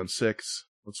still be on 6.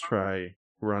 Let's try.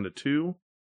 We're on to 2.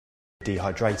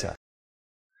 Dehydrator.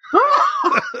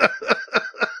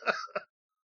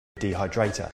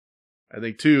 Dehydrator. I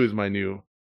think 2 is my new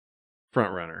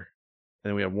front runner.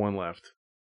 And we have 1 left.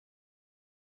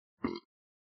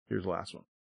 Here's the last one.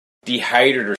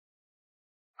 Dehydrator.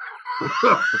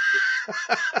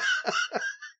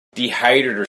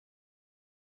 Dehydrator.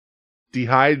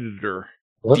 Dehydrator.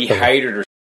 Dehydrator.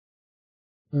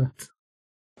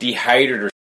 Dehydrator.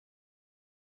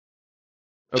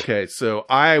 Okay, so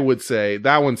I would say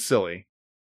that one's silly.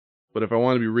 But if I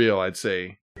want to be real, I'd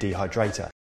say dehydrator.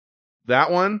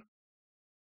 That one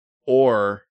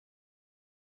or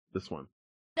this one.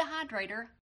 Dehydrator.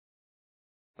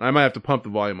 I might have to pump the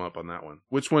volume up on that one.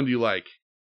 Which one do you like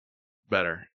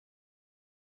better?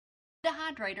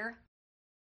 Dehydrator.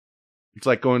 It's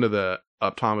like going to the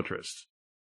optometrist.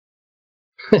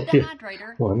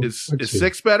 Dehydrator. Is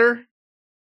 6 better?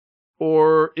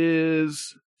 Or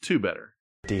is 2 better?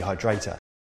 Dehydrator.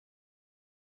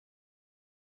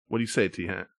 What do you say,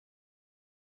 T-Hat?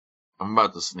 I'm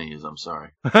about to sneeze. I'm sorry.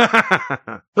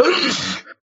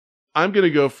 I'm going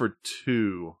to go for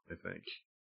 2, I think.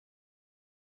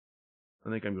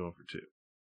 I'm going for 2.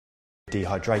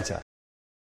 Dehydrator.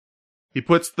 He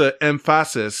puts the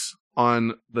emphasis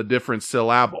on the different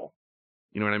syllable.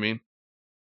 You know what I mean?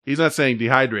 He's not saying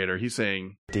dehydrator. He's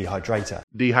saying dehydrator.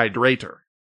 Dehydrator.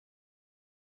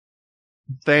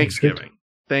 Thanksgiving.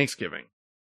 Thanksgiving.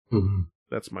 Mm-hmm.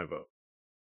 That's my vote.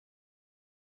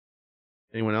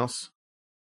 Anyone else?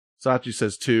 Sachi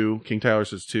says 2. King Tyler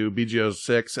says 2. BGO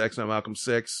 6. X-Not Malcolm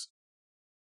 6.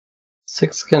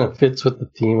 6 kind of fits with the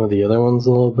theme of the other ones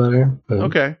a little better. But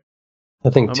okay. I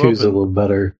think I'm 2's a open. little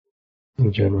better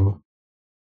in general.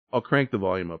 I'll crank the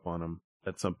volume up on them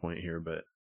at some point here, but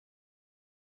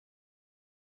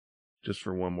just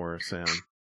for one more sound.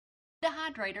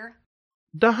 Dehydrator.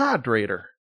 Dehydrator.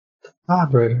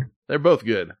 Dehydrator. They're both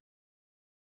good.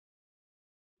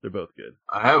 They're both good.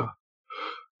 I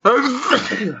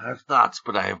have thoughts,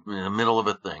 but I'm in the middle of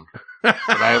a thing. But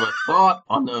I have a thought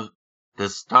on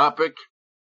this topic.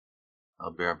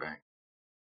 I'll be right back.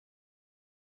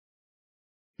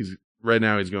 Right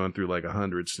now he's going through like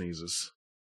 100 sneezes.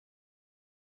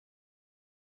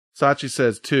 Sachi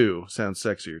says 2. Sounds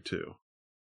sexier, 2.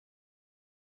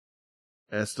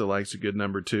 Esta likes a good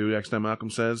number 2, next time Malcolm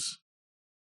says.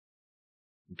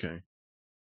 Okay.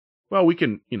 Well, we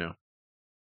can,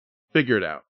 figure it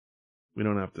out. We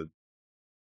don't have to.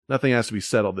 Nothing has to be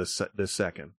settled this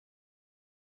second.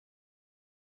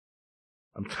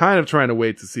 I'm kind of trying to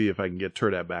wait to see if I can get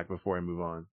Turdat back before I move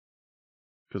on.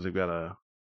 because they've got a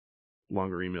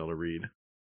longer email to read.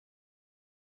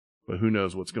 But who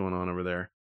knows what's going on over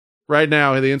there. Right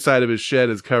now, the inside of his shed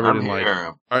is covered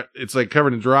it's like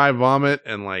covered in dry vomit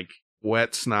and like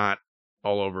wet snot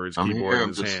all over his keyboard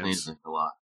and his hands. Sneezing a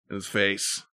lot. And his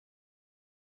face.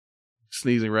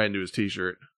 Sneezing right into his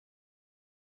t-shirt.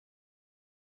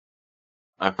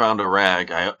 I found a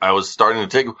rag. I was starting to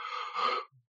take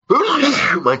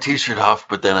my t-shirt off,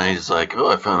 but then I was like, oh,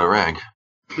 I found a rag.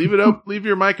 Leave it up. Leave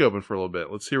your mic open for a little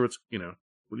bit. Let's hear what do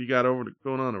you got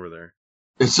going on over there?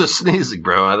 It's just sneezing,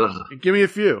 bro. I don't. Give me a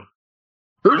few.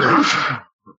 It's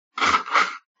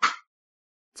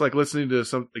like listening to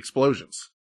some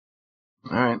explosions.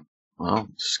 All right. Well,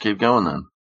 just keep going then.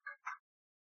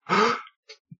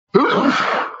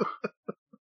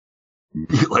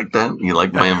 You like that? You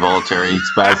like my involuntary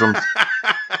spasms?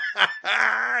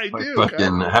 I do.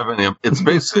 Fucking having it's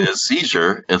basically a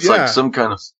seizure. It's like some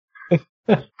kind of.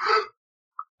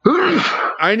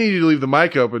 I need you to leave the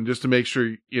mic open just to make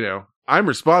sure, I'm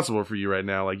responsible for you right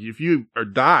now. Like, if you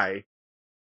die,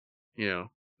 no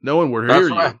one would hear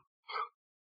you.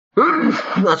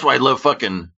 That's why I love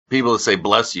fucking people that say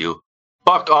bless you.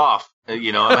 Fuck off.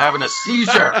 I'm having a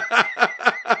seizure.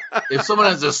 If someone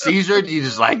has a seizure, you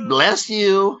just like, bless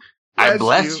you. I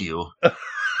bless you.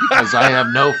 Because I have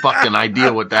no fucking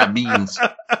idea what that means.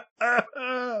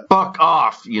 Fuck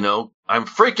off, I'm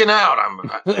freaking out.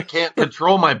 I can't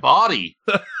control my body.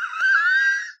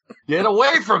 Get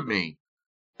away from me.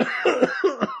 I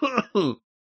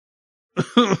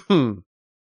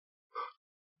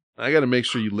gotta make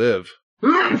sure you live.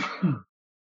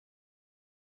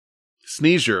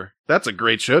 Sneezer. That's a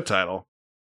great show title.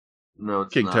 No,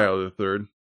 it's King not. Tyler III.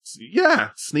 Yeah,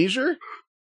 Sneezer.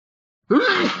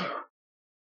 I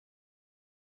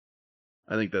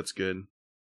think that's good.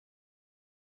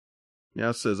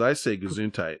 Meow says, I say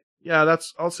Gesundheit. Yeah,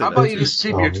 I'll say How that. about you just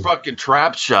keep your fucking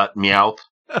trap shut, Meow?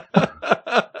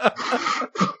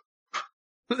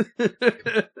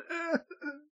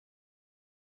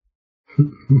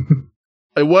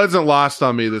 It wasn't lost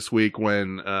on me this week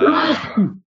when,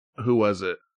 who was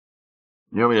it?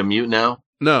 You want me to mute now?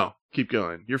 No, keep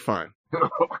going. You're fine.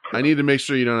 I need to make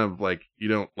sure you don't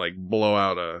blow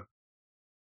out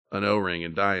an O-ring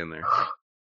and die in there.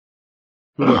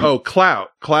 Oh, Clout.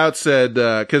 Clout said,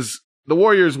 cause the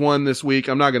Warriors won this week.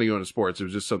 I'm not going to go into sports. It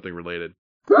was just something related.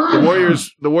 The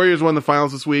Warriors won the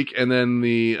finals this week, and then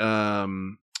the,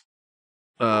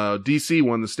 DC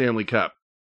won the Stanley Cup,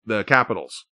 the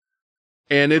Capitals.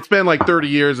 And it's been like 30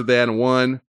 years that they hadn't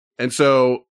won. And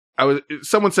so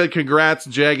someone said, congrats,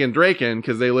 Jag and Draken,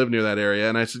 cause they live near that area.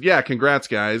 And I said, yeah, congrats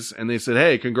guys. And they said,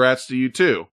 hey, congrats to you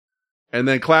too. And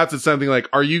then Clout said something like,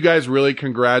 are you guys really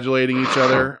congratulating each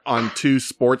other on two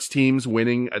sports teams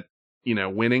winning a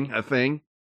thing?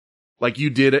 Like you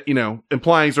did it,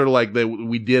 implying sort of like that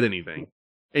we did anything.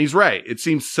 And he's right. It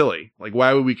seems silly. Like,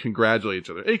 why would we congratulate each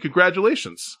other? Hey,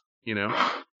 congratulations.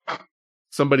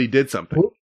 Somebody did something.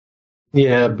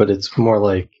 Yeah, but it's more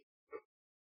like,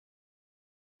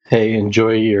 hey,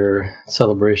 enjoy your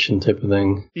celebration type of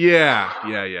thing. Yeah.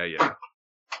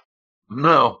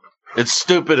 No, it's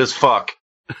stupid as fuck.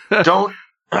 Don't.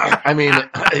 I mean,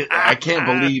 I can't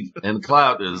believe, and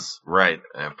Cloud is right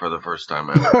for the first time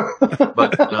ever.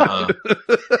 But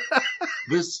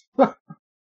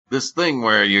this thing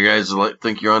where you guys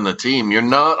think you're on the team, you're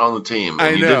not on the team.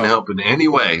 And you didn't help in any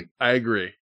way. I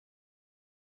agree.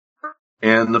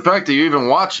 And the fact that you're even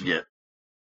watching it,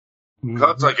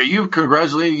 it's like, are you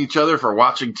congratulating each other for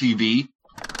watching TV?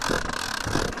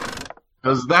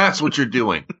 Because that's what you're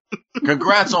doing.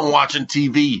 Congrats on watching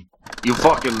TV, you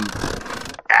fucking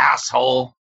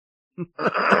asshole.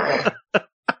 I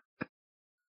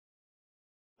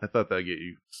thought that'd get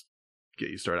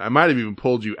you started. I might have even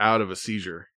pulled you out of a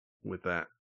seizure with that.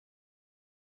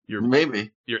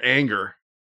 Maybe your anger,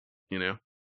 Yeah,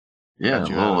 a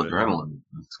little adrenaline.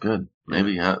 That's good.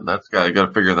 Maybe I got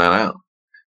to figure that out.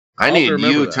 I need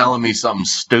you telling me something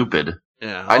stupid.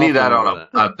 Yeah, I need that on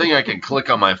a thing I can click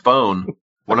on my phone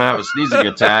when I have a sneezing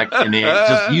attack, and it's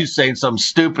just you saying something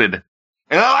stupid,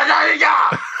 and I'm like, oh,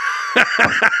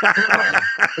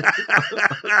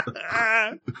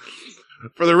 yeah.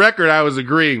 For the record, I was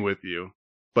agreeing with you,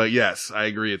 but yes, I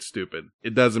agree it's stupid.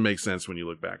 It doesn't make sense when you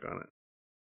look back on it.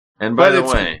 And by the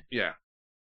way, yeah,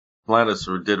 Flatus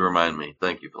did remind me.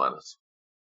 Thank you, Flatus.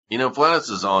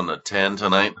 Flatus is on a 10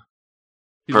 tonight.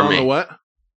 He's on the what?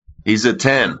 He's at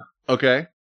 10. Okay.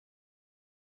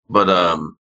 But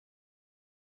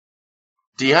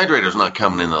Dehydrator's not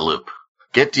coming in the loop.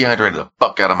 Get Dehydrator the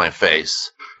fuck out of my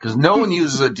face. Because no one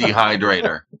uses a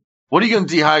dehydrator. What are you going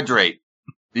to dehydrate?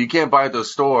 You can't buy at the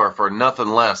store for nothing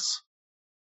less.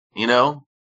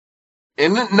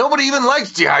 And nobody even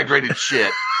likes dehydrated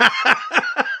shit.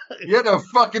 You had a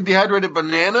fucking dehydrated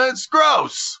banana? It's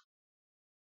gross.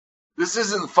 This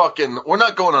isn't fucking... We're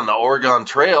not going on the Oregon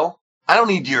Trail. I don't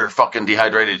need your fucking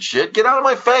dehydrated shit. Get out of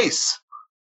my face.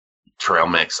 Trail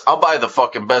mix. I'll buy the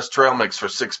fucking best trail mix for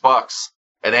 $6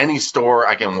 at any store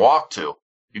I can walk to.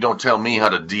 You don't tell me how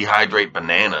to dehydrate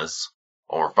bananas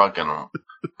or fucking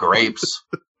grapes.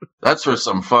 That's for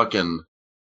some fucking,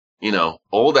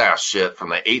 old ass shit from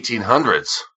the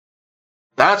 1800s.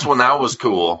 That's when that was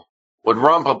cool. When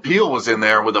Ron Popeil was in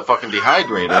there with a fucking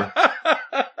dehydrator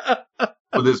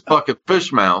with his fucking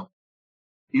fish mouth.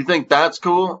 You think that's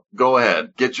cool? Go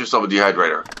ahead. Get yourself a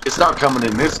dehydrator. It's not coming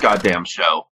in this goddamn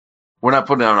show. We're not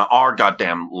putting it on our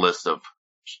goddamn list of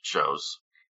shows.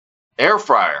 Air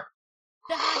fryer.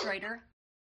 Dehydrator.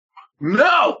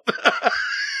 No!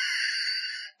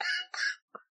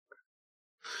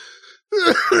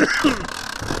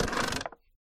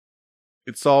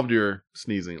 It solved your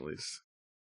sneezing at least.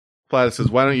 Platta says,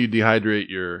 why don't you dehydrate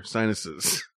your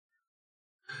sinuses?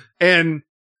 And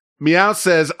Meow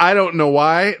says, I don't know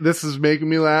why. This is making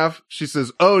me laugh. She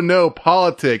says, oh no,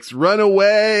 politics. Run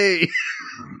away.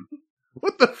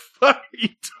 What the fuck are you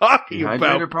talking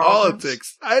about?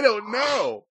 Politics? I don't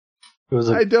know. It was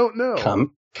I don't know.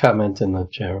 Comment in the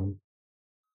chat room.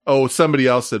 Oh, somebody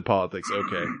else said politics.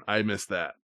 Okay. I missed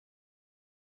that.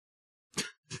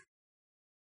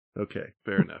 Okay.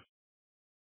 Fair enough.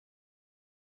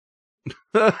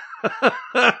 If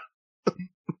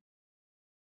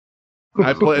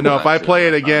I play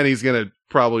it again, he's gonna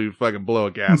probably fucking blow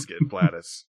a gasket,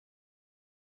 Plattis.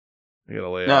 I gotta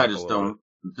lay it out. Just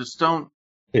don't.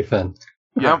 Hey, Fen.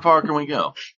 How far can we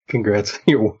go? Congrats on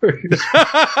your words.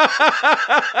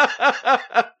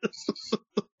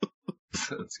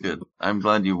 That's good. I'm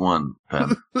glad you won,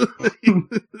 Pen.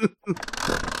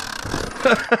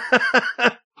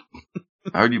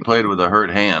 I heard you played with a hurt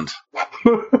hand.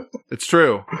 It's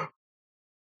true.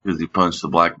 Because you punched the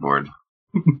blackboard.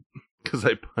 Because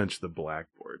I punched the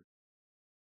blackboard.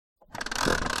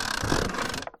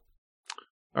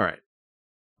 All right.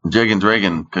 Jake and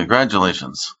Dragon,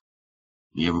 congratulations.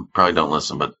 You probably don't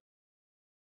listen, but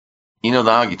the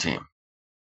hockey team.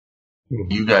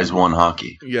 You guys won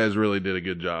hockey. You guys really did a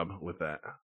good job with that.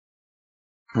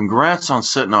 Congrats on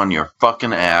sitting on your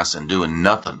fucking ass and doing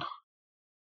nothing.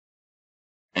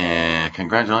 And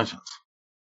congratulations.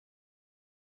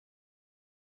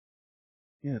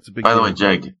 Yeah, it's a big By the deal. way,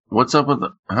 Jake, what's up with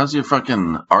how's your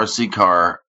fucking RC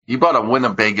car? He bought a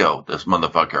Winnebago, this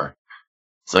motherfucker.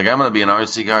 It's like, I'm going to be an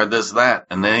RC car, this, that.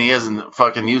 And then he hasn't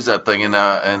fucking used that thing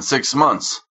in 6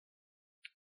 months.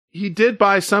 He did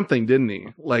buy something, didn't he?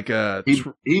 Like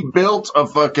he built a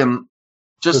fucking,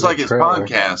 just like his trailer.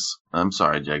 podcast. I'm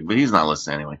sorry, Jake, but he's not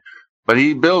listening anyway. But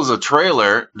he builds a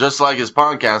trailer just like his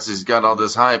podcast. He's got all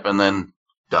this hype and then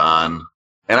done.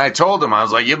 And I told him, I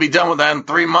was like, you'll be done with that in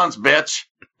 3 months, bitch.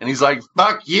 And he's like,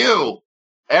 fuck you.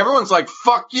 Everyone's like,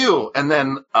 fuck you. And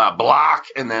then block.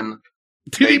 And then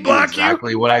did he block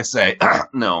exactly what I say.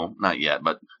 No, not yet,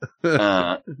 but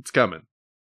it's coming.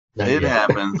 It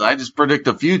happens. I just predict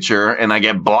the future and I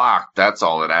get blocked. That's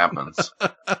all that happens.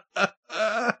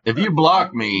 If you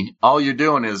block me, all you're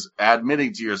doing is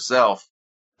admitting to yourself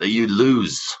that you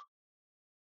lose.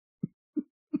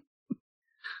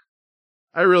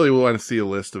 I really want to see a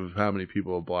list of how many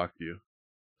people have blocked you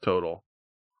total.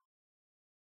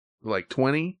 Like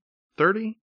 20?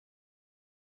 30?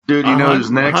 Dude, you know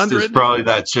who's next 100? is probably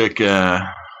that chick,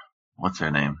 what's her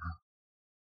name?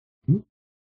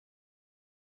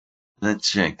 That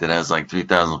chick that has like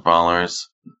 3,000 followers.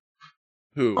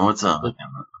 Who? Oh, what's up?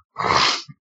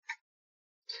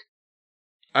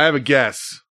 I have a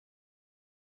guess.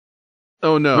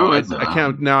 Oh no, Who I is it?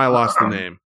 can't. Now I lost the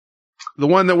name. The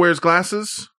one that wears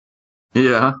glasses?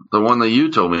 Yeah, the one that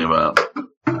you told me about.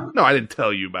 No, I didn't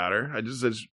tell you about her. I just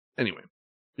said, anyway.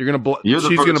 You're gonna block. You're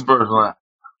the first person.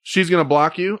 She's gonna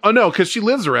block you? Oh no, because she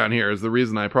lives around here. Is the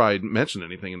reason I probably mentioned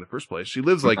anything in the first place. She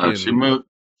lives like in. She moved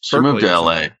Berkeley to or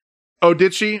LA. something. Oh,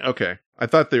 did she? Okay, I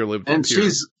thought they lived. And up here.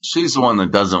 she's the one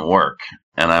that doesn't work,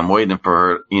 and I'm waiting for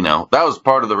her. You know, that was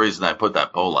part of the reason I put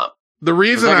that poll up. The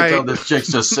reason I can tell this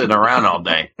chick's just sitting around all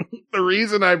day. The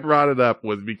reason I brought it up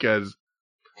was because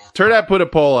Turdat put a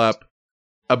poll up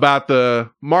about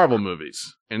the Marvel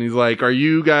movies, and he's like, "Are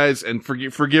you guys?" And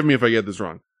forgive me if I get this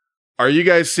wrong. Are you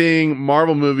guys seeing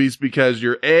Marvel movies because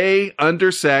you're A,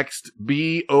 undersexed,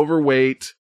 B,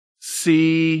 overweight,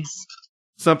 C,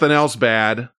 something else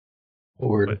bad,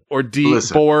 or D,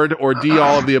 bored, or D,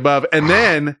 all of the above? And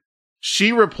then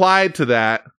she replied to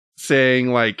that saying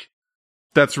like,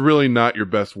 that's really not your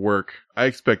best work. I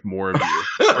expect more of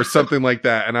you, or something like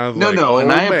that. And I was like, no,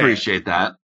 and I man. appreciate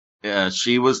that. Yeah,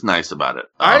 she was nice about it.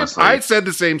 I said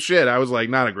the same shit. I was like,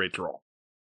 not a great troll.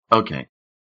 Okay,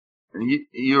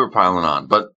 you were piling on,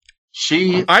 but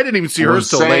I didn't even see her was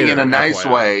till saying later. in a nice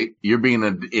FYI. way, "You're being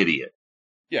an idiot."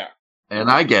 Yeah, and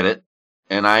I get it.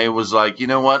 And I was like, you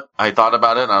know what? I thought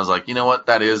about it, and I was like, you know what?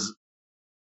 That is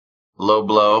low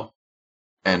blow,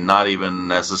 and not even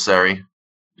necessary,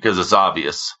 because it's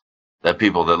obvious that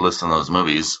people that listen to those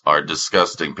movies are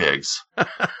disgusting pigs.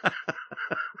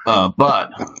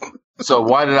 But so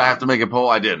why did I have to make a poll?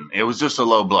 I didn't. It was just a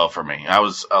low blow for me. I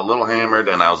was a little hammered,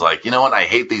 and I was like, you know what? I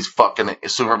hate these fucking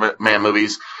Superman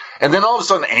movies. And then all of a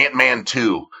sudden, Ant-Man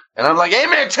 2. And I'm like,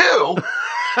 Ant-Man 2?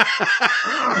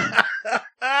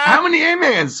 How many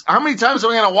Ant-Mans? How many times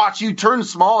am I going to watch you turn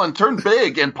small and turn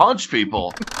big and punch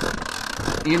people?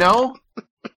 You know?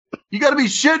 You got to be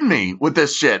shitting me with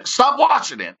this shit. Stop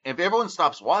watching it. If everyone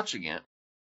stops watching it,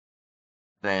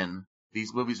 then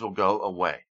these movies will go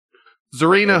away.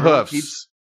 Zarina Hoofs.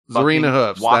 Zarina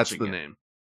Hoofs. That's the it. name.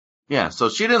 Yeah, so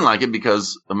she didn't like it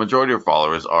because the majority of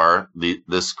followers are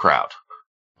this crowd.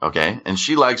 Okay? And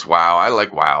she likes WoW. I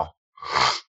like WoW.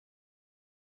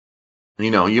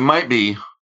 You know, you might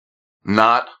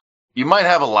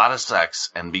have a lot of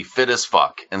sex and be fit as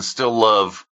fuck and still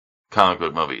love comic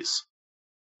book movies.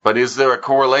 But is there a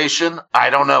correlation? I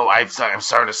don't know. I'm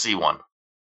starting to see one.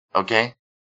 Okay?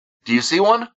 Do you see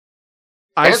one?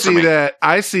 I see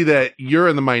that you're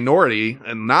in the minority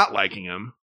and not liking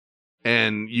him.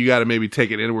 And you got to maybe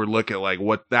take an inward look at like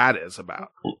what that is about.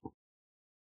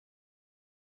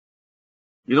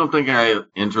 You don't think I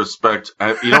introspect?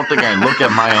 You don't think I look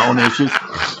at my own issues?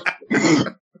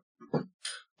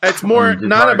 It's more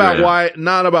not about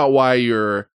why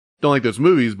you don't like those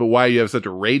movies, but why you have such a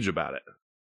rage about it.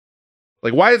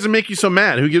 Like, why does it make you so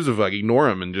mad? Who gives a fuck? Ignore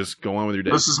them and just go on with your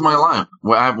day. This is my life.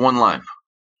 Well, I have one life.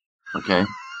 Okay.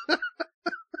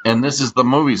 And this is the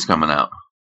movies coming out.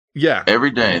 Yeah. Every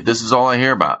day. This is all I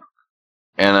hear about.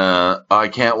 And I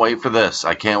can't wait for this.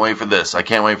 I can't wait for this. I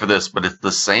can't wait for this. But it's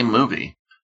the same movie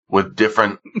with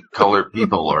different colored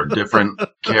people or different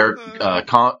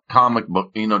comic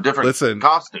book, different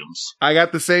costumes. I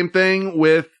got the same thing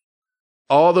with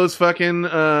all those fucking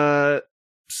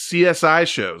CSI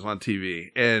shows on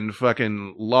TV and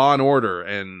fucking Law and Order,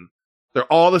 and they're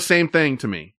all the same thing to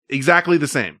me. Exactly the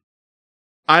same.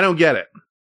 I don't get it.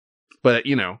 But,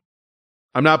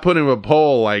 I'm not putting a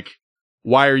poll like,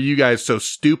 why are you guys so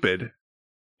stupid?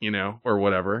 Or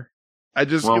whatever. Why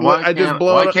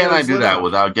can't I do that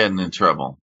without getting in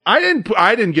trouble? I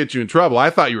didn't get you in trouble. I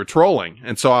thought you were trolling.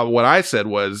 And so what I said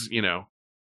was,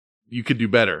 you could do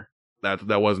better.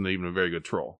 That wasn't even a very good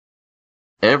troll.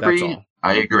 I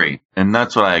agree. And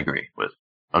that's what I agree with.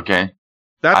 Okay.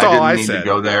 That's all I said. I didn't need to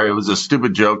go there. It was a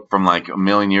stupid joke from like a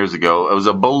million years ago. It was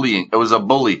a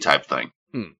bully type thing.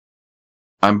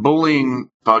 I'm bullying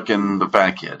fucking the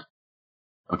fat kid.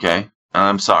 Okay. And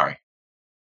I'm sorry.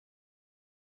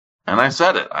 And I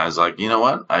said it. I was like, you know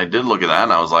what? I did look at that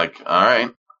and I was like, all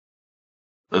right.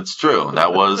 That's true.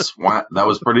 That was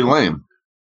pretty lame.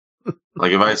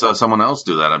 Like if I saw someone else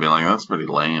do that, I'd be like, that's pretty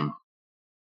lame.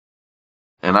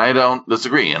 And I don't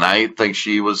disagree. And I think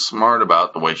she was smart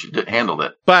about the way she handled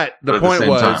it. But the point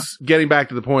was, getting back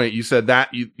to the point, you said that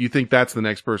you think that's the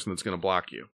next person that's going to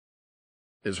block you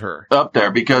is her. Up there,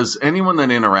 because anyone that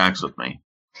interacts with me,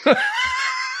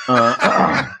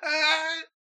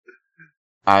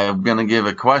 I'm going to give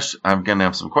a question. I'm going to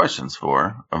have some questions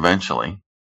for eventually.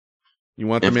 You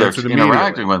want them if answered they're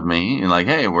interacting with me, and like,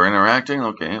 hey, we're interacting.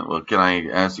 Okay, well, can I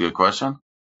ask you a question?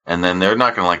 And then they're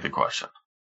not going to like the question.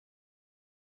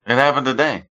 It happened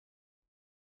today.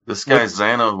 This guy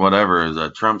Zano, whatever, is a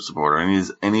Trump supporter, and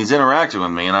he's interacting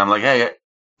with me, and I'm like, hey,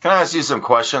 can I ask you some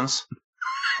questions?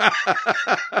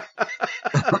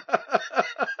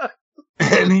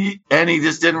 and he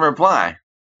just didn't reply.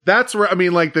 That's where, I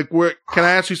mean, like, can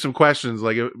I ask you some questions?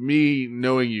 Like, me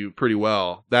knowing you pretty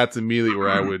well, that's immediately where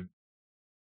I would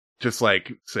just,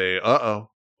 like, say, uh-oh.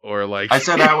 Or, like... I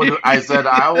said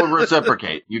I will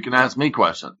reciprocate. You can ask me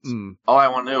questions. All I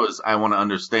want to do is I want to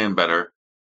understand better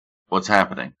what's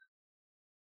happening.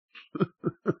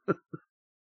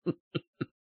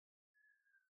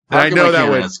 I know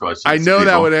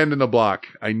that would end in a block.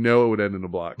 I know it would end in a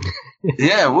block.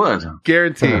 Yeah, it would.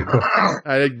 Guaranteed.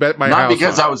 I bet my Not house. Not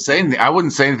because I would say anything. I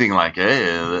wouldn't say anything like,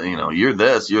 hey, you're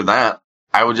this, you're that.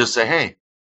 I would just say, hey,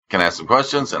 can I ask some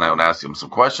questions? And I would ask him some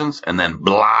questions and then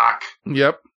block.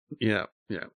 Yep. Yeah.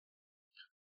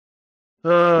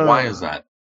 Why is that?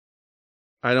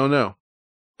 I don't know.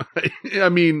 I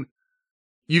mean,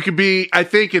 You could be, I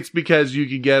think it's because you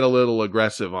can get a little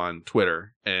aggressive on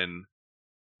Twitter and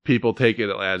people take it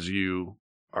as you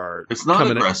are It's not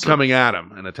aggressive. coming at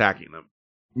them and attacking them.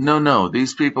 No.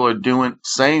 These people are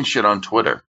saying shit on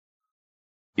Twitter.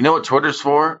 You know what Twitter's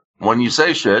for? When you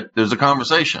say shit, there's a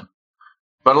conversation.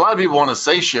 But a lot of people want to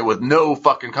say shit with no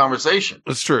fucking conversation.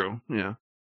 That's true. Yeah.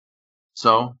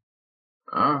 So,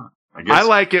 I guess I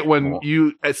like it when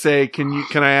you say, "Can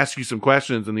I ask you some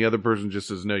questions?" and the other person just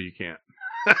says, "No, you can't."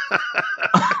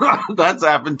 That's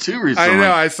happened too recently. I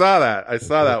know. I saw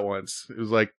that once. It was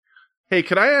like, "Hey,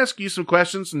 can I ask you some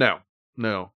questions?" No,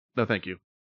 thank you.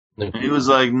 He was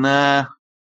like, "Nah,"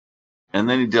 and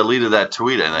then he deleted that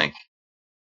tweet. I think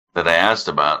that I asked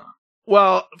about.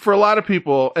 Well, for a lot of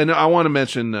people, and I want to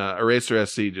mention Eraser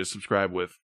SC just subscribed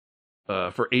with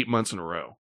for 8 months in a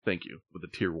row. Thank you with the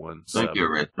tier 1 sub. Thank you,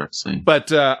 Eraser SC.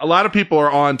 But a lot of people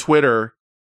are on Twitter.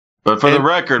 But for the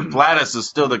record, Flatus is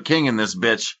still the king in this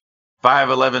bitch.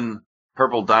 5'11"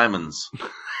 purple diamonds.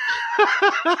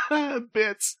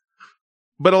 Bits.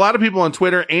 But a lot of people on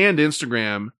Twitter and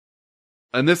Instagram,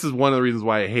 and this is one of the reasons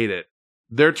why I hate it,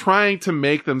 they're trying to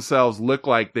make themselves look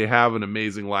like they have an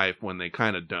amazing life when they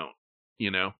kind of don't, you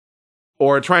know?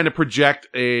 Or trying to project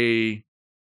they're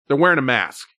wearing a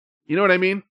mask. You know what I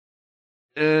mean?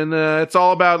 And it's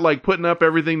all about like putting up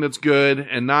everything that's good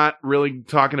and not really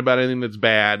talking about anything that's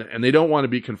bad. And they don't want to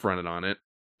be confronted on it.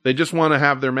 They just want to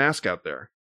have their mask out there,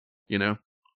 you know?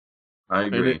 I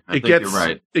agree. I think you're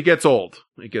right. It gets old.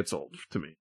 It gets old to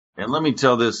me. And let me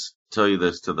tell you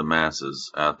this to the masses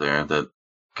out there, that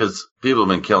because people have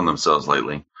been killing themselves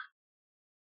lately.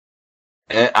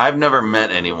 I've never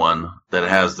met anyone that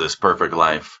has this perfect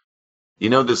life. You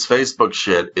know, this Facebook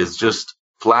shit is just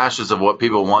flashes of what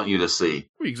people want you to see.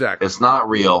 Exactly. It's not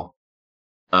real.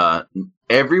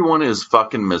 Everyone is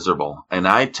fucking miserable. And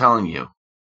I'm telling you,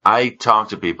 I talk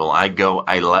to people. I go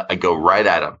right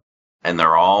at them, and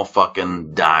they're all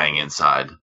fucking dying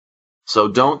inside. So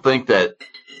don't think that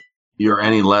you're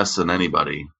any less than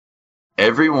anybody.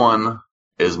 Everyone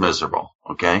is miserable.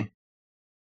 Okay.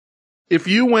 If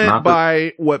you went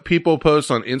by what people post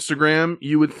on Instagram,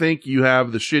 you would think you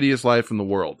have the shittiest life in the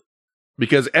world,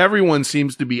 because everyone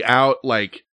seems to be out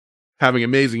like having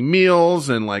amazing meals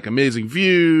and like amazing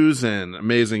views and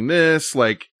amazing this.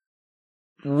 Like,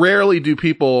 rarely do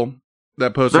people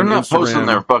that post on Instagram. They're not posting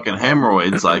their fucking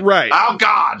hemorrhoids like, right. Oh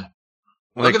God,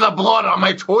 look at the blood on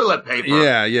my toilet paper.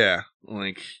 Yeah.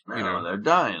 Like, you know, they're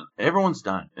dying. Everyone's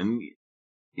dying. And,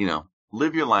 you know,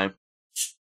 live your life.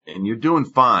 And you're doing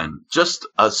fine. Just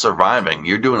surviving.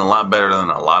 You're doing a lot better than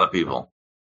a lot of people.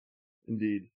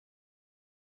 Indeed.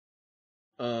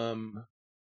 Let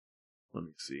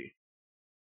me see.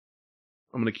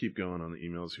 I'm going to keep going on the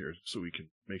emails here so we can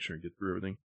make sure and get through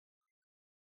everything.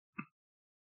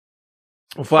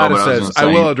 Well, Flatus says, I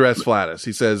will address Flatus.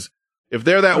 He says, if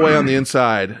they're that way on the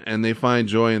inside and they find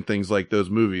joy in things like those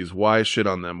movies, why shit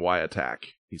on them? Why attack?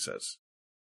 He says.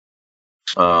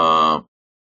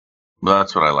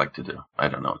 That's what I like to do. I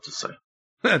don't know what to say.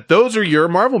 Those are your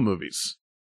Marvel movies.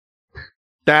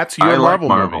 That's your Marvel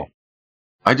movie.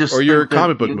 Or your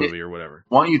comic book movie or whatever.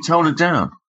 Why don't you tone it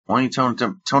down? Why don't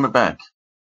you tone it back?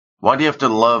 Why do you have to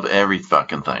love every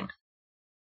fucking thing?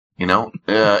 You know,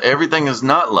 everything is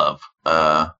not love.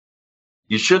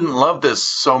 You shouldn't love this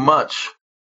so much.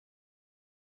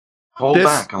 Hold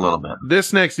back a little bit.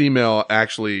 This next email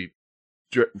actually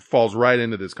falls right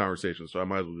into this conversation, so I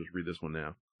might as well just read this one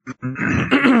now.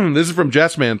 This is from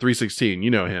Jessman316.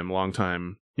 You know him, long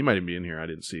time. He might even be in here. I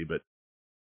didn't see, but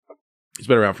he's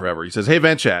been around forever. He says, "Hey,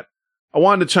 Vent Chat. I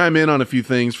wanted to chime in on a few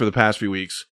things for the past few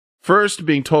weeks. First,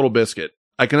 being Total Biscuit.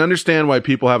 I can understand why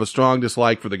people have a strong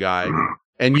dislike for the guy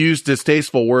and use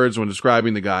distasteful words when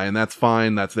describing the guy, and that's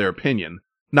fine. That's their opinion.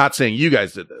 Not saying you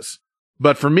guys did this.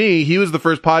 But for me, he was the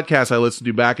first podcast I listened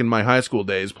to back in my high school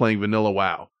days playing Vanilla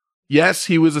WoW. Yes,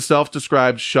 he was a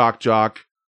self-described shock jock,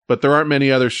 but there aren't many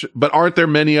other aren't there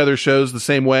many other shows the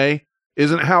same way?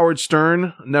 Isn't Howard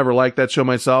Stern, never liked that show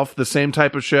myself, the same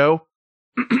type of show?"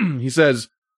 He says,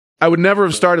 "I would never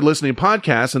have started listening to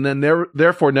podcasts and then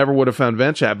therefore never would have found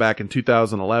Vent Chat back in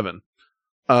 2011.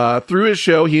 Through his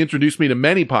show, he introduced me to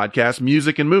many podcasts,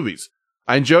 music, and movies.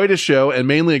 I enjoyed his show and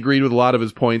mainly agreed with a lot of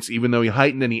his points, even though he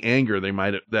heightened any anger they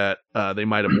might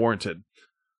have warranted.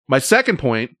 My second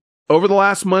point, over the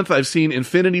last month, I've seen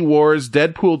Infinity Wars,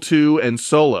 Deadpool 2, and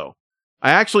Solo.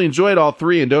 I actually enjoyed all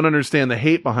three and don't understand the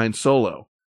hate behind Solo.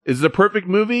 Is it a perfect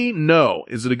movie? No.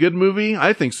 Is it a good movie?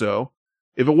 I think so.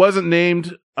 If it wasn't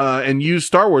named and used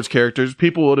Star Wars characters,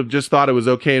 people would have just thought it was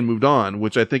okay and moved on,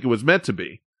 which I think it was meant to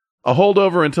be. A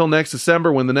holdover until next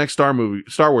December when the next Star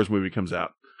Wars movie comes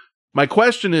out. My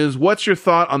question is, what's your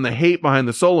thought on the hate behind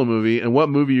the Solo movie, and what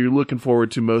movie you're looking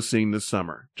forward to most seeing this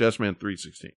summer?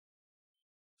 JustMan316.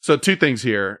 So 2 things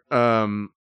here.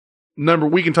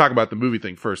 We can talk about the movie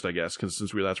thing first, I guess, because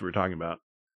that's what we were talking about.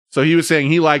 So he was saying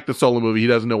he liked the Solo movie. He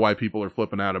doesn't know why people are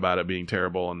flipping out about it being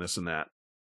terrible and this and that.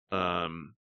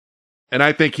 And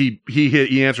I think he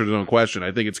answered his own question.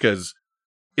 I think it's because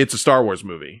it's a Star Wars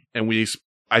movie, and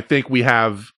I think we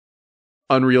have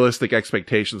unrealistic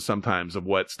expectations sometimes of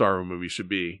what Star Wars movies should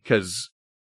be, because,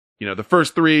 the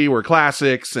first 3 were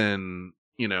classics, and,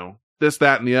 this,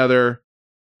 that, and the other.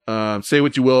 Say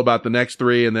what you will about the next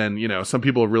 3, and then, some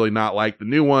people have really not liked the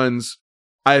new ones.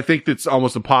 I think it's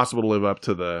almost impossible to live up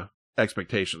to the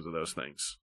expectations of those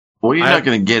things. Well, you're not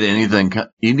going to get anything.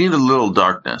 You need a little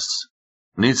darkness.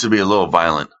 It needs to be a little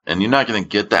violent, and you're not going to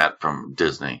get that from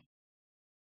Disney.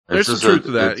 There's some truth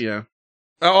to that, yeah.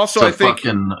 Also, I think...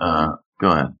 Go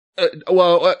ahead.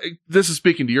 This is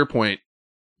speaking to your point.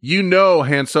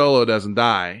 Han Solo doesn't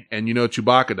die, and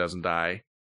Chewbacca doesn't die.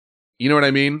 You know what I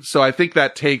mean? So I think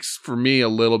that takes, for me, a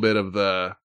little bit of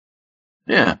the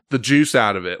juice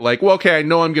out of it. Like, well, okay, I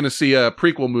know I'm going to see a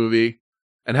prequel movie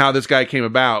and how this guy came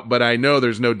about, but I know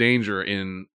there's no danger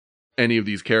in any of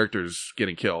these characters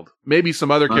getting killed. Maybe some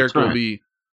other character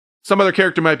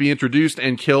might be introduced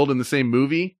and killed in the same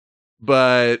movie,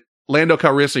 but Lando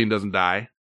Calrissian doesn't die,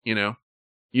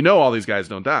 all these guys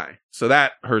don't die. So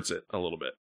that hurts it a little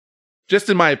bit. Just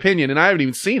in my opinion, and I haven't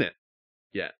even seen it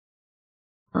yet.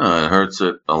 It hurts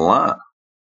it a lot.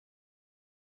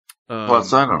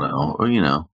 Plus, I don't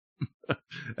know,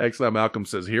 Exile Malcolm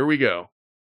says, here we go.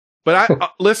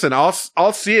 But listen, I'll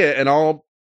see it, and I'll,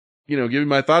 give you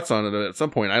my thoughts on it at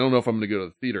some point. I don't know if I'm going to go to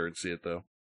the theater and see it, though.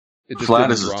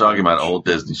 Flatus is talking about old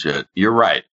Disney shit. You're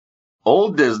right.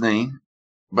 Old Disney,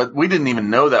 but we didn't even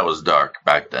know that was dark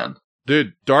back then.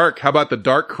 Dude, dark. How about the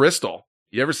Dark Crystal?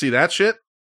 You ever see that shit?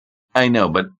 I know,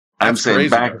 but I'm saying crazy.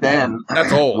 Back then,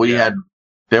 that's old.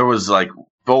 There was like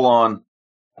full on,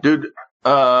 dude,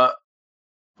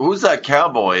 who's that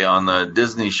cowboy on the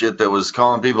Disney shit that was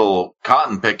calling people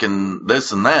cotton picking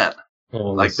this and that?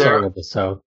 Like Song of the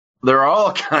South. There are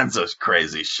all kinds of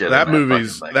crazy shit. That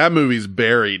movie's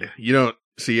buried. You don't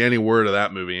see any word of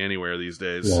that movie anywhere these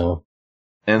days. No.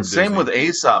 And same with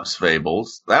Aesop's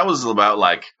Fables. That was about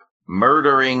like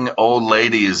murdering old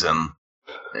ladies and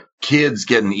kids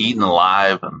getting eaten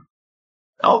alive, and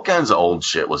all kinds of old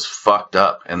shit was fucked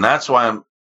up. And that's why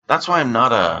I'm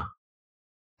not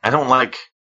I don't like,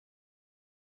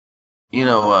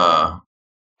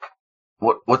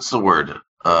 what's the word?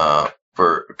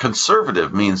 For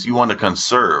conservative means you want to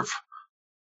conserve.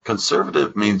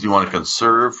 Conservative means you want to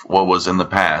conserve what was in the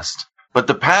past. But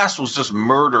the past was just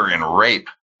murder and rape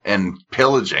and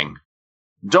pillaging.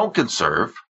 Don't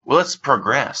conserve. Well, let's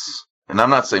progress. And I'm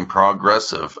not saying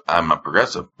progressive. I'm a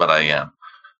progressive, but I am.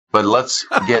 But let's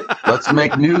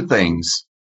make new things.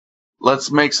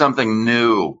 Let's make something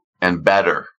new and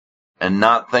better, and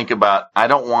not think about, I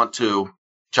don't want to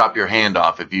chop your hand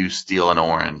off if you steal an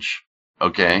orange.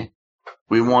 Okay?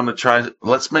 We want to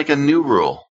let's make a new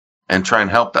rule and try and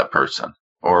help that person,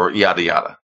 or yada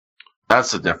yada.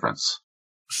 That's the difference.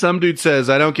 Some dude says,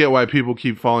 I don't get why people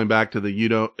keep falling back to the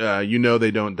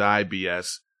they don't die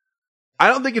BS. I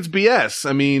don't think it's BS.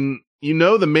 I mean,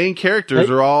 the main characters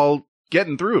are all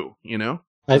getting through,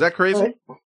 Is that crazy?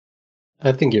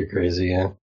 I think you're crazy,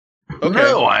 yeah. Okay.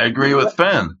 No, I agree with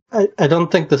Finn. I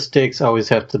don't think the stakes always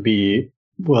have to be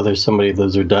whether somebody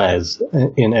lives or dies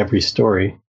in every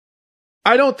story.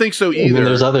 I don't think so either. I mean,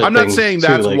 there's other I'm not saying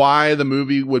that's why the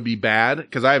movie would be bad,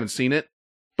 because I haven't seen it.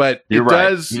 But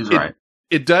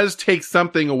it does take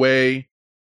something away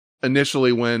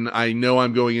initially when I know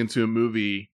I'm going into a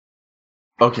movie.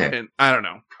 Okay. And I don't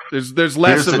know. There's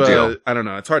less of a, I don't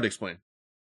know. It's hard to explain.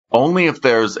 Only if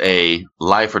there's a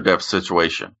life or death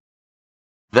situation.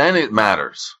 Then it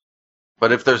matters.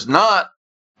 But if there's not,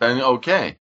 then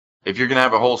okay. If you're going to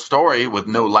have a whole story with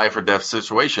no life or death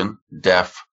situation,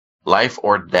 life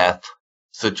or death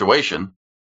situation,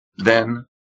 then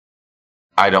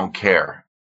I don't care.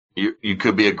 You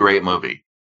could be a great movie,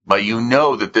 but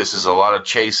that this is a lot of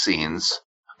chase scenes,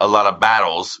 a lot of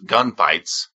battles,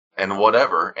 gunfights, and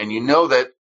whatever, and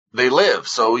that they live,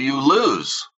 so you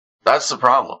lose. That's the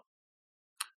problem.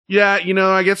 Yeah,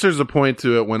 I guess there's a point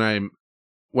to it when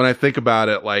I think about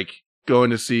it, like going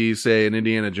to see, say, an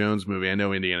Indiana Jones movie. I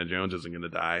know Indiana Jones isn't going to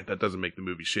die. That doesn't make the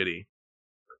movie shitty.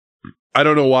 I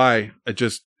don't know why. It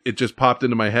just popped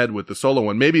into my head with the Solo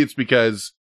one. Maybe it's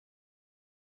because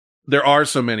there are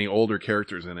so many older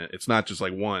characters in it. It's not just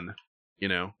like one,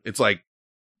 It's like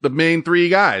the main 3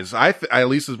 guys. At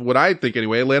least is what I think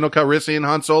anyway. Lando Calrissian,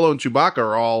 Han Solo, and Chewbacca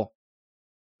are all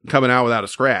coming out without a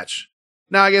scratch.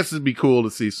 Now, I guess it'd be cool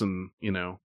to see some,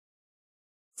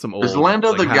 some old. Is Lando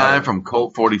like, the guy from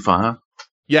Colt 45?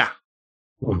 Yeah.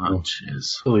 Oh,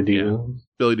 jeez. Billy D. Williams.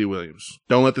 Billy D. Williams.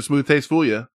 Don't let the smooth taste fool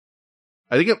you.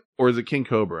 I think or is it King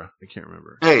Cobra? I can't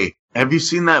remember. Hey, have you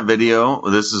seen that video?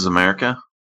 This Is America?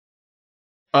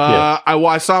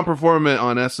 I saw him perform it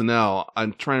on SNL.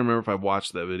 I'm trying to remember if I've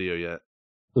watched that video yet.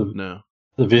 No.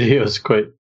 The video is quite...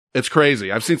 It's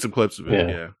crazy. I've seen some clips of it,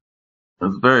 yeah.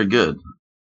 It's very good.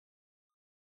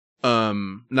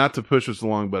 Not to push us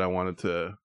along, but I wanted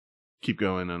to keep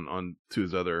going on to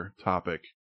his other topic.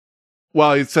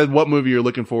 Well, he said what movie you're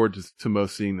looking forward to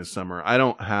most seeing this summer. I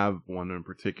don't have one in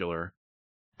particular.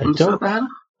 Who said that?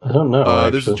 I don't know.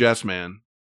 This is Jess Man.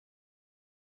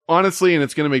 Honestly, and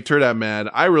it's going to make Turdat mad,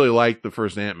 I really like the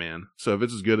first Ant-Man. So if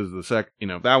it's as good as the second,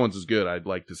 if that one's as good, I'd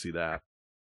like to see that.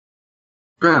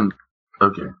 Ben,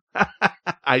 okay.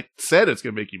 I said it's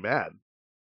going to make you mad.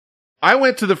 I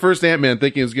went to the first Ant-Man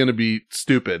thinking it was going to be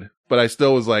stupid, but I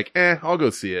still was like, I'll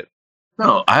go see it.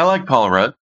 No, I like Paul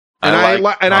Rudd. And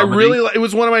I really, it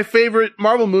was one of my favorite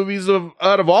Marvel movies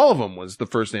out of all of them was the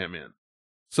first Ant-Man.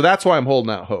 So that's why I'm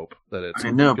holding out hope that it's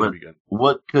going to be good.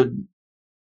 What could,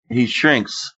 he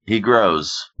shrinks, he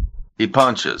grows, he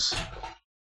punches.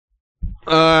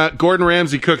 Gordon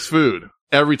Ramsay cooks food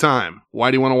every time.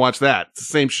 Why do you want to watch that? It's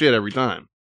the same shit every time.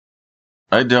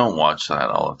 I don't watch that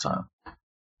all the time.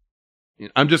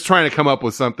 I'm just trying to come up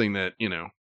with something that,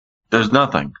 There's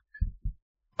nothing.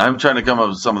 I'm trying to come up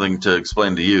with something to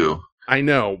explain to you. I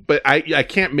know, but I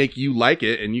can't make you like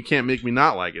it, and you can't make me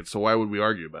not like it, so why would we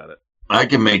argue about it? I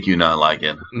can make you not like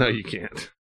it. No, you can't.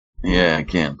 Yeah, I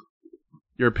can.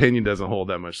 Your opinion doesn't hold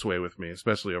that much sway with me,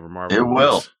 especially over Marvel. It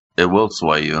will. It will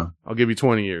sway you. I'll give you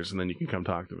 20 years, and then you can come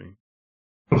talk to me.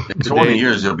 In 20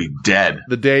 years, you'll be dead.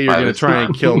 The day you're going to try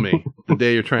and kill me. The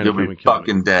day you're trying to come and kill me. You'll be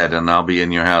fucking dead, and I'll be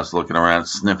in your house looking around,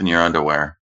 sniffing your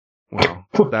underwear. Well,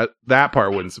 that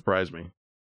part wouldn't surprise me.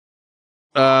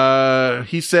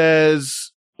 He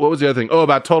says, what was the other thing? Oh,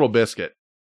 about Total Biscuit.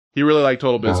 He really liked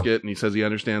Total Biscuit, and he says he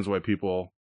understands why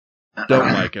people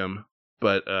don't like him.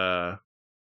 But, I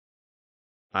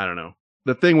don't know.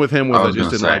 The thing with him was I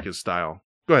just didn't like his style.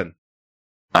 Go ahead.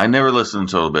 I never listened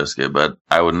to Total Biscuit, but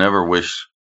I would never wish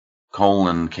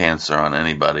colon cancer on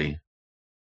anybody.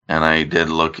 And I did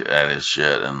look at his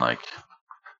shit, and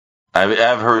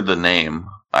I've heard the name.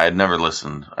 I had never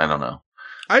listened. I don't know.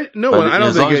 I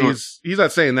don't think he's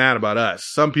not saying that about us.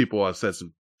 Some people have said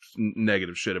some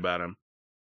negative shit about him.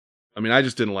 I mean, I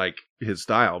just didn't like his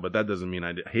style, but that doesn't mean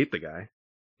I hate the guy,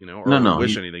 or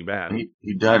wish anything bad.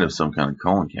 He died of some kind of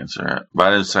colon cancer,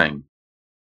 but I was saying,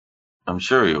 I'm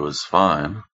sure he was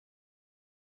fine.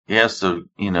 He has to,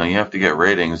 you have to get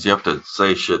ratings. You have to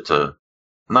say shit to,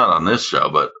 not on this show,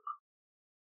 but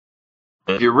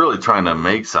if you're really trying to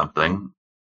make something,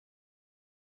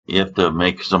 you have to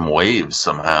make some waves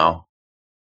somehow.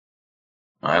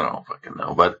 I don't fucking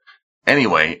know. But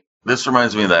anyway, this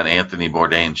reminds me of that Anthony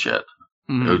Bourdain shit,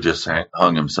 who just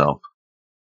hung himself.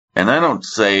 And I don't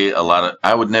say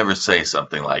I would never say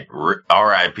something like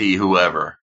R.I.P.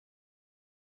 whoever.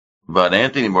 But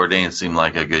Anthony Bourdain seemed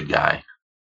like a good guy.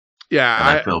 Yeah.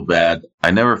 And I feel bad.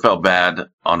 I never felt bad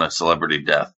on a celebrity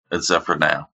death, except for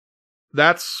now.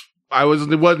 I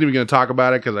wasn't even going to talk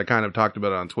about it because I kind of talked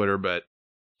about it on Twitter, but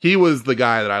he was the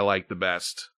guy that I liked the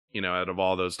best, out of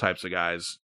all those types of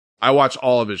guys. I watched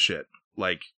all of his shit,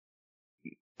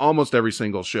 almost every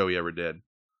single show he ever did.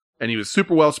 And he was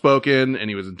super well spoken, and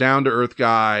he was a down to earth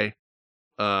guy.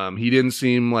 He didn't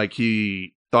seem like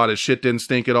he thought his shit didn't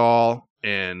stink at all.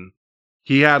 And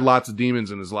he had lots of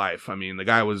demons in his life. I mean, the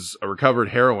guy was a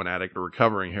recovering heroin addict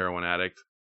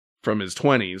from his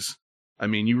 20s. I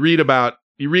mean, you read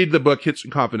the book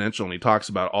Kitchen Confidential, and he talks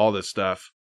about all this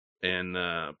stuff and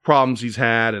problems he's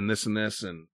had and this and this.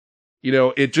 And,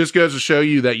 it just goes to show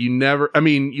you that you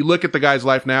look at the guy's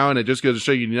life now, and it just goes to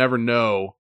show you never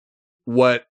know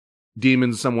what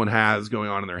demons someone has going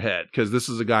on in their head. Because this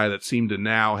is a guy that seemed to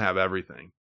now have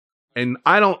everything. And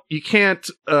I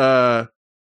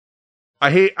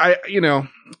hate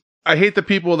the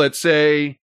people that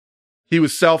say he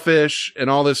was selfish and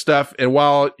all this stuff. And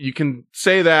while you can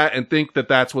say that and think that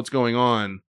that's what's going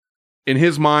on, in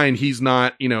his mind, he's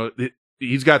not,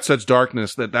 he's got such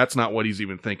darkness that that's not what he's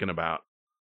even thinking about,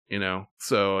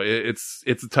 so it's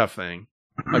a tough thing.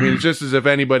 I mean, it's just as if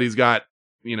anybody's got,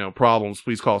 problems,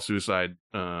 please call suicide,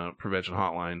 prevention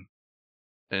hotline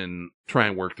and try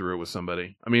and work through it with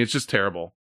somebody. I mean, it's just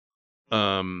terrible.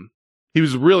 He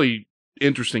was a really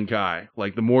interesting guy.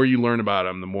 The more you learn about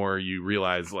him, the more you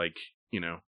realize,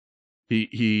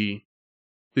 he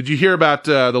did you hear about,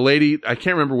 the lady? I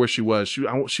can't remember where she was. She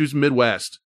was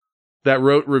Midwest. that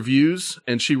wrote reviews,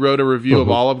 and she wrote a review of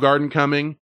Olive Garden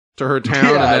coming to her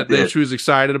town, and that she was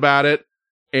excited about it.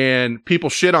 And people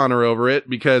shit on her over it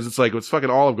because it's like, it's fucking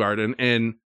Olive Garden.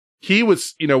 And he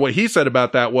was, what he said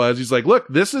about that was, he's like, look,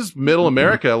 this is middle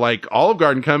America. Like, Olive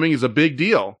Garden coming is a big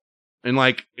deal. And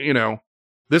like,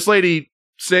 this lady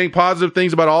saying positive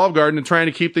things about Olive Garden and trying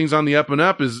to keep things on the up and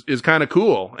up is kind of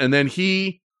cool. And then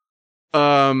he,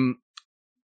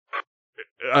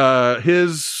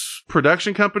 his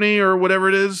production company or whatever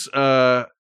it is,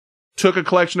 took a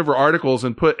collection of her articles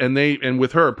and put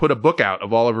a book out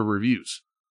of all of her reviews.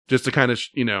 Just to kind of,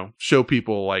 show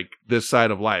people like this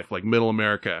side of life, like middle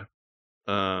America.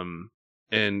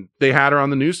 And they had her on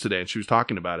the news today and she was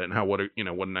talking about it and how, what a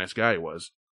nice guy he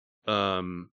was.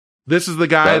 This is the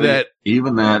guy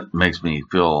even that makes me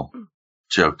feel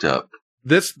choked up.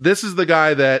 This is the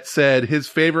guy that said his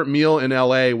favorite meal in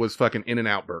LA was fucking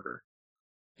In-N-Out Burger.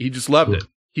 He just loved it.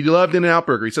 He loved In-N-Out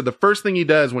Burger. He said the first thing he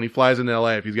does when he flies into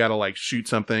LA, if he's got to like shoot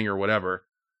something or whatever,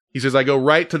 he says, I go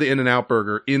right to the In-N-Out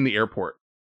Burger in the airport.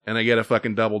 And I get a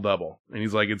fucking double. And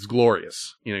he's like, it's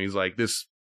glorious. He's like, this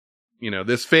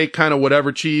fake kind of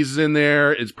whatever cheese is in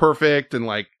there is perfect. And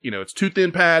like, it's too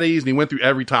thin patties. And he went through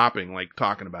every topping, like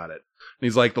talking about it. And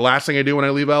he's like, the last thing I do when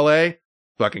I leave LA,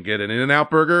 fucking get an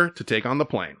In-N-Out Burger to take on the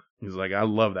plane. He's like, I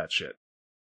love that shit.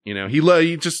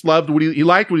 He just loved he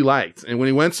liked what he liked. And when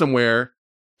he went somewhere,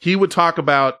 he would talk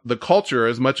about the culture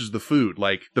as much as the food.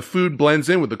 Like the food blends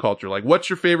in with the culture. Like,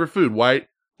 what's your favorite food?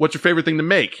 What's your favorite thing to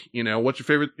make? What's your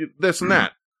favorite this and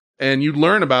that? And you'd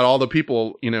learn about all the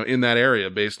people, in that area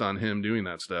based on him doing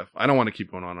that stuff. I don't want to keep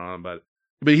going on and on about it,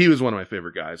 but he was one of my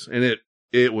favorite guys. And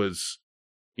it was,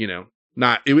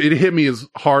 it hit me as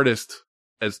hardest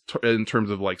in terms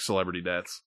of like celebrity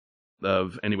deaths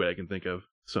of anybody I can think of.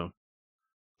 So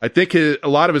I think a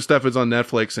lot of his stuff is on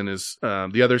Netflix and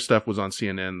the other stuff was on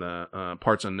CNN, the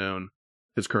Parts Unknown,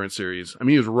 his current series. I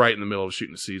mean, he was right in the middle of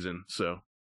shooting a season. So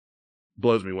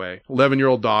blows me away.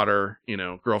 11-year-old daughter,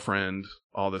 girlfriend,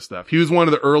 all this stuff. He was one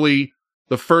of the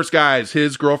first guys.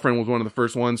 His girlfriend was one of the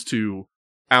first ones to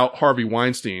out Harvey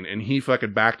Weinstein, and he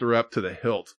fucking backed her up to the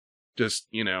hilt. Just,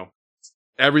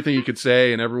 everything you could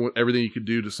say and everything you could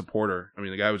do to support her. I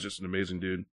mean, the guy was just an amazing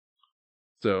dude.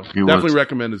 So definitely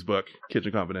recommend his book,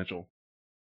 Kitchen Confidential.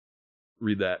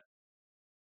 Read that.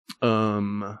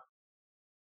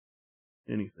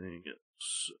 Anything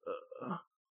else?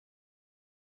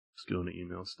 Let's go into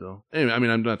email still. Anyway, I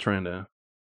mean, I'm not trying to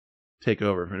take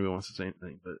over if anyone wants to say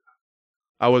anything, but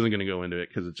I wasn't going to go into it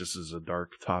because it just is a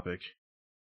dark topic.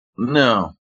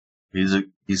 No,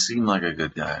 he seemed like a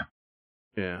good guy.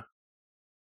 Yeah.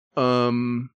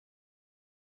 And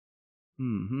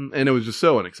it was just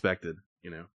so unexpected,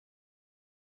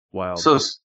 Wild. So,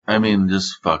 I mean,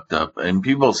 just fucked up. And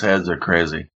people's heads are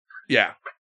crazy. Yeah.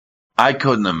 I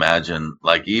couldn't imagine,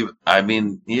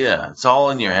 it's all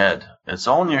in your head. It's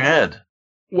all in your head.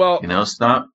 Well,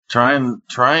 stop, try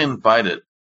and fight it.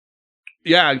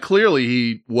 Yeah, and clearly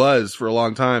he was for a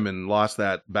long time and lost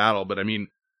that battle. But I mean,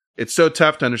 it's so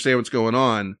tough to understand what's going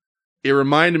on. It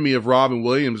reminded me of Robin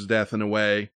Williams' death in a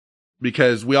way,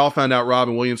 because we all found out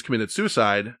Robin Williams committed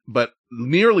suicide, but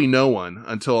nearly no one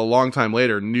until a long time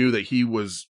later knew that he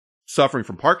was suffering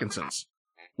from Parkinson's,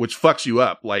 which fucks you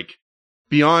up. Like,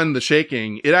 beyond the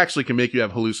shaking, it actually can make you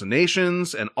have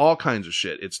hallucinations and all kinds of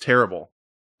shit. It's terrible.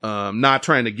 Not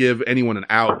trying to give anyone an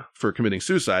out for committing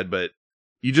suicide, but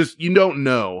you don't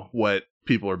know what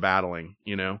people are battling,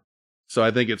 So I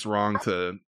think it's wrong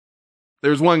to.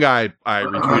 There's one guy I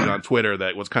retweeted on Twitter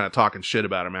that was kind of talking shit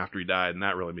about him after he died, and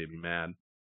that really made me mad.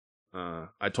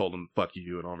 I told him "fuck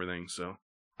you" and everything, so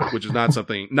which is not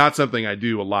something I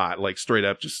do a lot, like straight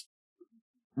up, just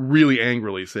really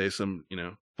angrily say some,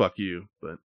 "fuck you."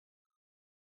 But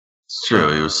it's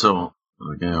true. He was so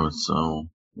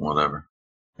whatever,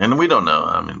 and we don't know.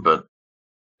 I mean, but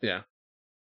yeah,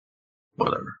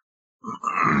 whatever.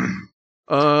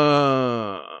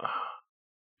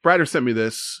 Brider sent me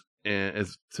this. And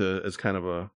as kind of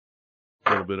a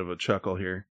little bit of a chuckle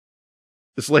here.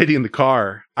 This lady in the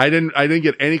car, I didn't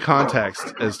get any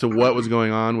context as to what was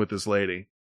going on with this lady,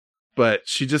 but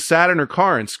she just sat in her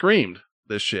car and screamed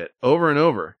this shit over and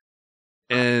over.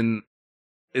 And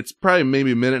it's probably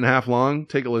maybe a minute and a half long.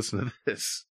 Take a listen to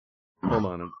this. Hold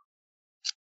on.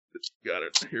 Got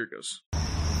it. Here it goes.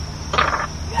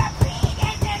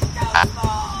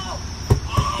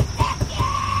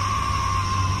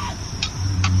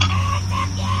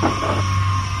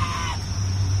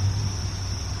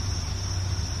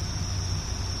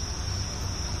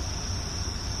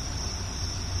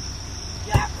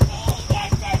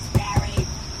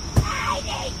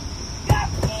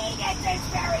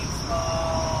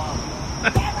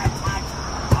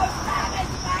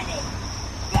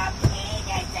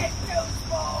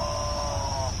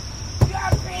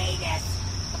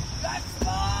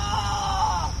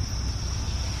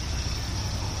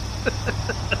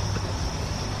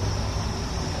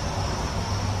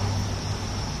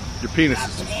 penis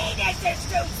is Your penis is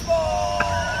too small.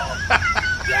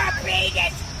 Your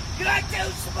penis, you're too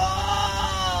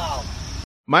small.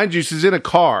 Mind you, she's in a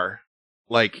car.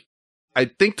 Like, I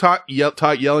think Tot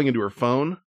yelling into her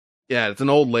phone. Yeah, it's an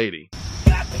old lady.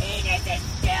 Your penis is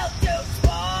still too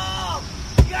small.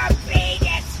 Your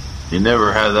penis, You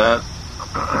never had that?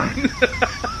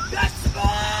 you're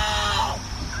small.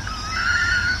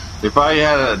 If I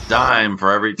had a dime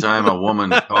for every time a woman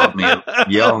called me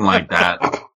yelling like that,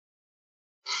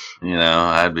 you know,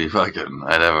 I'd have a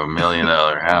 $1 million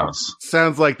house.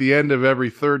 Sounds like the end of every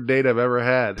third date I've ever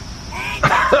had. Your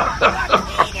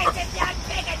penis is not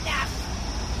big enough.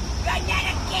 You're not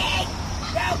a king.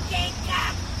 No king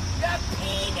cock. Your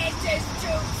penis is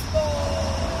too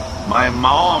small. My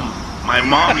mom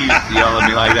used to yell at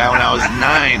me like that when I was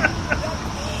 9. Your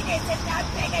penis is not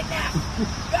big enough.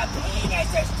 Your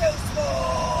penis is too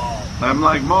small. I'm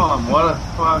like, Mom, what the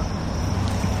fuck?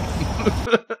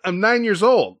 I'm 9 years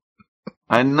old.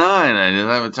 I'm 9. I didn't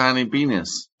have a tiny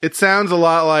penis. It sounds a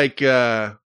lot like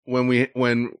when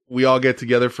we all get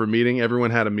together for a meeting.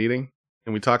 Everyone had a meeting,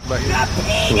 and we talked about you. Your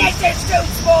penis is too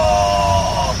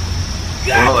small.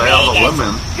 Your Well, they all the penis,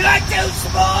 women. you're too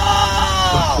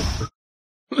small.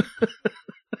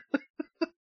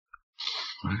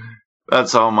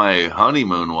 That's all my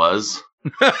honeymoon was.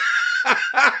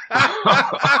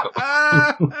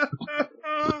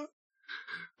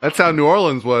 That's how New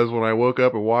Orleans was when I woke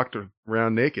up and walked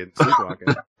around naked, sleepwalking.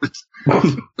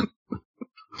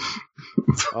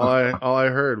 all I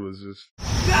heard was just,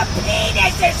 Your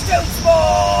penis is too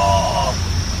small.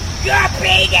 Your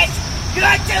penis,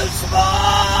 you're too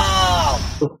small.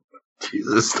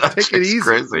 Jesus, that's Take it easy.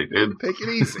 crazy, dude. Take it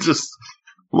easy. Just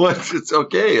what? It's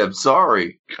okay. I'm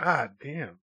sorry. God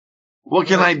damn. What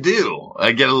can I do?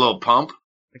 I get a little pump.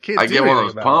 I can't I do get one of anything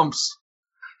those about pumps.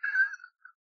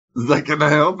 Is that gonna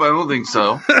help? I don't think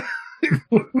so. it.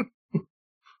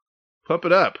 Pump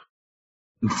it up.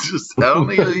 It's just, I don't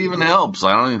think it even helps.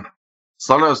 I don't even.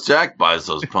 Sometimes Jack buys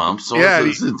those pumps. So Yeah,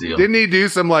 what's the deal? Didn't he do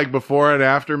some like before and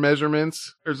after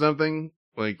measurements or something?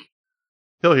 Like,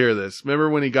 he'll hear this. Remember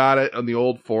when he got it on the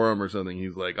old forum or something?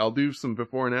 He's like, I'll do some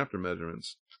before and after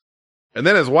measurements. And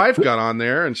then his wife got on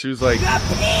there and she was like, Your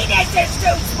penis is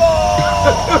too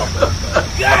small.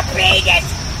 Your penis,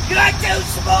 you're too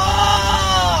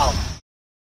small.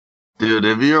 Dude,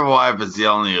 if your wife is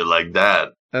yelling at you like that,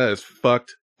 that is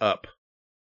fucked up.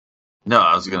 no,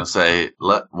 I was gonna say,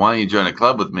 why don't you join a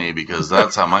club with me? Because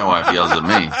that's how my wife yells at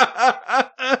me.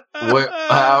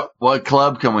 What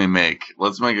club can we make?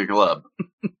 Let's make a club.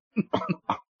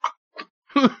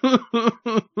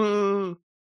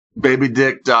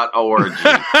 Babydick.org.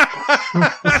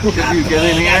 Can you get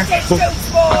in here? Your penis is too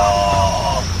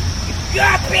small.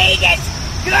 Your penis,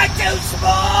 you're too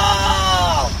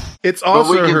small. It's But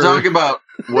also we can her. talk about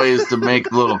ways to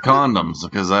make little condoms.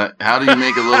 Because how do you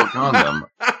make a little condom?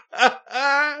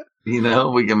 You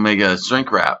know, we can make a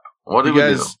shrink wrap. What do You we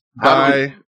do? guys How do we-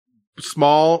 buy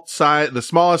the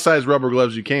smallest size rubber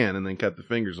gloves you can, and then cut the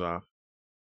fingers off.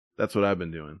 That's what I've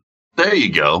been doing. There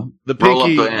you go. The Roll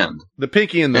pinky, up the end. the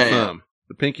pinky and the Yeah, yeah. thumb.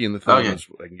 The pinky and the thumb. Okay. Is,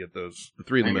 I can get those. The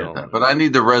three in the I get middle. that. But I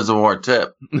need the reservoir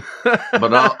tip.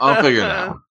 But I'll figure it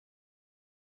out.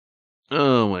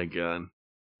 Oh my god,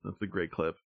 that's a great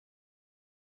clip.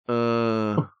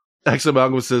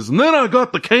 Examalgam says, and then I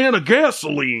got the can of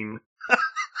gasoline.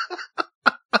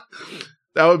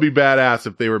 That would be badass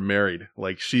if they were married.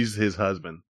 Like, she's his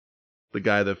husband. The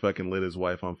guy that fucking lit his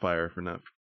wife on fire for not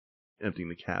emptying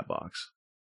the cat box.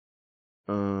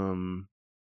 Telio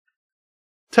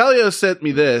sent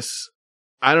me this.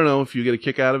 I don't know if you get a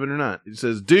kick out of it or not. It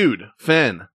says, dude,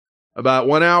 Fen, about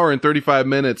 1 hour and 35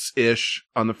 minutes-ish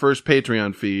on the first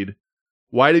Patreon feed.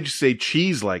 Why did you say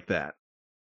cheese like that?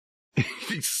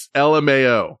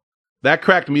 LMAO. That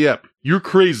cracked me up. You're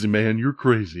crazy, man. You're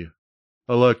crazy.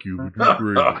 I like you, but you're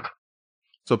crazy.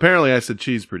 So apparently I said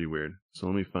cheese pretty weird. So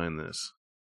let me find this.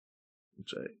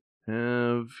 Which I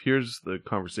have. Here's the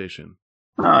conversation.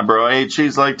 Nah, bro, I ate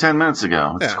cheese like 10 minutes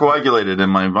ago. It's Yeah. coagulated in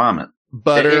my vomit.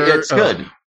 Butter. It's good.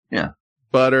 Yeah.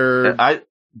 Butter.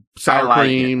 Sour I like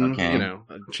cream. it, okay. You know,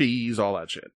 cheese, all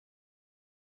that shit.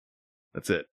 That's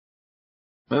it.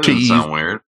 That doesn't Cheese. sound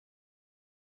weird.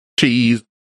 Cheese.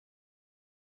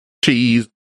 Cheese.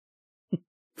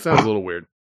 Sounds a little weird.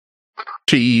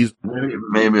 Cheese.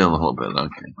 Maybe a little bit.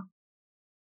 Okay.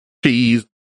 Cheese.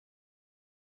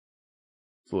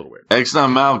 It's a little weird.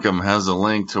 Exxon Malcolm has a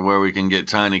link to where we can get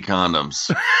tiny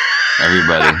condoms.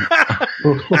 Everybody.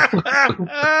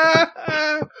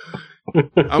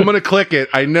 I'm gonna click it.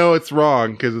 I know it's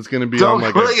wrong because it's gonna be Don't on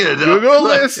like click a it, don't Google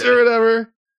click list it. or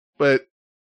whatever. But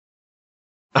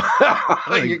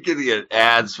You're going to get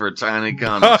ads for tiny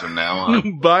condoms from now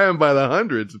on. Buy them by the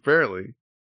hundreds, apparently.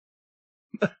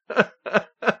 I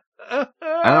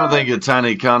don't think a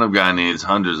tiny condom guy needs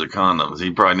hundreds of condoms.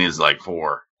 He probably needs like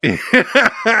 4.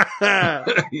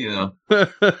 You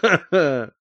know.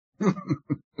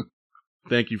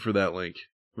 Thank you for that link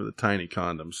for the tiny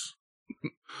condoms.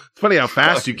 It's funny how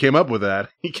fast you came up with that.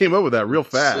 He came up with that real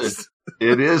fast.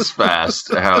 It is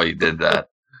fast how he did that.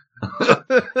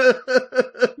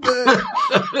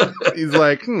 He's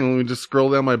like, let me just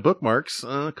scroll down my bookmarks.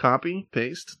 Copy,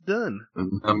 paste, done.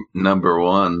 Number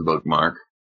 1 bookmark.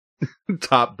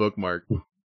 Top bookmark.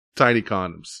 Tiny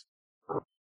condoms.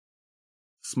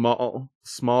 Small,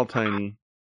 tiny,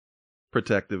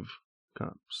 protective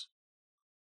condoms.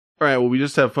 All right, well, we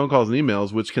just have phone calls and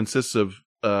emails, which consists of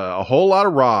a whole lot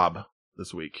of Rob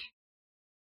this week.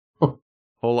 Whole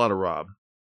lot of Rob.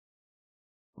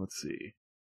 Let's see.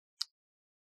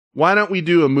 Why don't we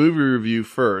do a movie review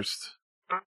first?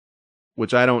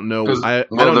 Which I don't know. I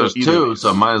don't there's know 2,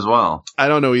 so might as well. I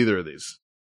don't know either of these.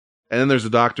 And then there's a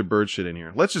Dr. Bird shit in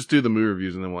here. Let's just do the movie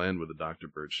reviews and then we'll end with the Dr.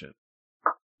 Bird shit.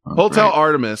 Oh, Hotel great.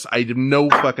 Artemis. I have no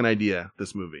fucking idea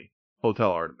this movie.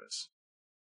 Hotel Artemis.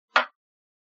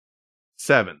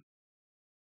 7.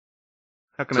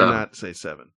 How can 7. I not say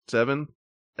 7? 7?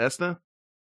 Esna?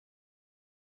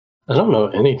 I don't know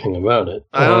anything about it.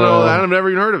 I don't know. I've never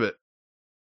even heard of it.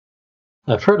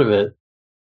 I've heard of it.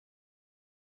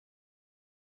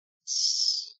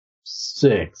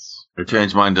 6. I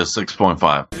changed mine to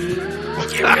 6.5.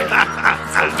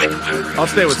 I'll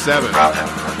stay with 7.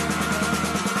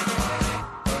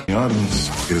 The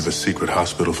Artemis is a secret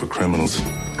hospital for criminals.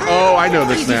 Oh, I know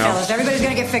this Easy, now. fellas. Everybody's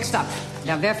gonna get fixed up.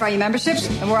 Now verify your memberships,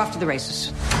 and we're off to the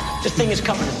races. This thing is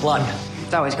covered in blood.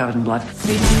 It's always covered in blood.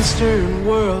 The Eastern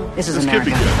world. This is This could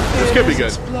America. be good. This could be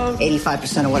good.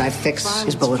 85% of what I fix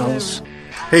is bullet holes.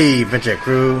 Hey, Venture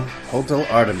Crew, Hotel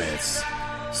Artemis,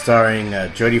 starring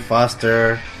Jodie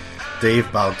Foster, Dave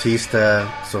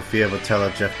Bautista, Sofia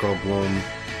Boutella, Jeff Goldblum,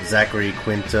 Zachary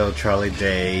Quinto, Charlie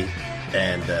Day,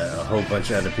 and a whole bunch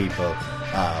of other people.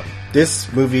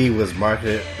 This movie was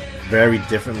marketed very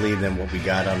differently than what we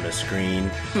got on the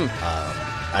screen.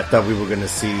 I thought we were going to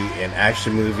see an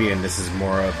action movie, and this is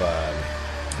more of a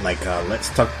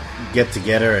let's get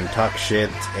together and talk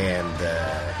shit and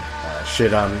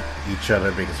shit on each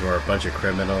other because we're a bunch of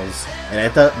criminals. And I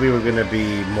thought we were going to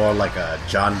be more like a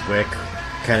John Wick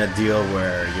kind of deal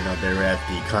where, you know, they were at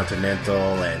the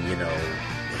Continental and, you know,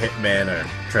 hitmen are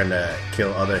trying to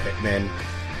kill other hitmen.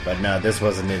 But no, this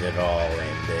wasn't it at all,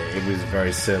 and it was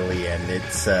very silly, and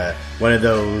it's one of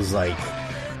those, like,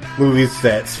 movies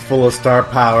that's full of star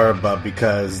power, but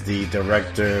because the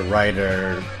director,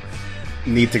 writer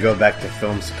need to go back to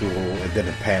film school, it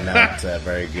didn't pan out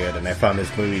very good, and I found this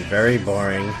movie very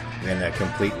boring and a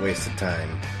complete waste of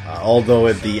time.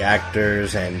 Although the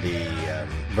actors and the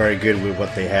very good with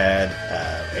what they had,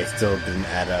 it still didn't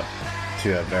add up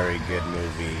to a very good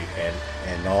movie,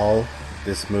 and all,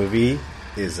 this movie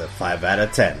is a 5 out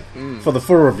of 10. For the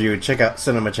full review, check out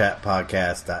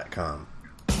cinemachatpodcast.com.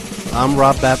 I'm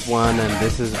RobBap1, and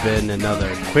this has been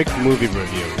another quick movie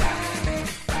review.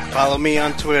 Follow me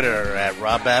on Twitter at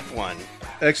RobBap1.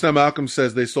 X-Now Malcolm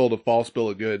says they sold a false bill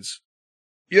of goods.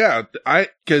 Yeah,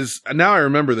 because now I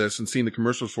remember this and seeing the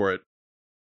commercials for it.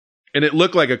 And it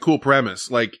looked like a cool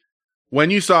premise. Like,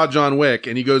 when you saw John Wick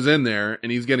and he goes in there and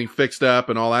he's getting fixed up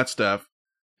and all that stuff,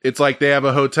 it's like they have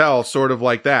a hotel sort of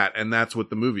like that. And that's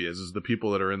what the movie is the people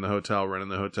that are in the hotel, running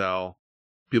the hotel.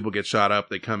 People get shot up,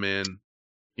 they come in,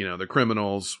 you know, they're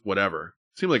criminals, whatever.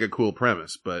 Seemed like a cool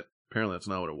premise, but apparently that's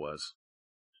not what it was.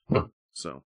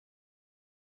 So,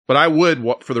 but I would,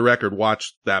 for the record,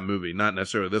 watch that movie. Not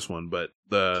necessarily this one, but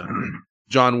the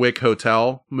John Wick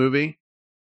Hotel movie,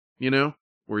 you know,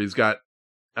 where he's got,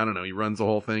 I don't know, he runs the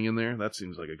whole thing in there. That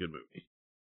seems like a good movie.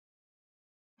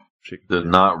 The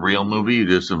not real movie you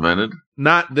just invented?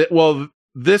 Not that, well,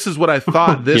 this is what I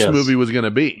thought this Yes. movie was going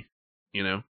to be, you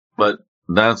know? But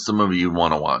that's the movie you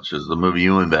want to watch, is the movie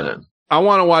you invented. I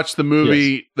want to watch the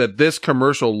movie that this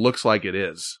commercial looks like it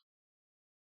is.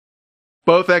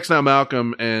 Both X-Now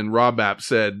Malcolm and Rob Bapp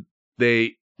said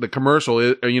the commercial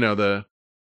is, or, you know, the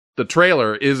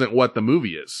trailer isn't what the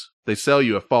movie is. They sell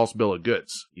you a false bill of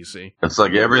goods, you see? It's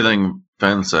like everything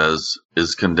Fenn says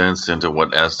is condensed into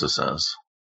what Esther says.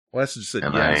 Well, that's just said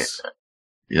And yes.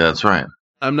 Yeah, that's right.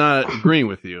 I'm not agreeing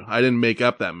with you. I didn't make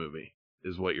up that movie,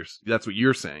 that's what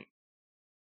you're saying.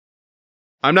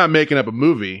 I'm not making up a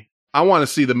movie. I want to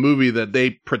see the movie that they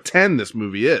pretend this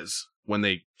movie is when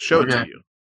they show it to you.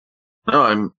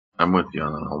 No, I'm with you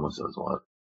on that. Almost as a lot.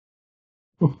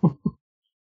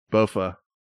 Bofa.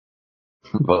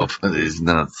 Both of these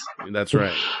nuts. That's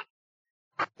right.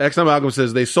 XM Malcolm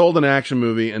says they sold an action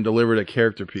movie and delivered a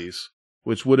character piece,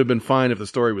 which would have been fine if the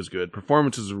story was good.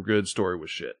 Performances were good, story was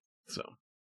shit. So,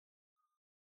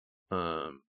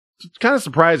 it's kind of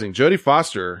surprising. Jodie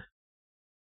Foster,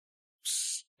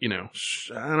 I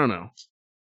don't know.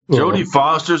 Jodie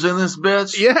Foster's in this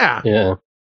bitch? Yeah. Yeah.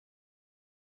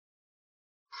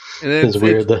 And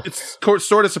it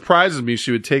sort of surprises me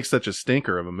she would take such a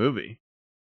stinker of a movie.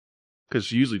 Because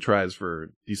she usually tries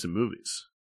for decent movies.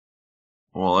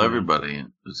 Well, everybody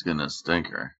is gonna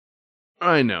stinker.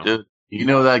 I know. Dude, you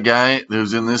know that guy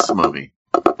who's in this movie?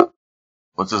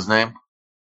 What's his name?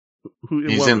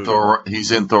 He's in Thor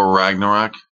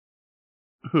Ragnarok.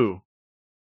 Who?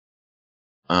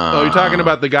 You're talking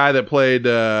about the guy that played.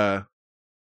 Well,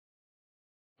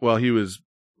 he was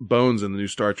Bones in the new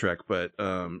Star Trek, but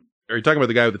are you talking about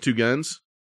the guy with the two guns?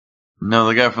 No,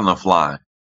 the guy from The Fly.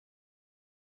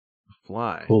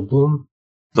 Fly. Goldblum?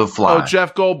 The Fly. Oh,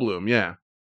 Jeff Goldblum, yeah.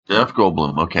 Jeff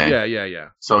Goldblum, okay. Yeah.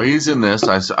 So he's in this.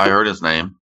 I heard his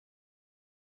name.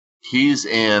 He's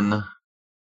in,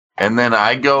 and then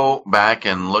I go back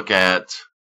and look at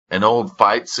an old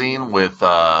fight scene with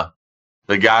the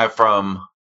guy from,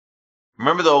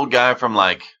 remember the old guy from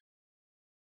like,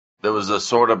 there was a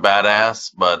sort of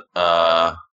badass, but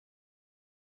I'm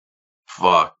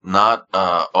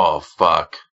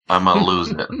gonna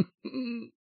lose it.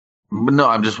 But no,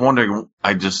 I'm just wondering.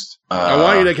 I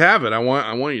want you to have it. I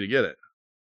want you to get it.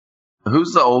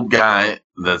 Who's the old guy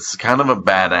that's kind of a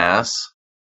badass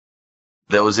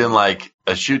that was in like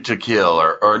A Shoot to Kill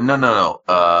or no.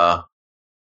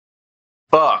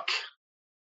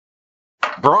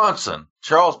 Bronson.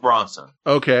 Charles Bronson.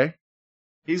 Okay.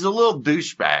 He's a little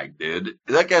douchebag, dude.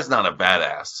 That guy's not a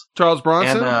badass. Charles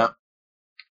Bronson? And,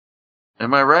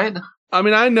 am I right? I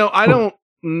mean, I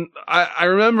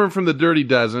remember him from The Dirty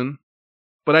Dozen,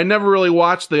 but I never really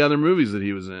watched the other movies that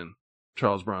he was in.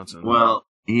 Charles Bronson. Well,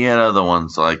 he had other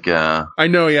ones like I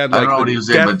know he had. I don't know what he was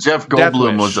in, but Jeff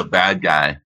Goldblum was a bad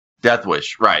guy. Death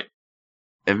Wish, right?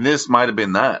 And this might have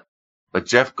been that, but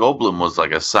Jeff Goldblum was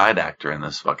like a side actor in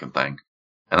this fucking thing,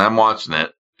 and I'm watching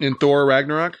it in Thor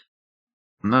Ragnarok.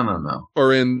 No.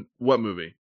 Or in what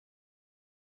movie?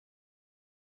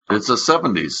 It's a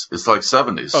 70s. It's like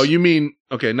 70s. Oh, you mean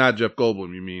okay? Not Jeff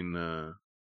Goldblum. You mean the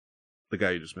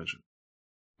guy you just mentioned?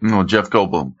 No, Jeff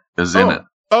Goldblum is in it.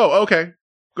 Oh, okay.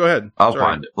 Go ahead. I'll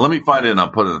find it. Let me find it and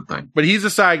I'll put it in the thing. But he's a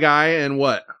side guy, and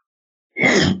what?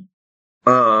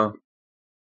 I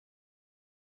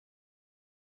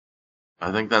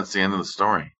think that's the end of the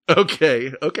story.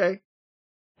 Okay.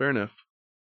 Fair enough.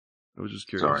 I was just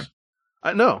curious. Sorry.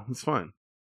 No, it's fine.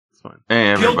 It's fine.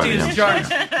 Hey, Guilty as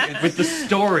charged with the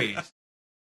story.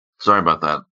 Sorry about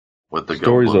that. With the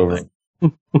story's over.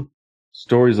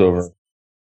 Story's over.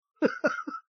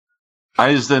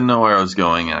 I just didn't know where I was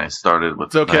going, and I started with.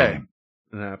 It's okay.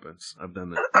 It happens. I've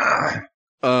done that.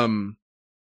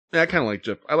 Yeah, I kind of like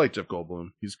Jeff. I like Jeff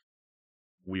Goldblum. He's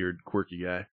a weird, quirky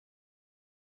guy.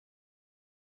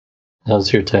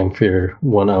 How's your time for your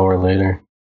 1 hour later?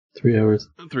 3 hours?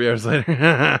 3 hours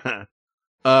later.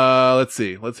 Let's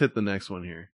see. Let's hit the next one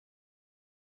here.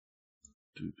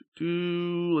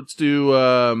 Let's do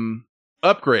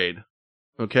Upgrade.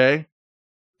 Okay?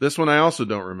 This one I also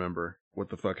don't remember what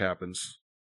the fuck happens.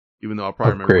 Even though I'll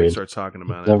probably remember when he starts talking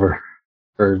about it. Never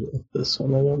heard of this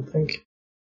one, I don't think.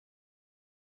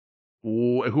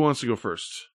 Who wants to go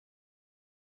first?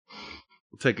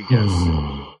 We'll take a guess.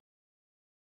 I'm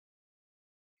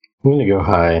going to go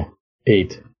high.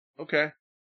 8. Okay.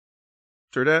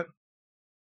 Turdat?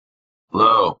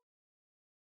 Low.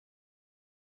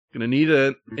 Gonna need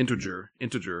an integer.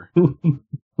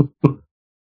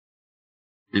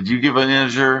 Did you give an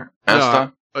integer,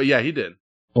 Esta? Oh, yeah, he did.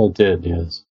 I did,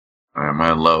 yes. All right,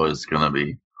 my low is going to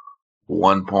be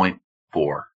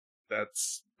 1.4.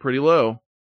 That's pretty low.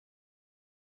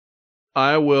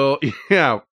 I will,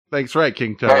 yeah, thanks right,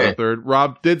 King Tower III.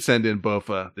 Rob did send in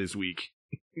Bofa this week.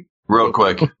 Real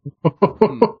quick.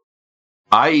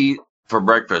 I eat for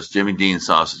breakfast Jimmy Dean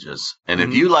sausages. And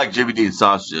if you like Jimmy Dean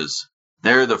sausages,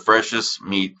 they're the freshest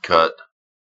meat cut.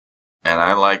 And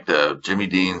I like the Jimmy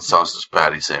Dean sausage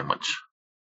patty sandwich.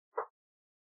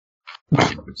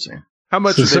 How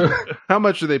much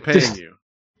are they paying you?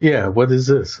 Yeah, what is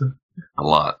this? A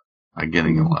lot. I'm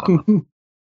getting a lot of them.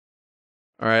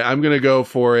 All right, I'm going to go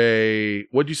for a,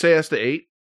 what'd you say, Esta, 8?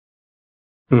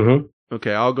 Mm-hmm.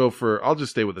 Okay, I'll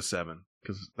just stay with a 7,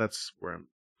 because that's where I'm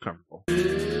comfortable.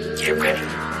 Get ready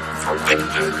for Red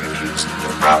Blue Reviews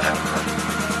with Rob Hemmer.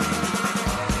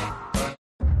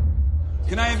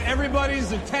 Can I have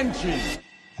everybody's attention?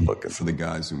 I'm looking for the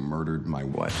guys who murdered my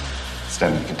wife.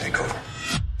 Stanley can take over.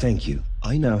 Thank you.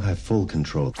 I now have full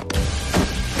control.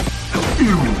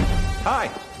 Hi.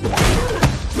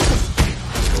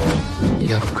 You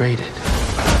upgraded.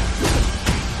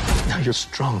 Now you're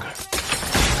stronger.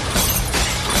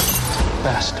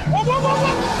 Faster.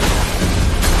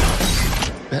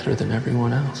 Better than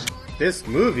everyone else. This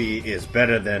movie is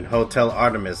better than Hotel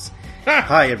Artemis.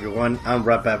 Hi everyone, I'm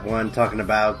RobBat1 talking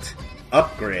about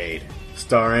Upgrade,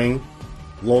 starring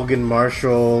Logan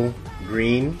Marshall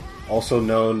Green, also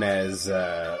known as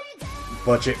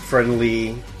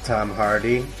budget-friendly Tom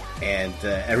Hardy, and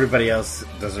everybody else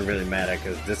doesn't really matter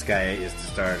because this guy is the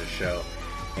star of the show,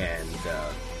 and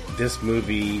this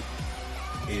movie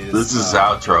is... This is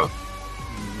outro.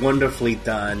 Wonderfully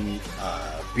done,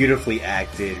 beautifully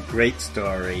acted, great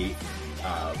story.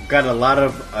 Got a lot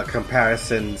of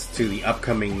comparisons to the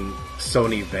upcoming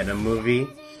Sony Venom movie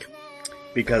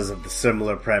because of the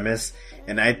similar premise.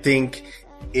 And I think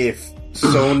if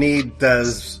Sony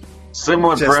does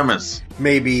similar premise,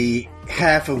 maybe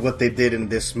half of what they did in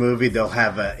this movie, they'll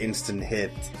have an instant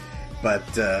hit.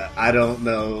 But I don't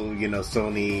know, you know,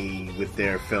 Sony with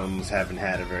their films haven't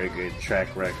had a very good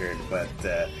track record, but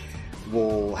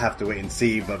we'll have to wait and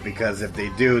see. But because if they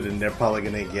do, then they're probably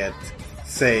going to get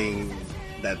saying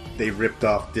that they ripped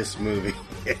off this movie.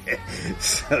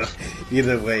 So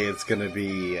either way, it's going to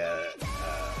be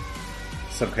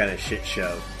some kind of shit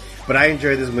show. But I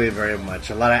enjoyed this movie very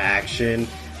much. A lot of action.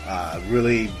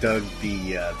 Really dug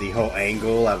the whole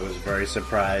angle. I was very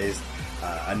surprised.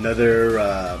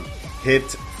 Another hit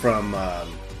from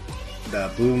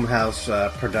the Blumhouse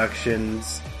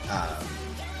Productions.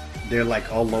 They're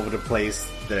like all over the place.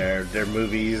 Their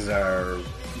movies are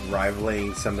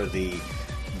rivaling some of the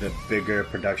bigger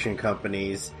production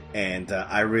companies, and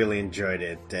I really enjoyed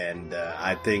it. And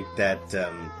I think that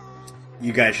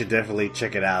you guys should definitely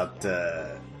check it out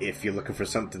if you're looking for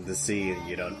something to see and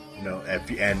you don't know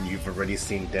and you've already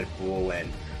seen Deadpool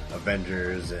and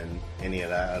Avengers and any of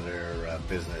that other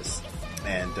business.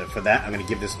 And for that, I'm going to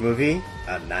give this movie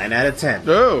a 9 out of 10.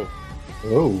 Oh,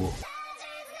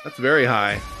 that's very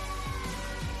high.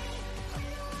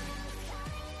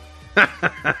 That's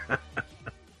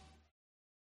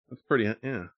pretty,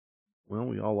 yeah. Well,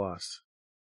 we all lost.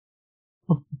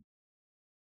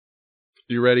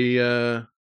 You ready?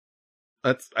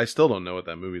 I still don't know what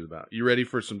that movie's about. You ready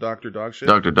for some Dr. Dog shit?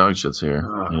 Dr. Dog shit's here.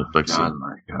 Oh, God,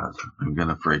 my God. I'm going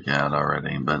to freak out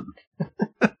already, but...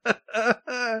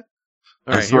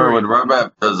 I swear when Rob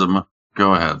does them,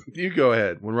 go ahead. You go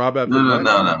ahead. When Rob does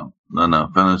No.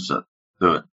 Finish it.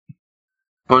 Do it.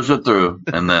 Push it through,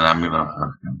 and then I'm gonna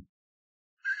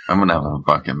have a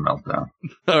fucking meltdown.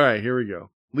 All right, here we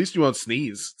go. At least you won't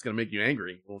sneeze. It's gonna make you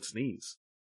angry. You won't sneeze.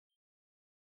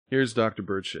 Here's Dr.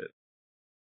 Birdshit.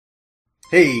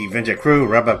 Hey, Venture Crew,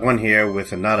 RobBat1 here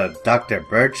with another Dr.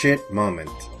 Birdshit moment.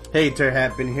 Hey,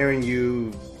 Terhat, been hearing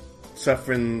you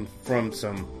suffering from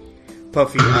some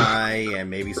puffy eye and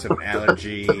maybe some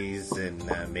allergies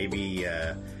and maybe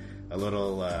a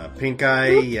little pink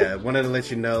eye. Wanted to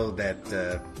let you know that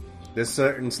there's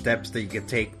certain steps that you can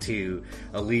take to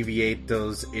alleviate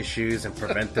those issues and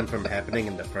prevent them from happening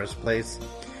in the first place.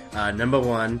 Number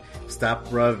 1, stop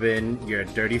rubbing your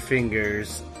dirty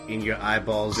fingers in your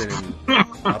eyeballs and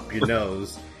up your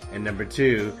nose. And number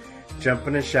 2, jump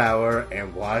in a shower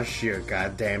and wash your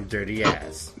goddamn dirty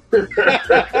ass.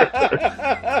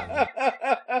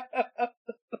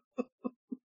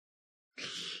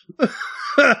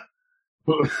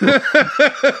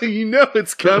 You know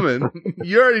it's coming.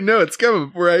 You already know it's coming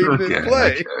before I even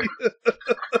play. Okay.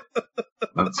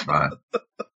 That's fine.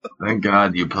 Thank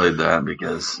God you played that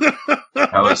because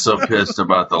I was so pissed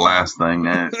about the last thing.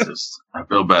 I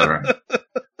feel better.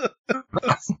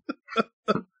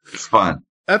 It's fine.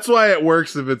 That's why it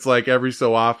works if it's like every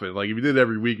so often. Like if you did it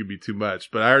every week, it'd be too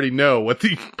much. But I already know what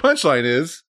the punchline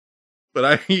is.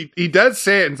 But he does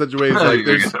say it in such a way like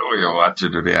we're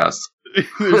watching it, yes.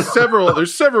 There's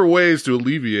several ways to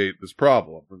alleviate this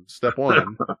problem. Step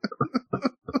 1.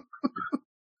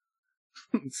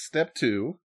 Step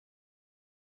 2.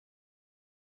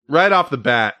 Right off the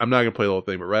bat, I'm not going to play the whole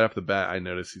thing, but right off the bat, I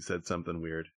noticed he said something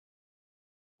weird.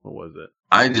 What was it?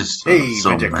 I just... Hey,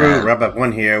 Venture Crew,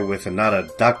 RobBat1 here with another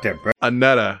Dr.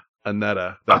 Anetta.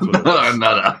 That's what it was.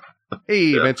 Anetta.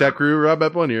 Hey, Venture Crew,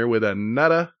 RobBat1 here with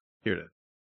Anetta. Here it is.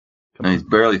 And he's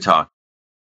barely talking.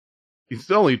 He's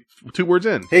only 2 words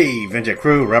in. Hey, Venture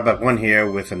Crew, RobBat1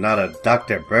 here with another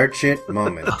Dr. Birdshit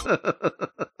moment.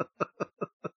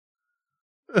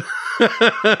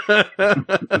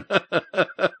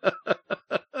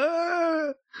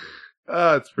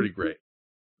 It's pretty great.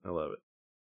 I love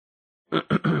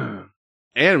it.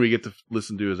 And we get to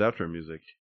listen to his outro music.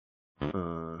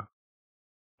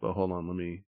 Well, hold on. Let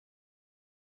me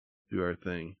do our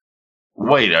thing.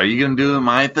 Wait, are you going to do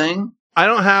my thing? I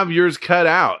don't have yours cut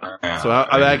out. So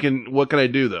I can, what can I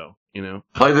do though? You know?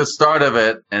 Play the start of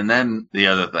it and then the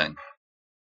other thing.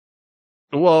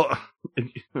 Well,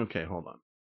 okay, hold on.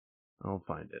 I'll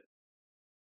find it.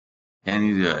 Can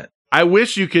you do it? I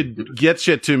wish you could get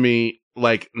shit to me,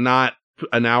 like, not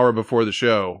an hour before the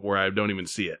show where I don't even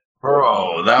see it.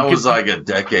 Bro, that was like a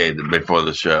decade before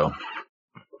the show.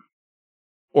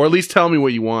 Or at least tell me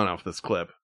what you want off this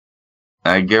clip.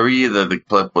 I guarantee you that the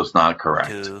clip was not correct.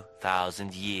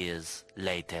 2,000 years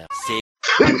later.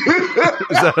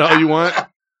 Is that all you want?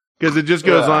 Because it just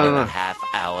goes on and on. Half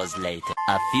hours later.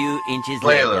 A few inches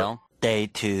later. Day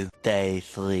 2, day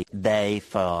 3, day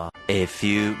 4. A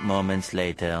few moments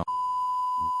later.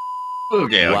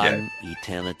 Okay. One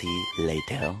eternity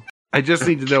later. I just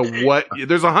need to know what.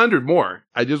 There's 100 more.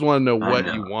 I just want to know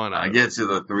what you want. I get to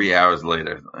the 3 hours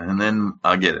later, and then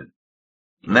I'll get it.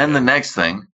 And then the next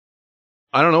thing.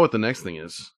 I don't know what the next thing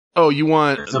is. Oh, you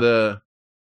want the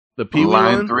Pee-wee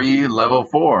line one? 3, level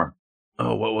 4.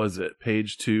 Oh, what was it?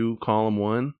 Page 2, column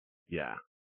 1? Yeah.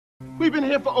 We've been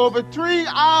here for over 3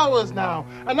 hours now,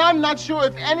 and I'm not sure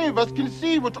if any of us can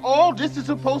see what all this is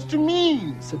supposed to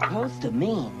mean. Supposed to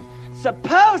mean?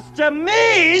 Supposed to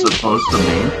mean? Supposed to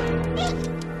mean?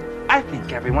 I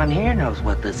think everyone here knows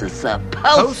what this is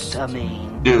supposed to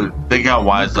mean. Dude, think how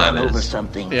wise that is. Over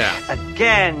something. Yeah.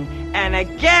 Again, and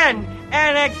again,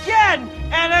 and again,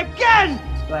 and again.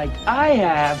 Like I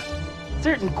have.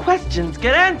 Certain questions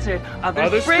get answered,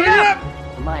 others spring up.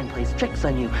 The mind plays tricks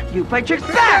on you. You play tricks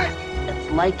back.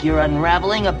 It's like you're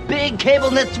unraveling a big cable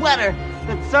knit sweater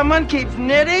that someone keeps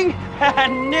knitting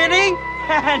and knitting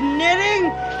and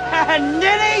knitting and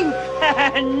knitting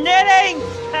and knitting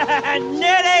and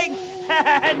knitting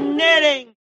and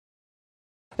knitting.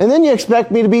 And then you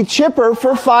expect me to be chipper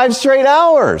for 5 straight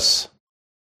hours.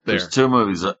 There's two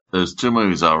movies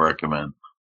I'll recommend.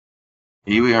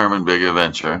 Pee Wee Herman Big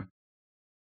Adventure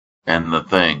and The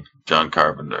Thing, John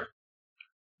Carpenter.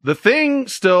 The Thing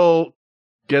still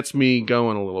gets me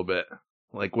going a little bit.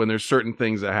 Like when there's certain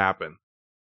things that happen.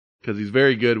 Because he's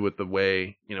very good with the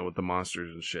way, with the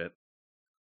monsters and shit.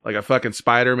 Like a fucking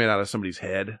spider made out of somebody's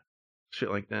head. Shit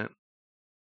like that.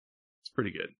 It's pretty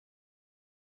good.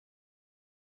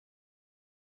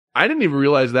 I didn't even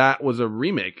realize that was a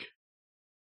remake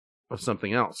of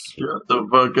something else. Shut the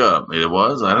fuck up. It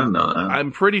was? I didn't know that.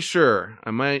 I'm pretty sure.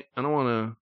 I don't want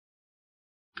to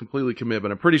completely commit,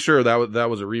 but I'm pretty sure that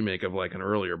was a remake of like an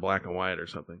earlier black and white or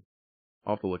something.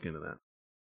 I'll have to look into that.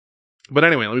 But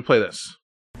anyway, let me play this.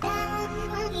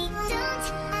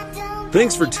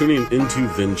 Thanks for tuning into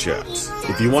VinChat.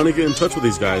 If you want to get in touch with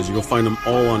these guys, you can find them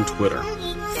all on Twitter.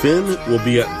 Finn will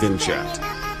be at VinChat.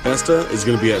 Esta is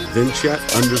going to be at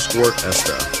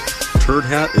VinChat_Esta. Turd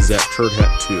Hat is at Turd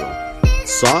Hat 2.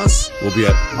 Sauce will be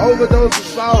at Overdose of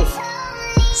Sauce.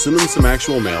 Send them some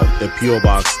actual mail at P.O.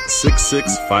 Box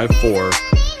 6654,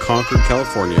 Concord,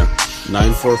 California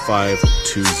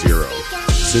 94520.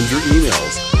 Send your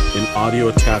emails and audio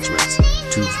attachments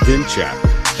to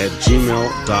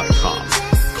vinchat@gmail.com.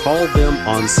 Call them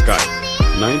on Skype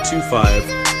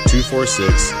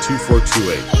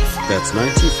 925-246-2428. That's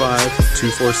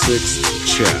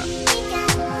 925-246-CHAT.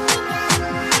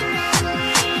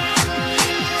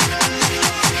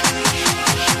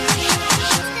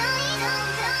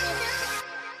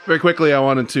 Very quickly, I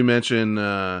wanted to mention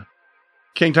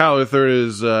King Tyler III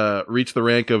has reached the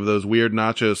rank of those weird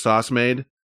nacho sauce made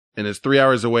and is 3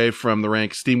 hours away from the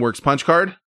rank Steamworks Punch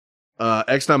Card.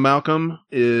 X. Malcolm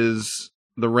is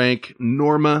the rank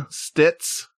Norma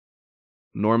Stitz,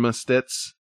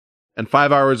 and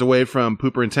 5 hours away from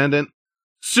Pooperintendent.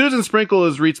 Susan Sprinkle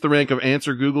has reached the rank of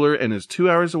Answer Googler and is 2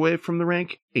 hours away from the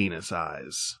rank Anus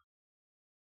Eyes.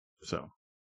 So,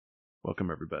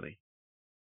 welcome everybody.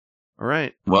 All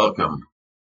right. Welcome.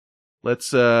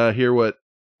 Let's hear what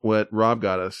Rob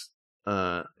got us.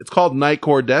 It's called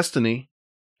Nightcore Destiny.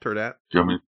 Turdat.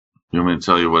 You want me to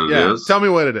tell you what it is? Tell me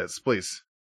what it is, please.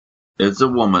 It's a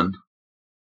woman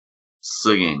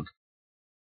singing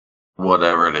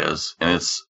whatever it is, and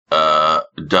it's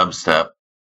dubstep.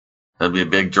 There'll be a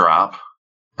big drop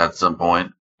at some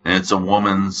point, and it's a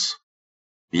woman's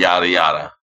yada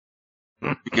yada.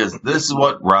 Because this is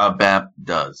what Rob Bapp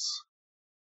does.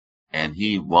 And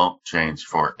he won't change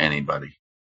for anybody.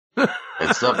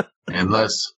 Except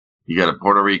unless you got a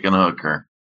Puerto Rican hooker.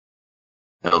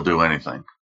 He'll do anything.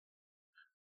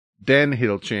 Then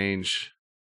he'll change.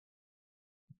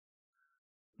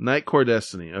 Nightcore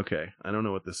Destiny. Okay. I don't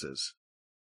know what this is.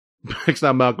 Next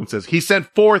time Malcolm says, he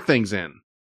sent 4 things in.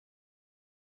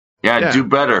 Yeah, do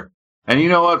better. And you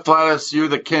know what, Flatus? You're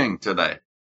the king today.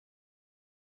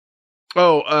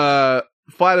 Oh,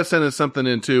 Flatus sent us something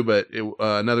in too, but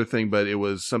another thing, but it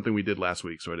was something we did last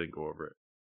week, so I didn't go over it.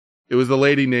 It was the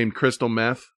lady named Crystal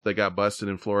Meth that got busted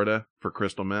in Florida for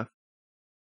crystal meth.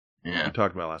 Yeah. We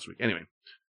talked about it last week. Anyway.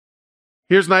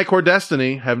 Here's Nightcore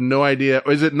Destiny. Have no idea.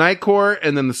 Is it Nightcore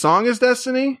and then the song is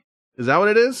Destiny? Is that what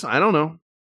it is? I don't know.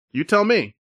 You tell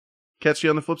me. Catch you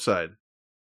on the flip side.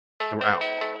 And we're out.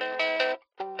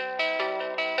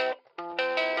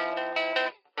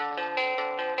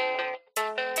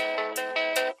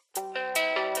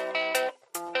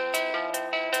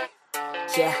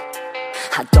 Yeah,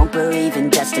 I don't believe in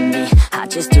destiny. I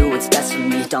just do what's best for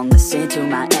me. Don't listen to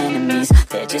my enemies.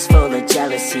 They're just full of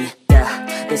jealousy.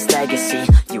 Yeah, this legacy.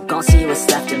 You gon' see what's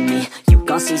left of me. You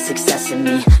gon' see success in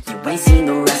me. You ain't seen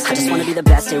the rest of me. I just wanna be the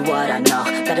best at what I know.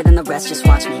 Better than the rest, just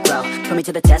watch me grow. Put me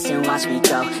to the test and watch me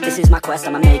go. This is my quest,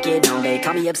 I'ma make it known. They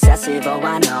call me obsessive, oh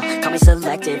I know. Call me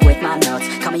selective with my notes.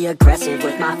 Call me aggressive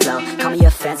with my flow. Call me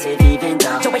offensive even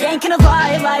though Joe, I ain't gonna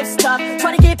lie, life's tough.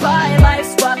 Try to get by,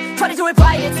 life's rough. Try to do it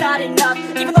right, it's not enough.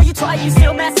 Even though you try, you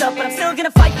still mess up. But I'm still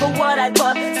gonna fight for what I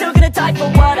love. Still gonna die for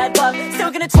what I love.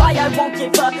 Still gonna try, I won't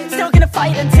give up. Still gonna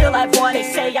fight until I've won. They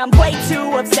say I'm way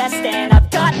too obsessed and I've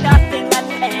got nothing left.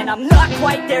 And I'm not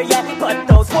quite there yet, but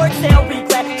those words they'll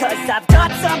regret. Cause I've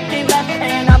got something left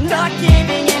and I'm not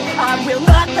giving in. I will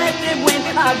not let them win.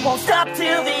 I won't stop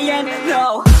till the end,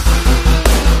 no.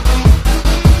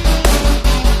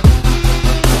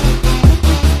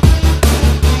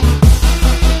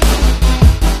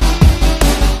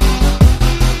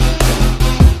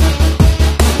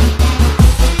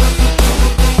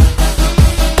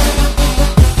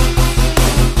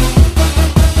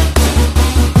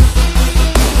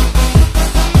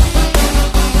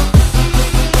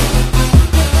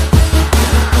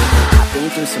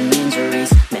 Some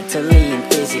injuries, mentally and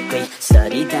physically.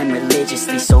 Studied them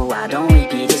religiously so I don't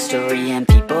repeat history. And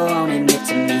people won't admit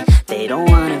to me they don't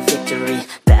want a victory.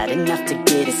 Bad enough to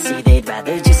get a C, they'd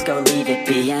rather just go leave it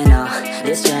be. I know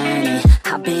this journey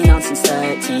I've been on since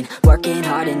 13. Working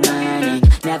hard and learning,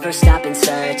 never stopping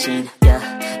searching. Yeah,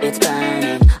 it's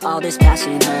burning, all this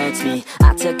passion hurts me.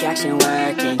 I took action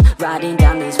working, writing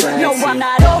down these words. No, I'm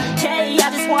not okay,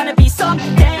 I just wanna be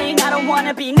something. I don't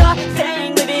wanna be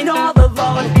nothing, living all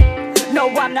alone. No,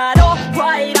 I'm not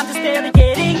alright, I'm just barely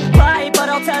getting by. But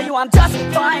I'll tell you I'm just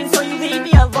fine, so you leave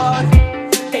me alone.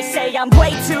 They say I'm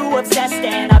way too obsessed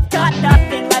and I've got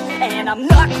nothing left. And I'm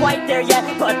not quite there yet,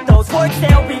 but those words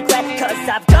they'll regret. Cause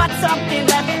I've got something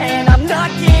left and I'm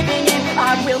not giving in.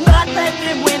 I will not let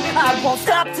them win, I won't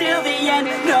stop till the end,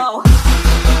 no.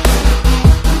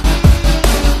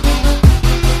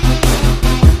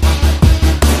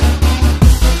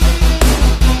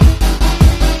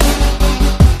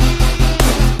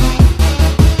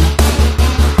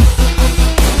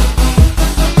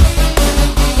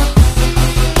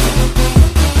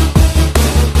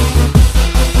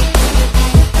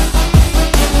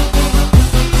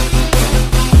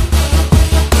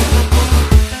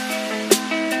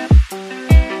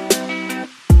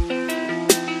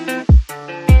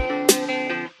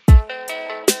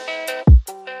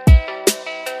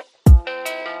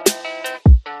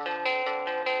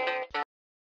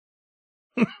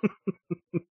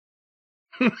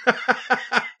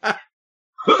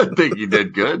 I think you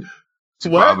did good.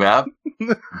 What? Bab.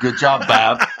 Good job,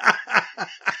 Bab.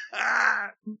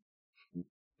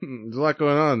 There's a lot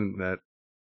going on in that.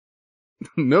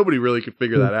 Nobody really could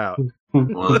figure that out.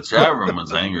 Well, the chat room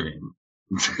was angry.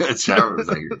 The chat room was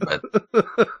angry, but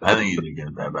I think you did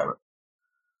good, Bab.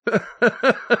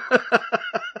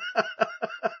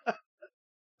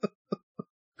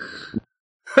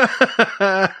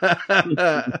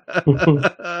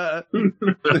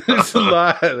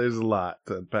 There's a lot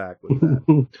to unpack with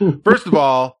that. First of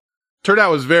all,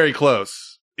 turnout was very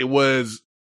close.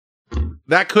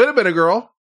 That could have been a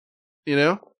girl, you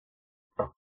know?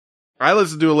 I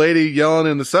listened to a lady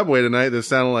yelling in the subway tonight that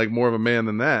sounded like more of a man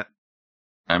than that.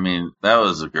 I mean, that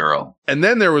was a girl. And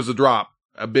then there was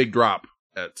a big drop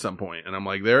at some point, and I'm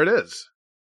like, there it is.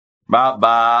 Bop,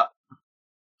 bop.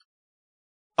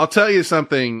 I'll tell you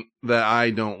something that I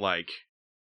don't like.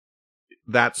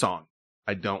 That song.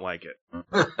 I don't like it.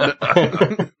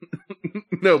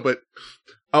 No, but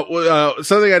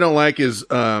something I don't like is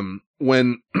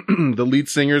when the lead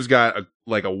singer's got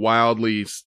a wildly,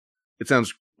 it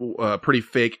sounds pretty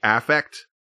fake affect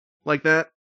like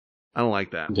that. I don't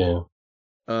like that. Yeah.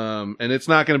 And it's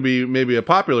not going to be maybe a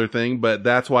popular thing, but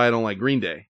that's why I don't like Green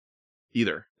Day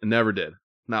either. I never did.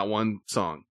 Not one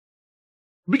song.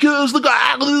 Because the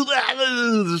guy,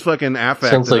 this fucking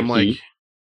affect. Sounds like I'm like,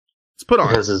 it's put on.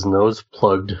 He has his nose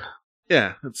plugged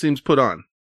Yeah, it seems put on.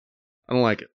 I don't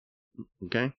like it.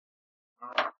 Okay?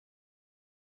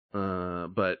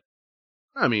 But,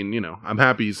 I mean, I'm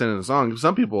happy you sent in the song.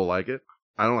 Some people will like it.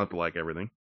 I don't have to like everything.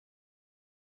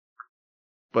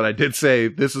 But I did say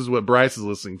this is what Bryce is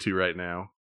listening to right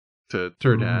now to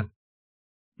Turd Hat.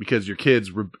 Because your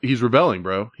kid's, he's rebelling,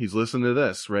 bro. He's listening to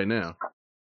this right now.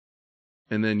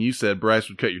 And then you said Bryce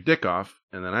would cut your dick off.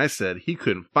 And then I said he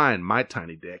couldn't find my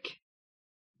tiny dick.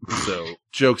 So,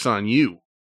 joke's on you.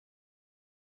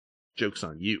 Joke's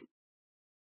on you.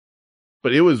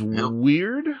 But it was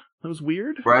weird. It was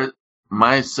weird. Right.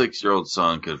 My 6-year-old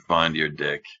son could find your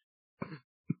dick.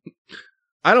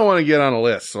 I don't want to get on a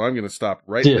list, so I'm going to stop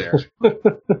right there.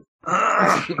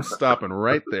 Stopping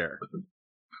right there.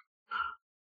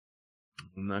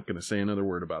 I'm not going to say another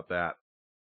word about that.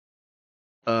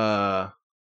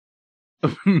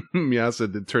 Meow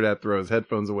said, did Turdat throw his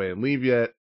headphones away and leave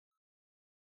yet?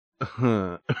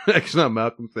 Actually, not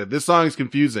Malcolm said, this song is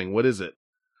confusing. What is it?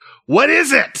 What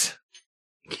is it?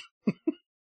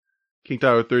 King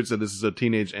Tower III said, this is a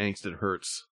teenage angst. It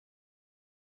hurts.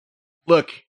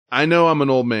 Look, I know I'm an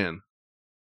old man.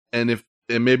 And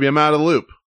maybe I'm out of the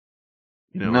loop.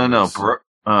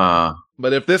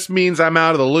 But if this means I'm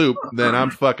out of the loop, then I'm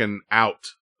fucking out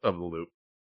of the loop.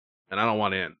 And I don't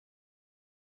want in.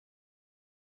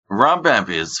 Rob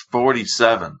Bambi is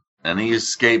 47 and he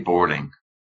is skateboarding.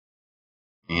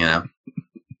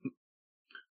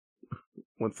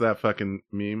 What's that fucking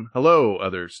meme? Hello,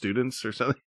 other students or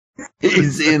something?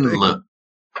 He's in the loop.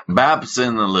 Bap's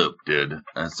in the loop, dude.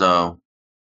 And so,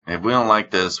 if we don't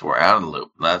like this, we're out of the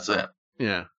loop. That's it.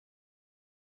 Yeah.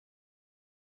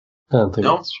 I don't think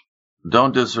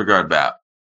Don't disregard Bap.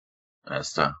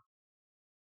 Esta.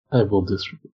 I will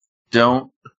disregard.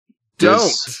 Don't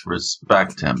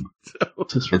disrespect him.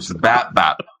 It's Bap.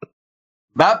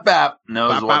 Bap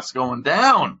knows what's going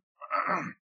down.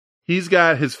 He's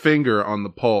got his finger on the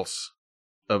pulse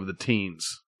of the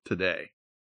teens today.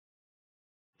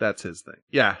 That's his thing.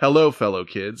 Yeah, hello, fellow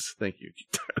kids. Thank you.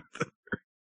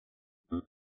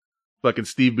 Fucking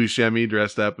Steve Buscemi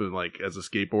dressed up in, as a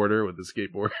skateboarder with a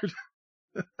skateboard.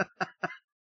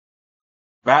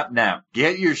 Batnap,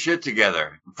 get your shit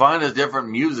together. Find a different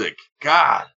music.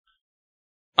 God.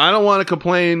 I don't want to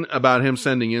complain about him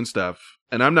sending in stuff.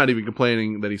 And I'm not even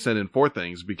complaining that he sent in 4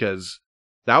 things because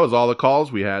that was all the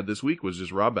calls we had this week was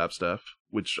just Rob Bap stuff,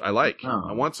 which I like. Oh.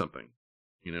 I want something.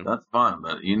 That's fine,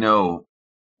 but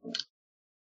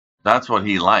that's what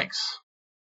he likes.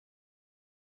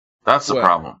 That's the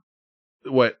problem.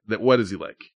 What does he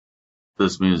like?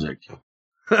 This music.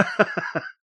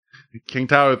 King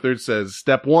Tower III says,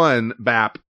 step 1,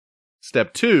 Bap.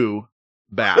 Step 2,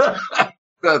 Bap.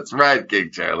 That's right,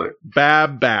 King Tyler.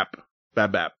 Bap.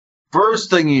 First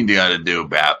thing you gotta do,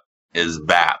 Bap, is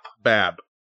Bap. Bab.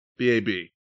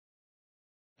 B-A-B.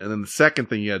 And then the second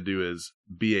thing you gotta do is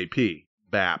B-A-P.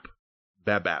 Bap.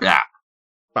 Bap. Yeah.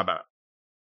 Bap.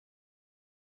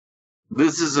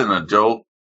 This is an adult,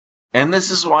 and this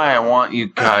is why I want you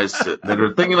guys that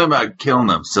are thinking about killing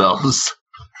themselves.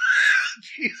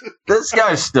 This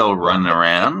guy's still running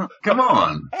around. Come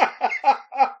on.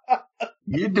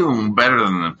 You're doing better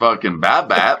than the fucking Bap.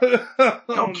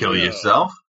 Don't kill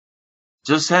yourself.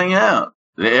 Just hang out.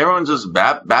 Everyone's just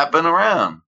bapping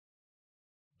around.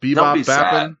 Don't be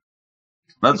sad.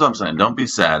 That's what I'm saying. Don't be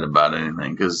sad about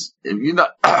anything, because if you're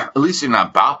not, at least you're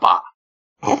not bapa.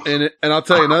 And I'll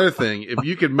tell you another thing. If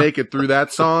you can make it through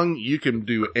that song, you can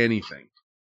do anything.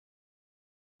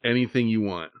 Anything you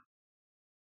want.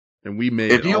 And we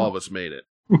made it. All of us made it.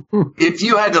 If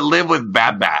you had to live with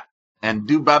Baba and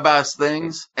do Baba's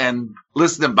things and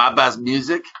listen to Baba's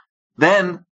music,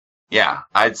 then, yeah,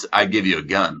 I'd give you a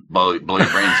gun. Blow your brains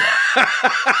out.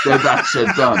 Get that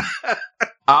shit done.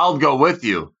 I'll go with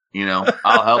you.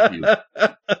 I'll help you.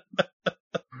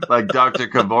 Like Dr.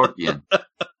 Kevorkian.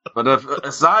 But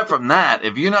aside from that,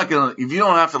 if you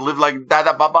don't have to live like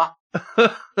Dada Baba,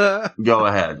 go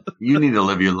ahead. You need to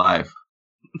live your life.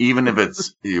 Even if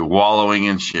it's you're wallowing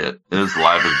in shit. This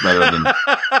life is better than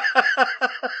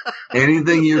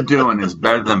anything you're doing is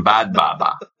better than Bad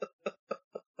Baba.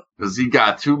 Because he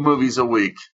got 2 movies a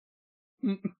week.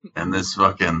 And this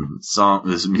fucking song,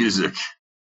 this music.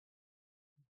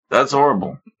 That's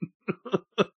horrible.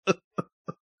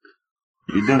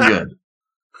 You're doing good.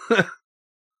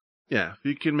 Yeah, if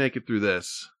you can make it through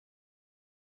this,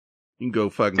 you can go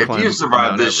fucking climb. If you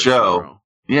survive this show,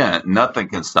 yeah, nothing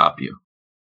can stop you.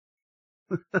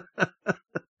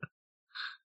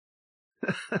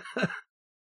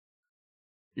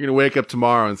 You're going to wake up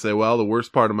tomorrow and say, well, the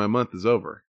worst part of my month is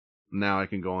over. Now I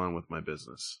can go on with my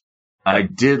business. I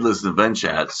did listen to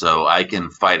VinChat, so I can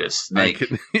fight a snake.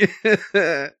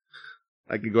 I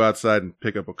could go outside and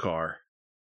pick up a car.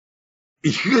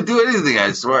 You could do anything,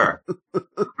 I swear.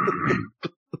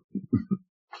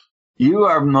 You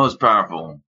are most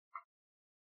powerful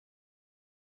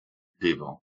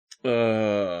people.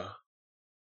 I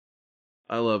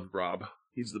love Rob.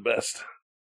 He's the best.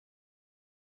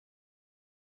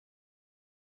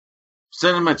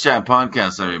 Cinema Chat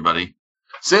Podcast, everybody.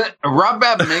 Rob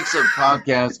Bab makes a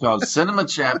podcast called Cinema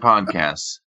Chat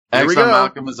Podcast. Exxon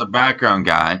Malcolm is a background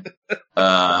guy.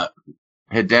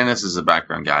 Dennis is a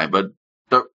background guy, but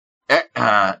the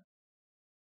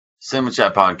Cinema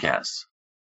Chat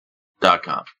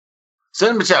Podcast.com.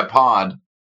 Cinema Chat Pod.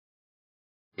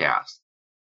 Yes.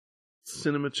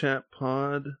 Cinema Chat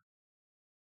Pod.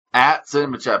 At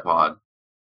Cinema Chat Pod.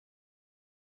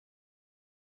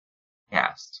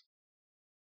 Yes.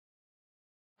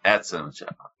 At Cinema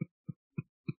Chat Pod.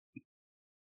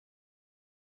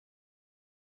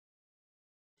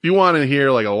 If you want to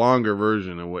hear like a longer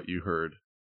version of what you heard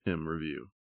him review,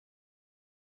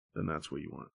 then that's what you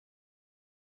want.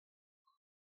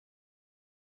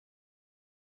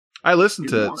 I listened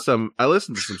to some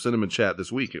Cinema Chat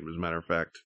this week, as a matter of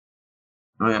fact.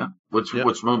 Oh yeah? Which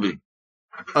movie?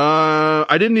 I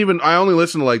only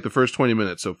listened to like the first 20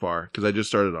 minutes so far, because I just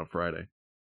started on Friday.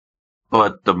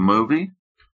 But the movie?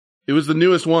 It was the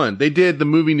newest one. They did the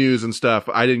movie news and stuff.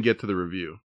 I didn't get to the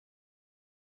review.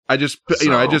 I just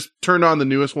turned on the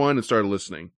newest one and started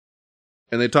listening.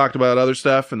 And they talked about other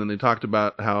stuff, and then they talked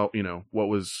about how, what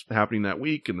was happening that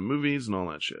week in the movies and all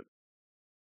that shit.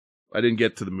 I didn't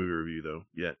get to the movie review, though,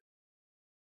 yet.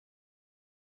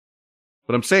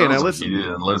 But I'm saying I listened. You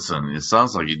didn't listen. It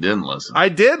sounds like you didn't listen. I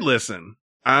did listen.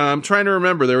 I'm trying to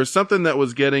remember. There was something that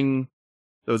was being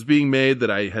made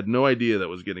that I had no idea that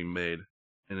was getting made.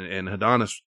 And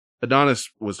Adonis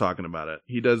was talking about it.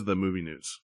 He does the movie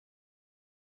news.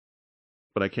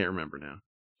 But I can't remember now.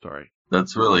 Sorry.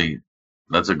 That's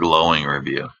a glowing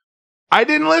review. I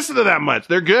didn't listen to that much.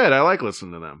 They're good. I like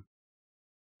listening to them.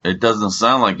 It doesn't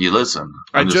sound like you listen.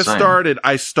 I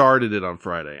started it on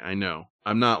Friday. I know.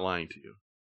 I'm not lying to you.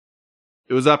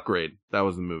 It was Upgrade. That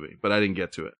was the movie, but I didn't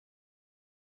get to it.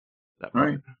 That part.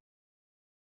 Right.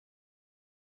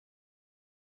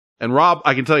 And Rob,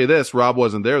 I can tell you this, Rob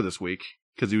wasn't there this week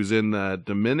because he was in the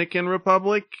Dominican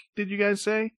Republic, did you guys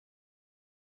say?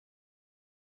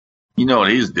 You know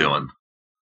what he's doing.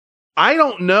 I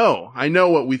don't know. I know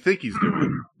what we think he's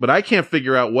doing, but I can't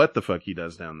figure out what the fuck he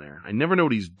does down there. I never know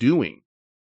what he's doing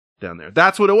down there.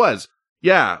 That's what it was.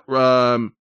 Yeah.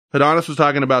 Adonis was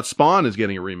talking about Spawn is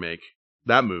getting a remake.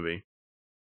 That movie.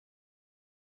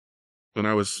 And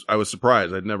I was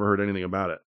surprised. I'd never heard anything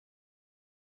about it.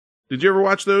 Did you ever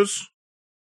watch those?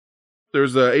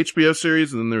 There's a HBO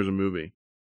series and then there's a movie.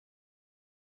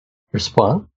 For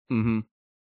Spawn? Mm-hmm.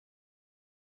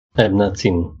 I have not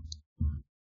seen.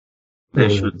 They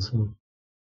should.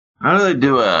 How do they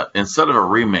do instead of a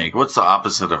remake, what's the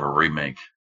opposite of a remake?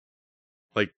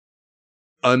 Like,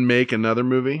 unmake another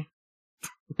movie?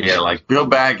 Yeah, like go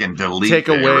back and delete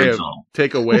the original.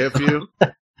 Take away a few?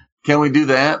 Can we do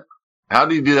that? How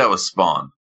do you do that with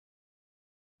Spawn?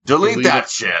 Delete that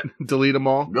shit. Delete them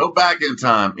all? Go back in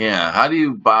time. Yeah. How do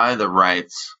you buy the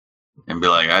rights and be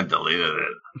like, I deleted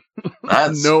it?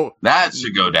 That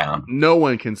should go down. No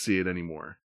one can see it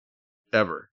anymore.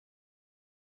 Ever.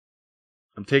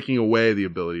 I'm taking away the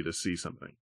ability to see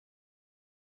something.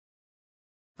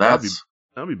 That'd be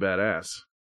badass.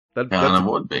 That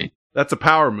would be. That's a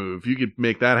power move. You could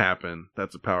make that happen.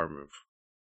 That's a power move.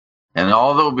 And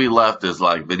all that'll be left is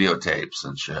like videotapes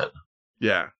and shit.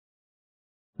 Yeah.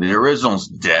 The original's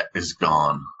debt is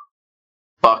gone.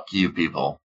 Fuck you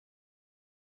people.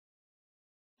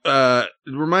 It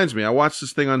reminds me, I watched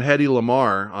this thing on Hedy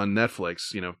Lamarr on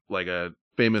Netflix, like a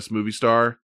famous movie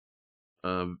star,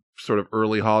 sort of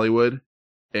early Hollywood.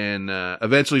 And,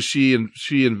 eventually she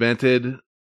invented,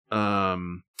 what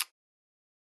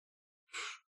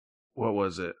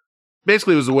was it?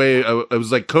 Basically, it was a way, it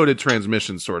was like coded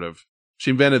transmission, sort of. She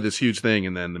invented this huge thing,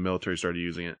 and then the military started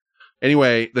using it.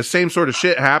 Anyway, the same sort of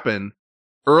shit happened.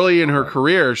 Early in her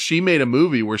career, she made a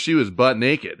movie where she was butt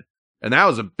naked. And that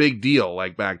was a big deal,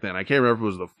 like, back then. I can't remember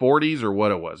if it was the 40s or what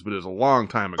it was, but it was a long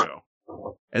time ago.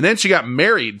 And then she got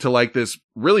married to, like, this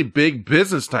really big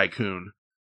business tycoon.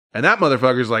 And that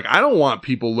motherfucker's like, I don't want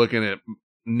people looking at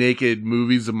naked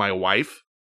movies of my wife.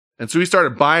 And so he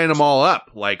started buying them all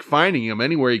up, like finding them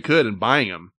anywhere he could and buying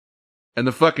them. And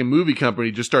the fucking movie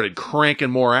company just started cranking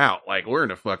more out. Like, we're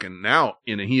in a fucking now.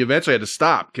 And he eventually had to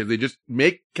stop because they just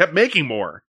kept making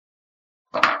more.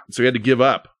 So he had to give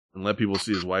up and let people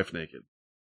see his wife naked.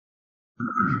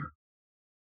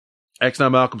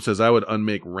 X9 Malcolm says I would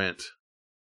unmake Rent.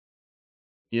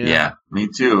 Yeah, me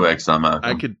too, X9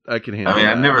 Malcolm. I could handle I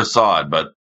that. never saw it,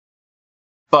 but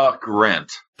fuck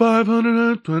Rent.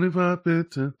 525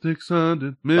 bits and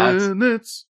 600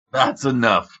 minutes. That's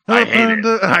enough. I hate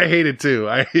it. I hate it too.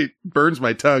 It burns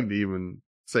my tongue to even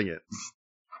sing it.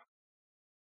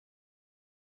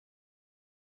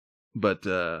 But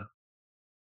X9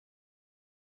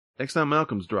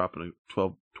 Malcolm's dropping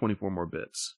 24 more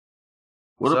bits.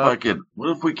 What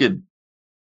if we could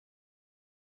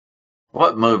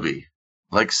what movie?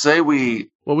 Like say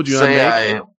we What would you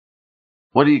say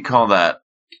what do you call that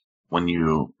when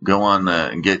you go on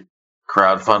and get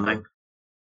crowdfunding?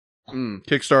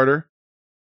 Kickstarter.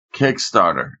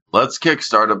 Let's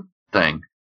kickstart a thing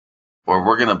where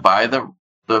we're gonna buy the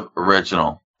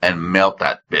original and melt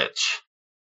that bitch.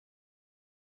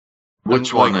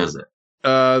 Which one is it?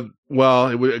 Well,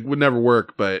 it would never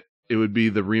work, but it would be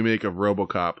the remake of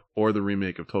RoboCop or the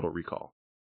remake of Total Recall.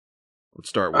 Let's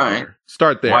start with there.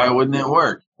 Start there. Why wouldn't it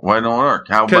work? Why don't it work?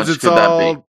 How much could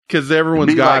that be? Because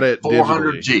everyone's got it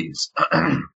 400 digitally. G's.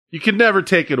 You could never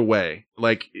take it away.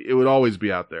 Like, it would always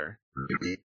be out there.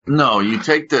 No, you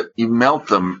melt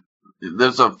them.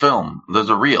 There's a film. There's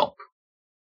a reel.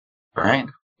 Right?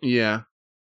 Yeah.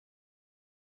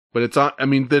 But it's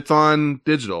on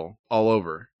digital all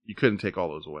over. You couldn't take all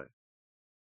those away.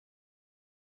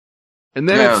 And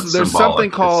then there's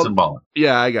something called,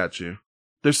 yeah, I got you.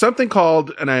 There's something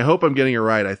called, and I hope I'm getting it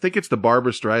right. I think it's the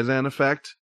Barbra Streisand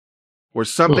effect, where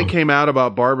something came out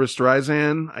about Barbra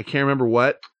Streisand. I can't remember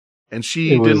what. And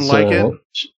she didn't like it.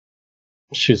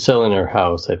 She was selling her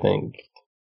house, I think.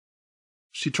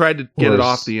 She tried to get it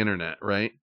off the internet,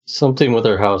 right? Something with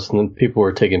her house, and then people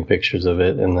were taking pictures of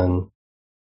it, and then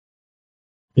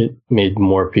it made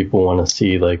more people want to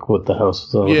see like what the house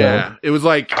was all about. Yeah, it was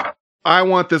like, I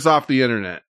want this off the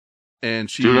internet. And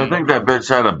she... Dude, I think that bitch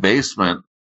had a basement.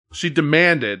 She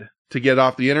demanded to get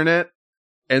off the internet,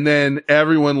 and then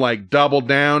everyone like doubled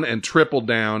down and tripled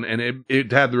down, and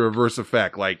it had the reverse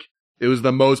effect. Like, it was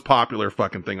the most popular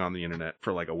fucking thing on the internet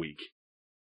for like a week.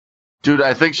 Dude,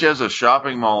 I think she has a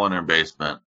shopping mall in her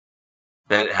basement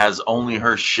that has only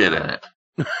her shit in it.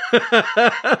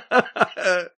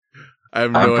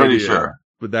 I'm pretty sure.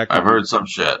 But I've heard some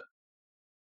shit.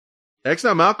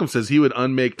 X9 Malcolm says he would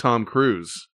unmake Tom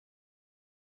Cruise.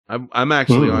 I'm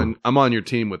actually I'm on your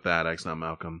team with that, X9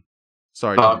 Malcolm.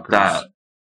 Sorry, Tom Fuck Cruise. that.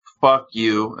 Fuck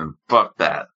you and fuck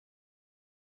that.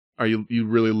 Are you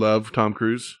really love Tom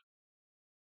Cruise?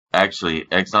 Actually,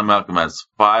 X9 Malcolm has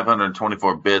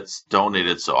 524 bits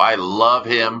donated, so I love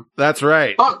him. That's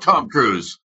right. Fuck Tom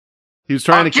Cruise. He was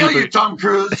trying to kill keep you, it, Tom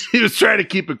Cruise. He was trying to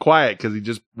keep it quiet because he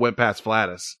just went past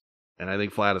Flatus, and I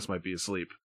think Flatus might be asleep.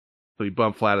 So he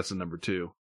bumped Flatus in number 2.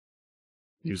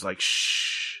 He was like,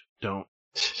 "Shh, don't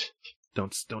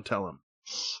tell him."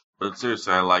 But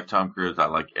seriously, I like Tom Cruise. I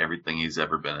like everything he's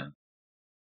ever been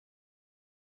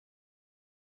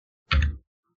in.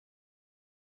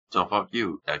 So fuck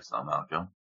you, X9 Malcolm.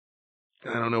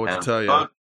 I don't know what to tell you.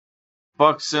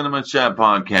 Fuck Cinema Chat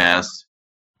Podcast,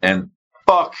 and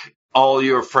fuck all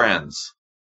your friends.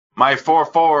 My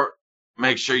 4-4,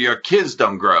 make sure your kids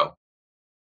don't grow.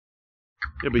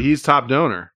 Yeah, but he's top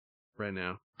donor right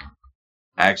now.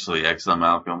 Actually, X9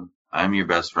 Malcolm, I'm your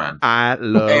best friend. I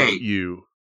love you.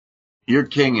 You're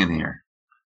king in here.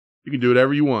 You can do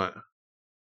whatever you want.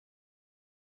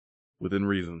 Within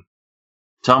reason.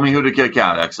 Tell me who to kick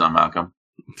out, X9 Malcolm.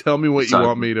 Tell me what you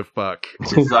want me to fuck.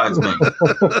 Besides me.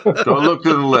 Go look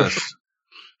through the list.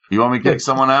 You want me to kick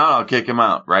someone out? I'll kick him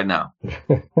out right now.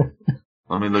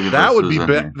 Let me look at that. This Would be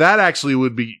that actually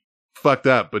would be fucked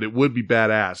up, but it would be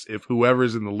badass if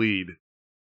whoever's in the lead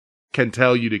can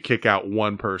tell you to kick out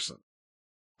one person.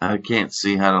 I can't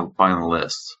see how to find the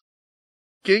list.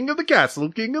 King of the castle.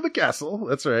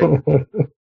 That's right.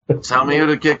 Tell me who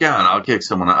to kick out. I'll kick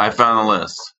someone out. I found the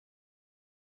list.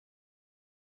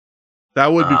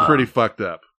 That would be pretty fucked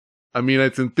up. I mean,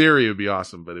 it's in theory it would be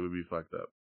awesome, but it would be fucked up.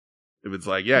 If it's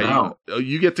like,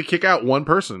 you get to kick out one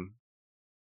person.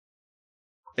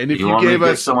 And if you gave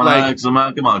us someone like, come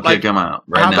on, kick him out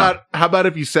right now. How about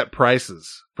if you set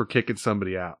prices for kicking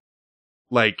somebody out?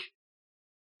 Like,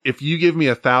 if you give me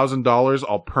 $1,000,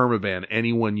 I'll permaban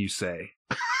anyone you say.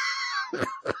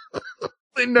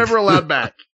 They never allowed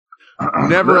back.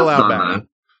 Never allowed back.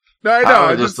 No, I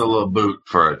know. Just a little boot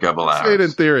for a couple hours. Say it in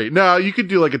theory. No, you could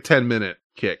do like a 10-minute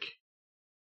kick.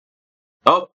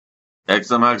 Oh,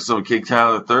 XMX kick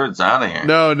Tyler Third's out of here.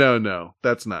 No.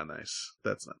 That's not nice.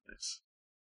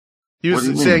 He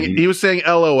was saying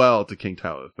LOL to King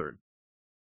Tyler III.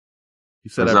 He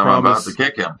said, "I promise." I'm about to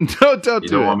kick him. Don't you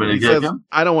don't want me to kick him?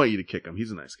 I don't want you to kick him.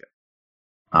 He's a nice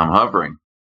guy. I'm hovering.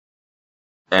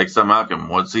 Exile Malcolm,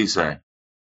 what's he say?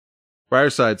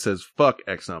 Briarside says, fuck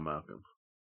Exile Malcolm.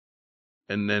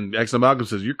 And then Exile Malcolm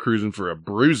says, you're cruising for a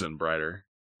bruising, Brighter.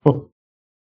 All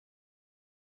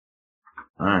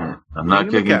right. I'm not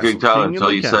kicking King Tyler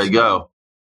until you say go.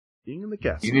 King in the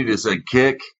castle. You need to say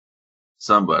kick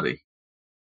somebody.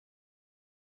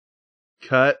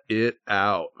 Cut it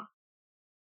out.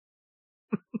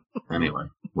 Anyway,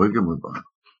 we can move on.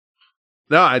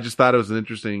 No, I just thought it was an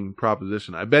interesting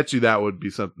proposition. I bet you that would be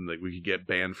something that we could get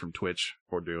banned from Twitch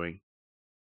for doing.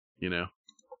 You know?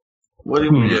 What do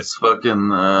you mean? It's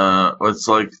fucking, it's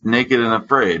like Naked and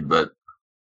Afraid, but.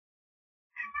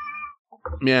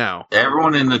 Meow.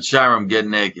 Everyone in the chat room get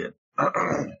naked.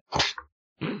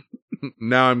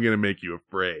 Now I'm going to make you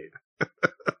afraid.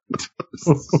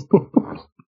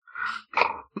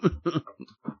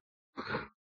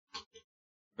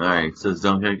 All right, it says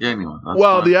don't kick anyone. That's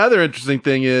well, fine. the other interesting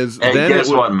thing is, Hey, then guess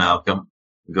what, Malcolm?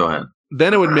 Go ahead.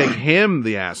 Then it would make him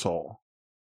the asshole.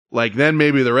 Like, then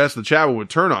maybe the rest of the chat would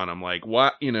turn on him. Like,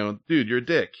 what? You know, dude, you're a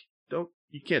dick.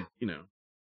 You can't, you know.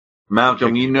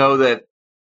 Malcolm, you know that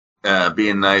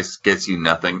being nice gets you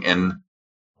nothing, and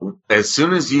as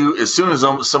soon as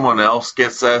someone else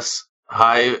gets us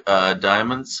high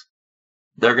diamonds,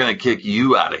 they're gonna kick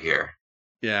you out of here.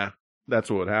 Yeah, that's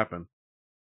what would happen.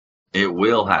 It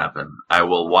will happen. I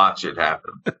will watch it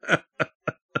happen.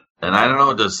 And I don't know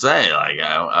what to say. Like,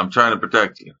 I'm trying to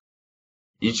protect you.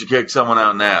 You should kick someone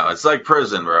out now. It's like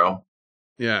prison, bro.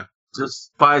 Yeah.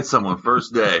 Just fight someone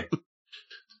first day.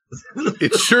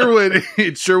 It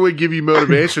sure would give you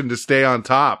motivation to stay on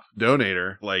top,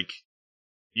 Donator. Like,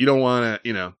 you don't want to,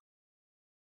 you know,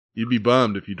 you'd be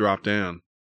bummed if you drop down.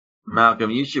 Malcolm,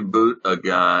 you should boot a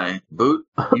guy.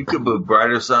 You could boot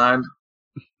Brighter Side.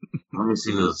 Let me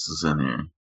see what this is in here.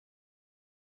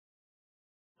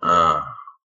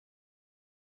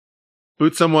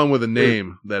 Boot someone with a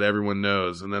name that everyone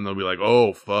knows, and then they'll be like,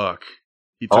 oh, fuck.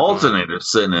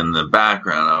 Alternator's sitting in the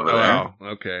background over there. Oh,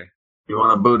 okay. You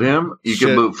want to boot him? You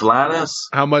can boot Flatus.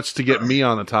 How much to get me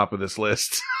on the top of this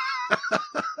list?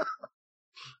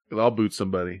 I'll boot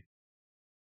somebody.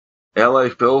 LA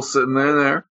Phil sitting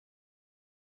there.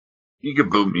 You can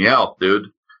boot me out, dude.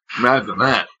 Imagine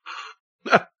that.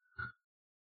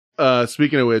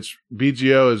 Speaking of which,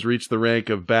 BGO has reached the rank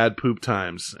of bad poop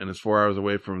times and is 4 hours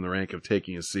away from the rank of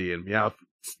taking a C. And Meowth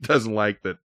doesn't like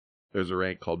that there's a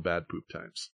rank called bad poop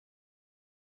times.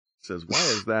 Says, why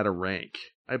is that a rank?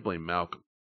 I blame Malcolm.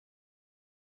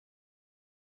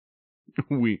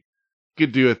 We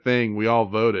could do a thing. We all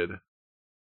voted.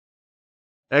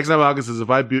 Exile Malcolm says, if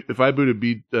I booted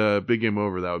Big Game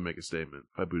Over, that would make a statement.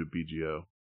 If I booted BGO.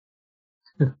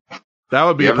 That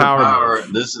would be a power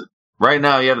move. Right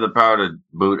now, you have the power to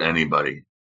boot anybody.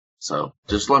 So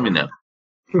just let me know.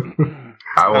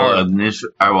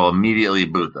 I will immediately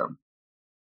boot them.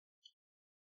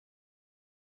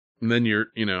 And then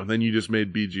then you just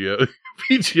made BGO.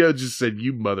 BGO just said,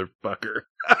 "You motherfucker."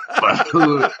 But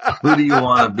who do you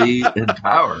want to be in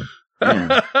power?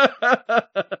 Yeah.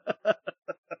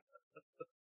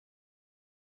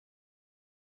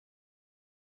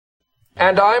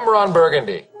 And I'm Ron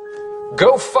Burgundy.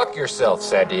 Go fuck yourself,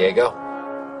 San Diego.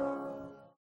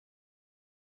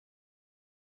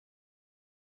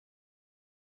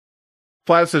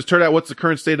 Flat says, turn out, what's the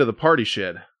current state of the party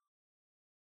shed?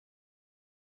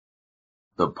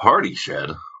 The party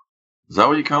shed? Is that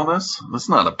what you call this? This is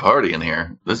not a party in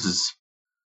here. This is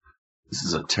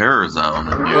a terror zone.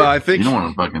 Well, I think you don't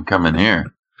want to fucking come in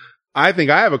here. I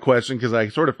think I have a question because I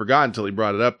sort of forgot until he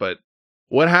brought it up, but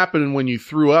what happened when you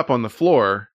threw up on the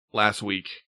floor last week?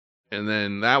 And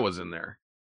then that was in there.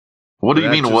 What do you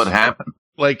mean, what happened?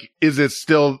 Like, is it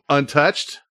still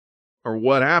untouched? Or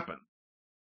what happened?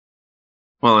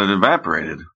 Well, it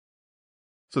evaporated.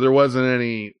 So there wasn't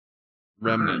any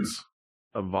remnants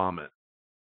of vomit.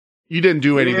 You didn't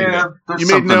do anything. Yeah, there's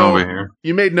something over here.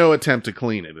 You made no attempt to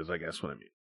clean it, is I guess what I mean.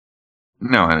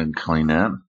 No, I didn't clean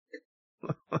that.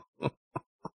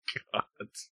 God.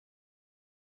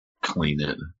 Clean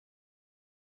it.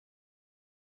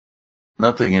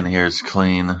 Nothing in here is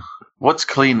clean. What's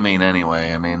clean mean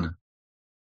anyway? I mean,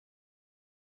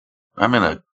 I'm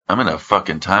in a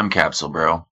fucking time capsule,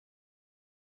 bro.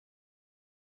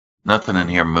 Nothing in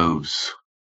here moves.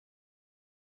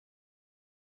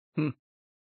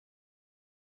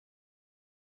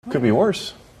 Could be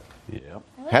worse. Yeah.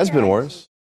 Has been worse.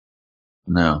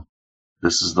 No.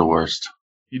 This is the worst.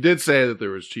 You did say that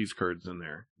there was cheese curds in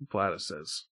there. Flatus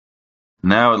says.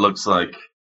 Now it looks like...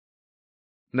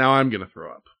 Now I'm gonna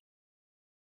throw up.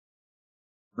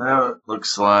 Now it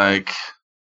looks like...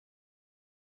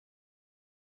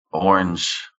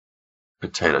 orange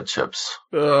potato chips.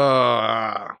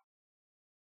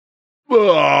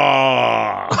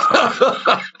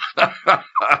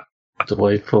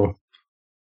 Delightful.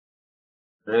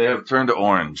 They have turned to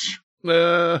orange.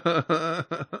 Kind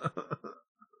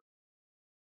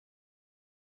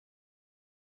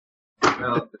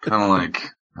of like,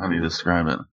 how do you describe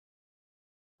it?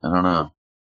 I don't know.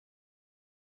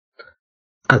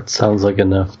 That sounds like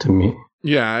enough to me.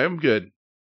 Yeah, I'm good.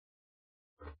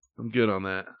 I'm good on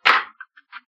that.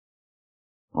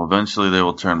 Well, eventually they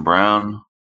will turn brown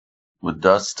with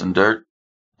dust and dirt,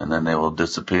 and then they will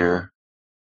disappear.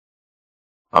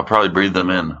 I'll probably breathe them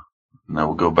in, and they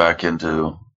will go back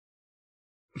into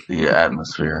the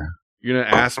atmosphere. You're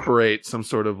going to aspirate some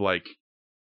sort of like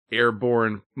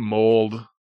airborne mold.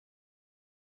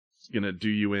 It's going to do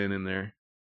you in there.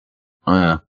 Oh,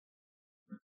 yeah.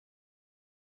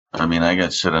 I mean, I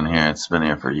got shit in here. It's been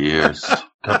here for years.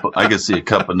 I can see a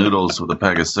cup of noodles with a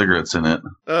pack of cigarettes in it.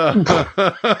 God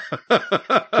damn.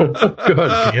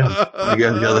 I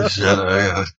got the other shit. I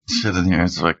got shit in here.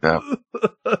 It's like that.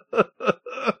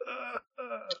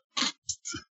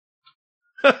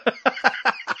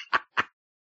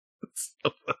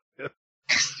 So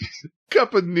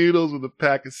cup of noodles with a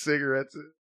pack of cigarettes in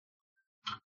it.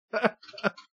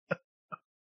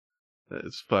 That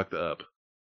is fucked up.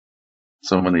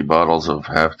 So many bottles of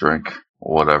half drink,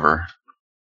 whatever.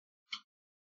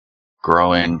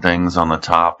 Growing things on the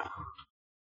top.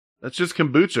 That's just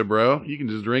kombucha, bro. You can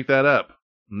just drink that up.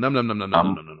 Num num num num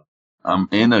num num num. I'm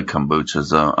in a kombucha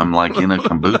zone. I'm like in a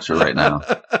kombucha right now.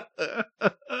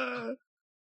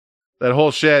 That whole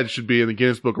shed should be in the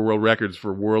Guinness Book of World Records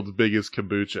for world's biggest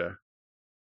kombucha.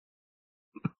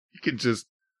 You can just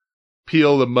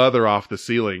peel the mother off the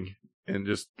ceiling and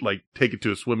just like take it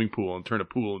to a swimming pool and turn a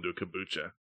pool into a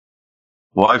kombucha.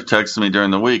 Wife texted me during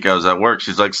the week. I was at work.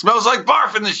 She's like, "Smells like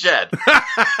barf in the shed."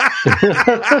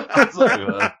 I was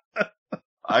like,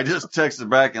 I just texted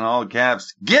back in all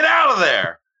caps, "Get out of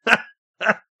there!"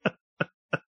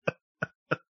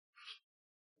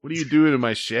 What are you doing in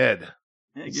my shed?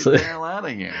 Yeah, get the hell out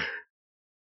of here.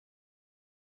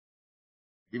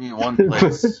 Give me one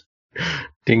place.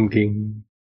 Ding ding.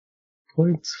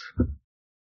 Points.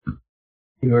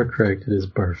 You are correct. It is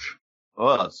barf.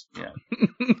 Well, yeah.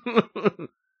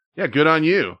 Yeah, good on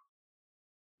you.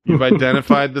 You've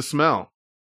identified the smell.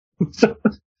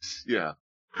 Yeah.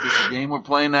 This is the game we're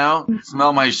playing now?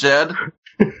 Smell my shed?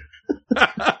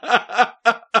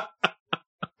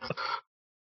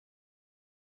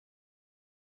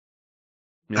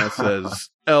 Yeah, it says,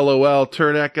 LOL,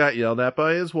 Turnak got yelled at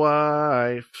by his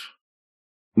wife.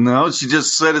 No, she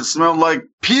just said it smelled like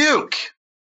puke.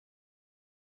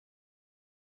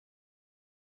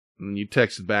 And you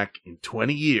texted back, in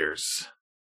 20 years.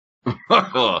 She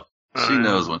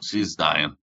knows when she's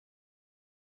dying.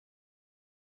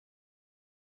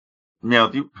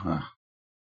 Meowth, you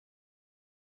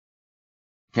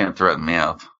can't threaten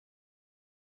Meowth.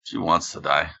 She wants to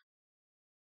die.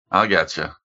 I got you.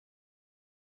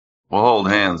 We'll hold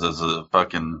hands as a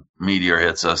fucking meteor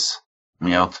hits us.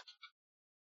 Meowth.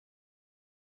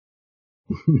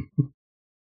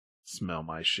 Smell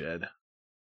my shed.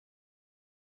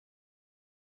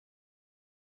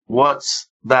 What's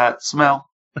that smell?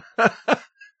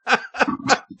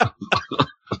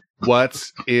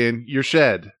 What's in your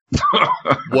shed?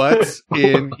 What's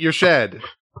in your shed?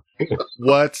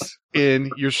 What's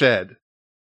in your shed?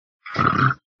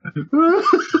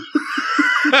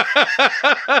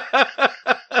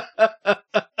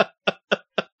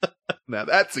 Now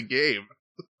that's a game.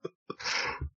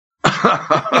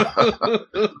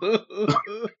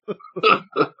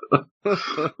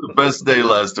 The best day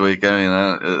last week. I mean,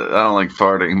 I don't like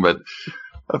farting, but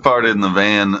I farted in the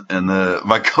van, and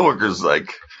my coworker's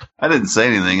like, I didn't say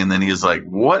anything, and then he was like,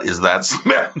 "What is that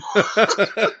smell?"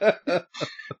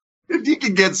 If you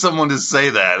could get someone to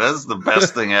say that, that's the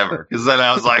best thing ever. Because then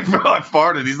I was like, "Bro, I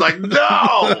farted." He's like,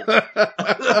 "No."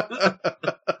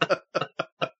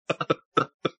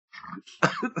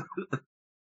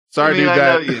 Sorry,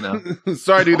 dude.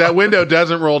 Sorry, dude. That window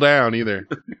doesn't roll down either.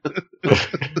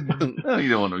 No, you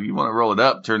don't want to. You want to roll it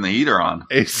up, turn the heater on,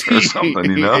 AC, or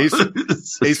something. You know,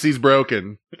 AC's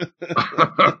broken.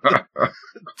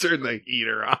 Turn the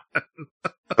heater on.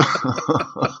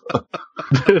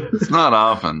 It's not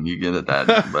often you get it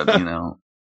that, but you know.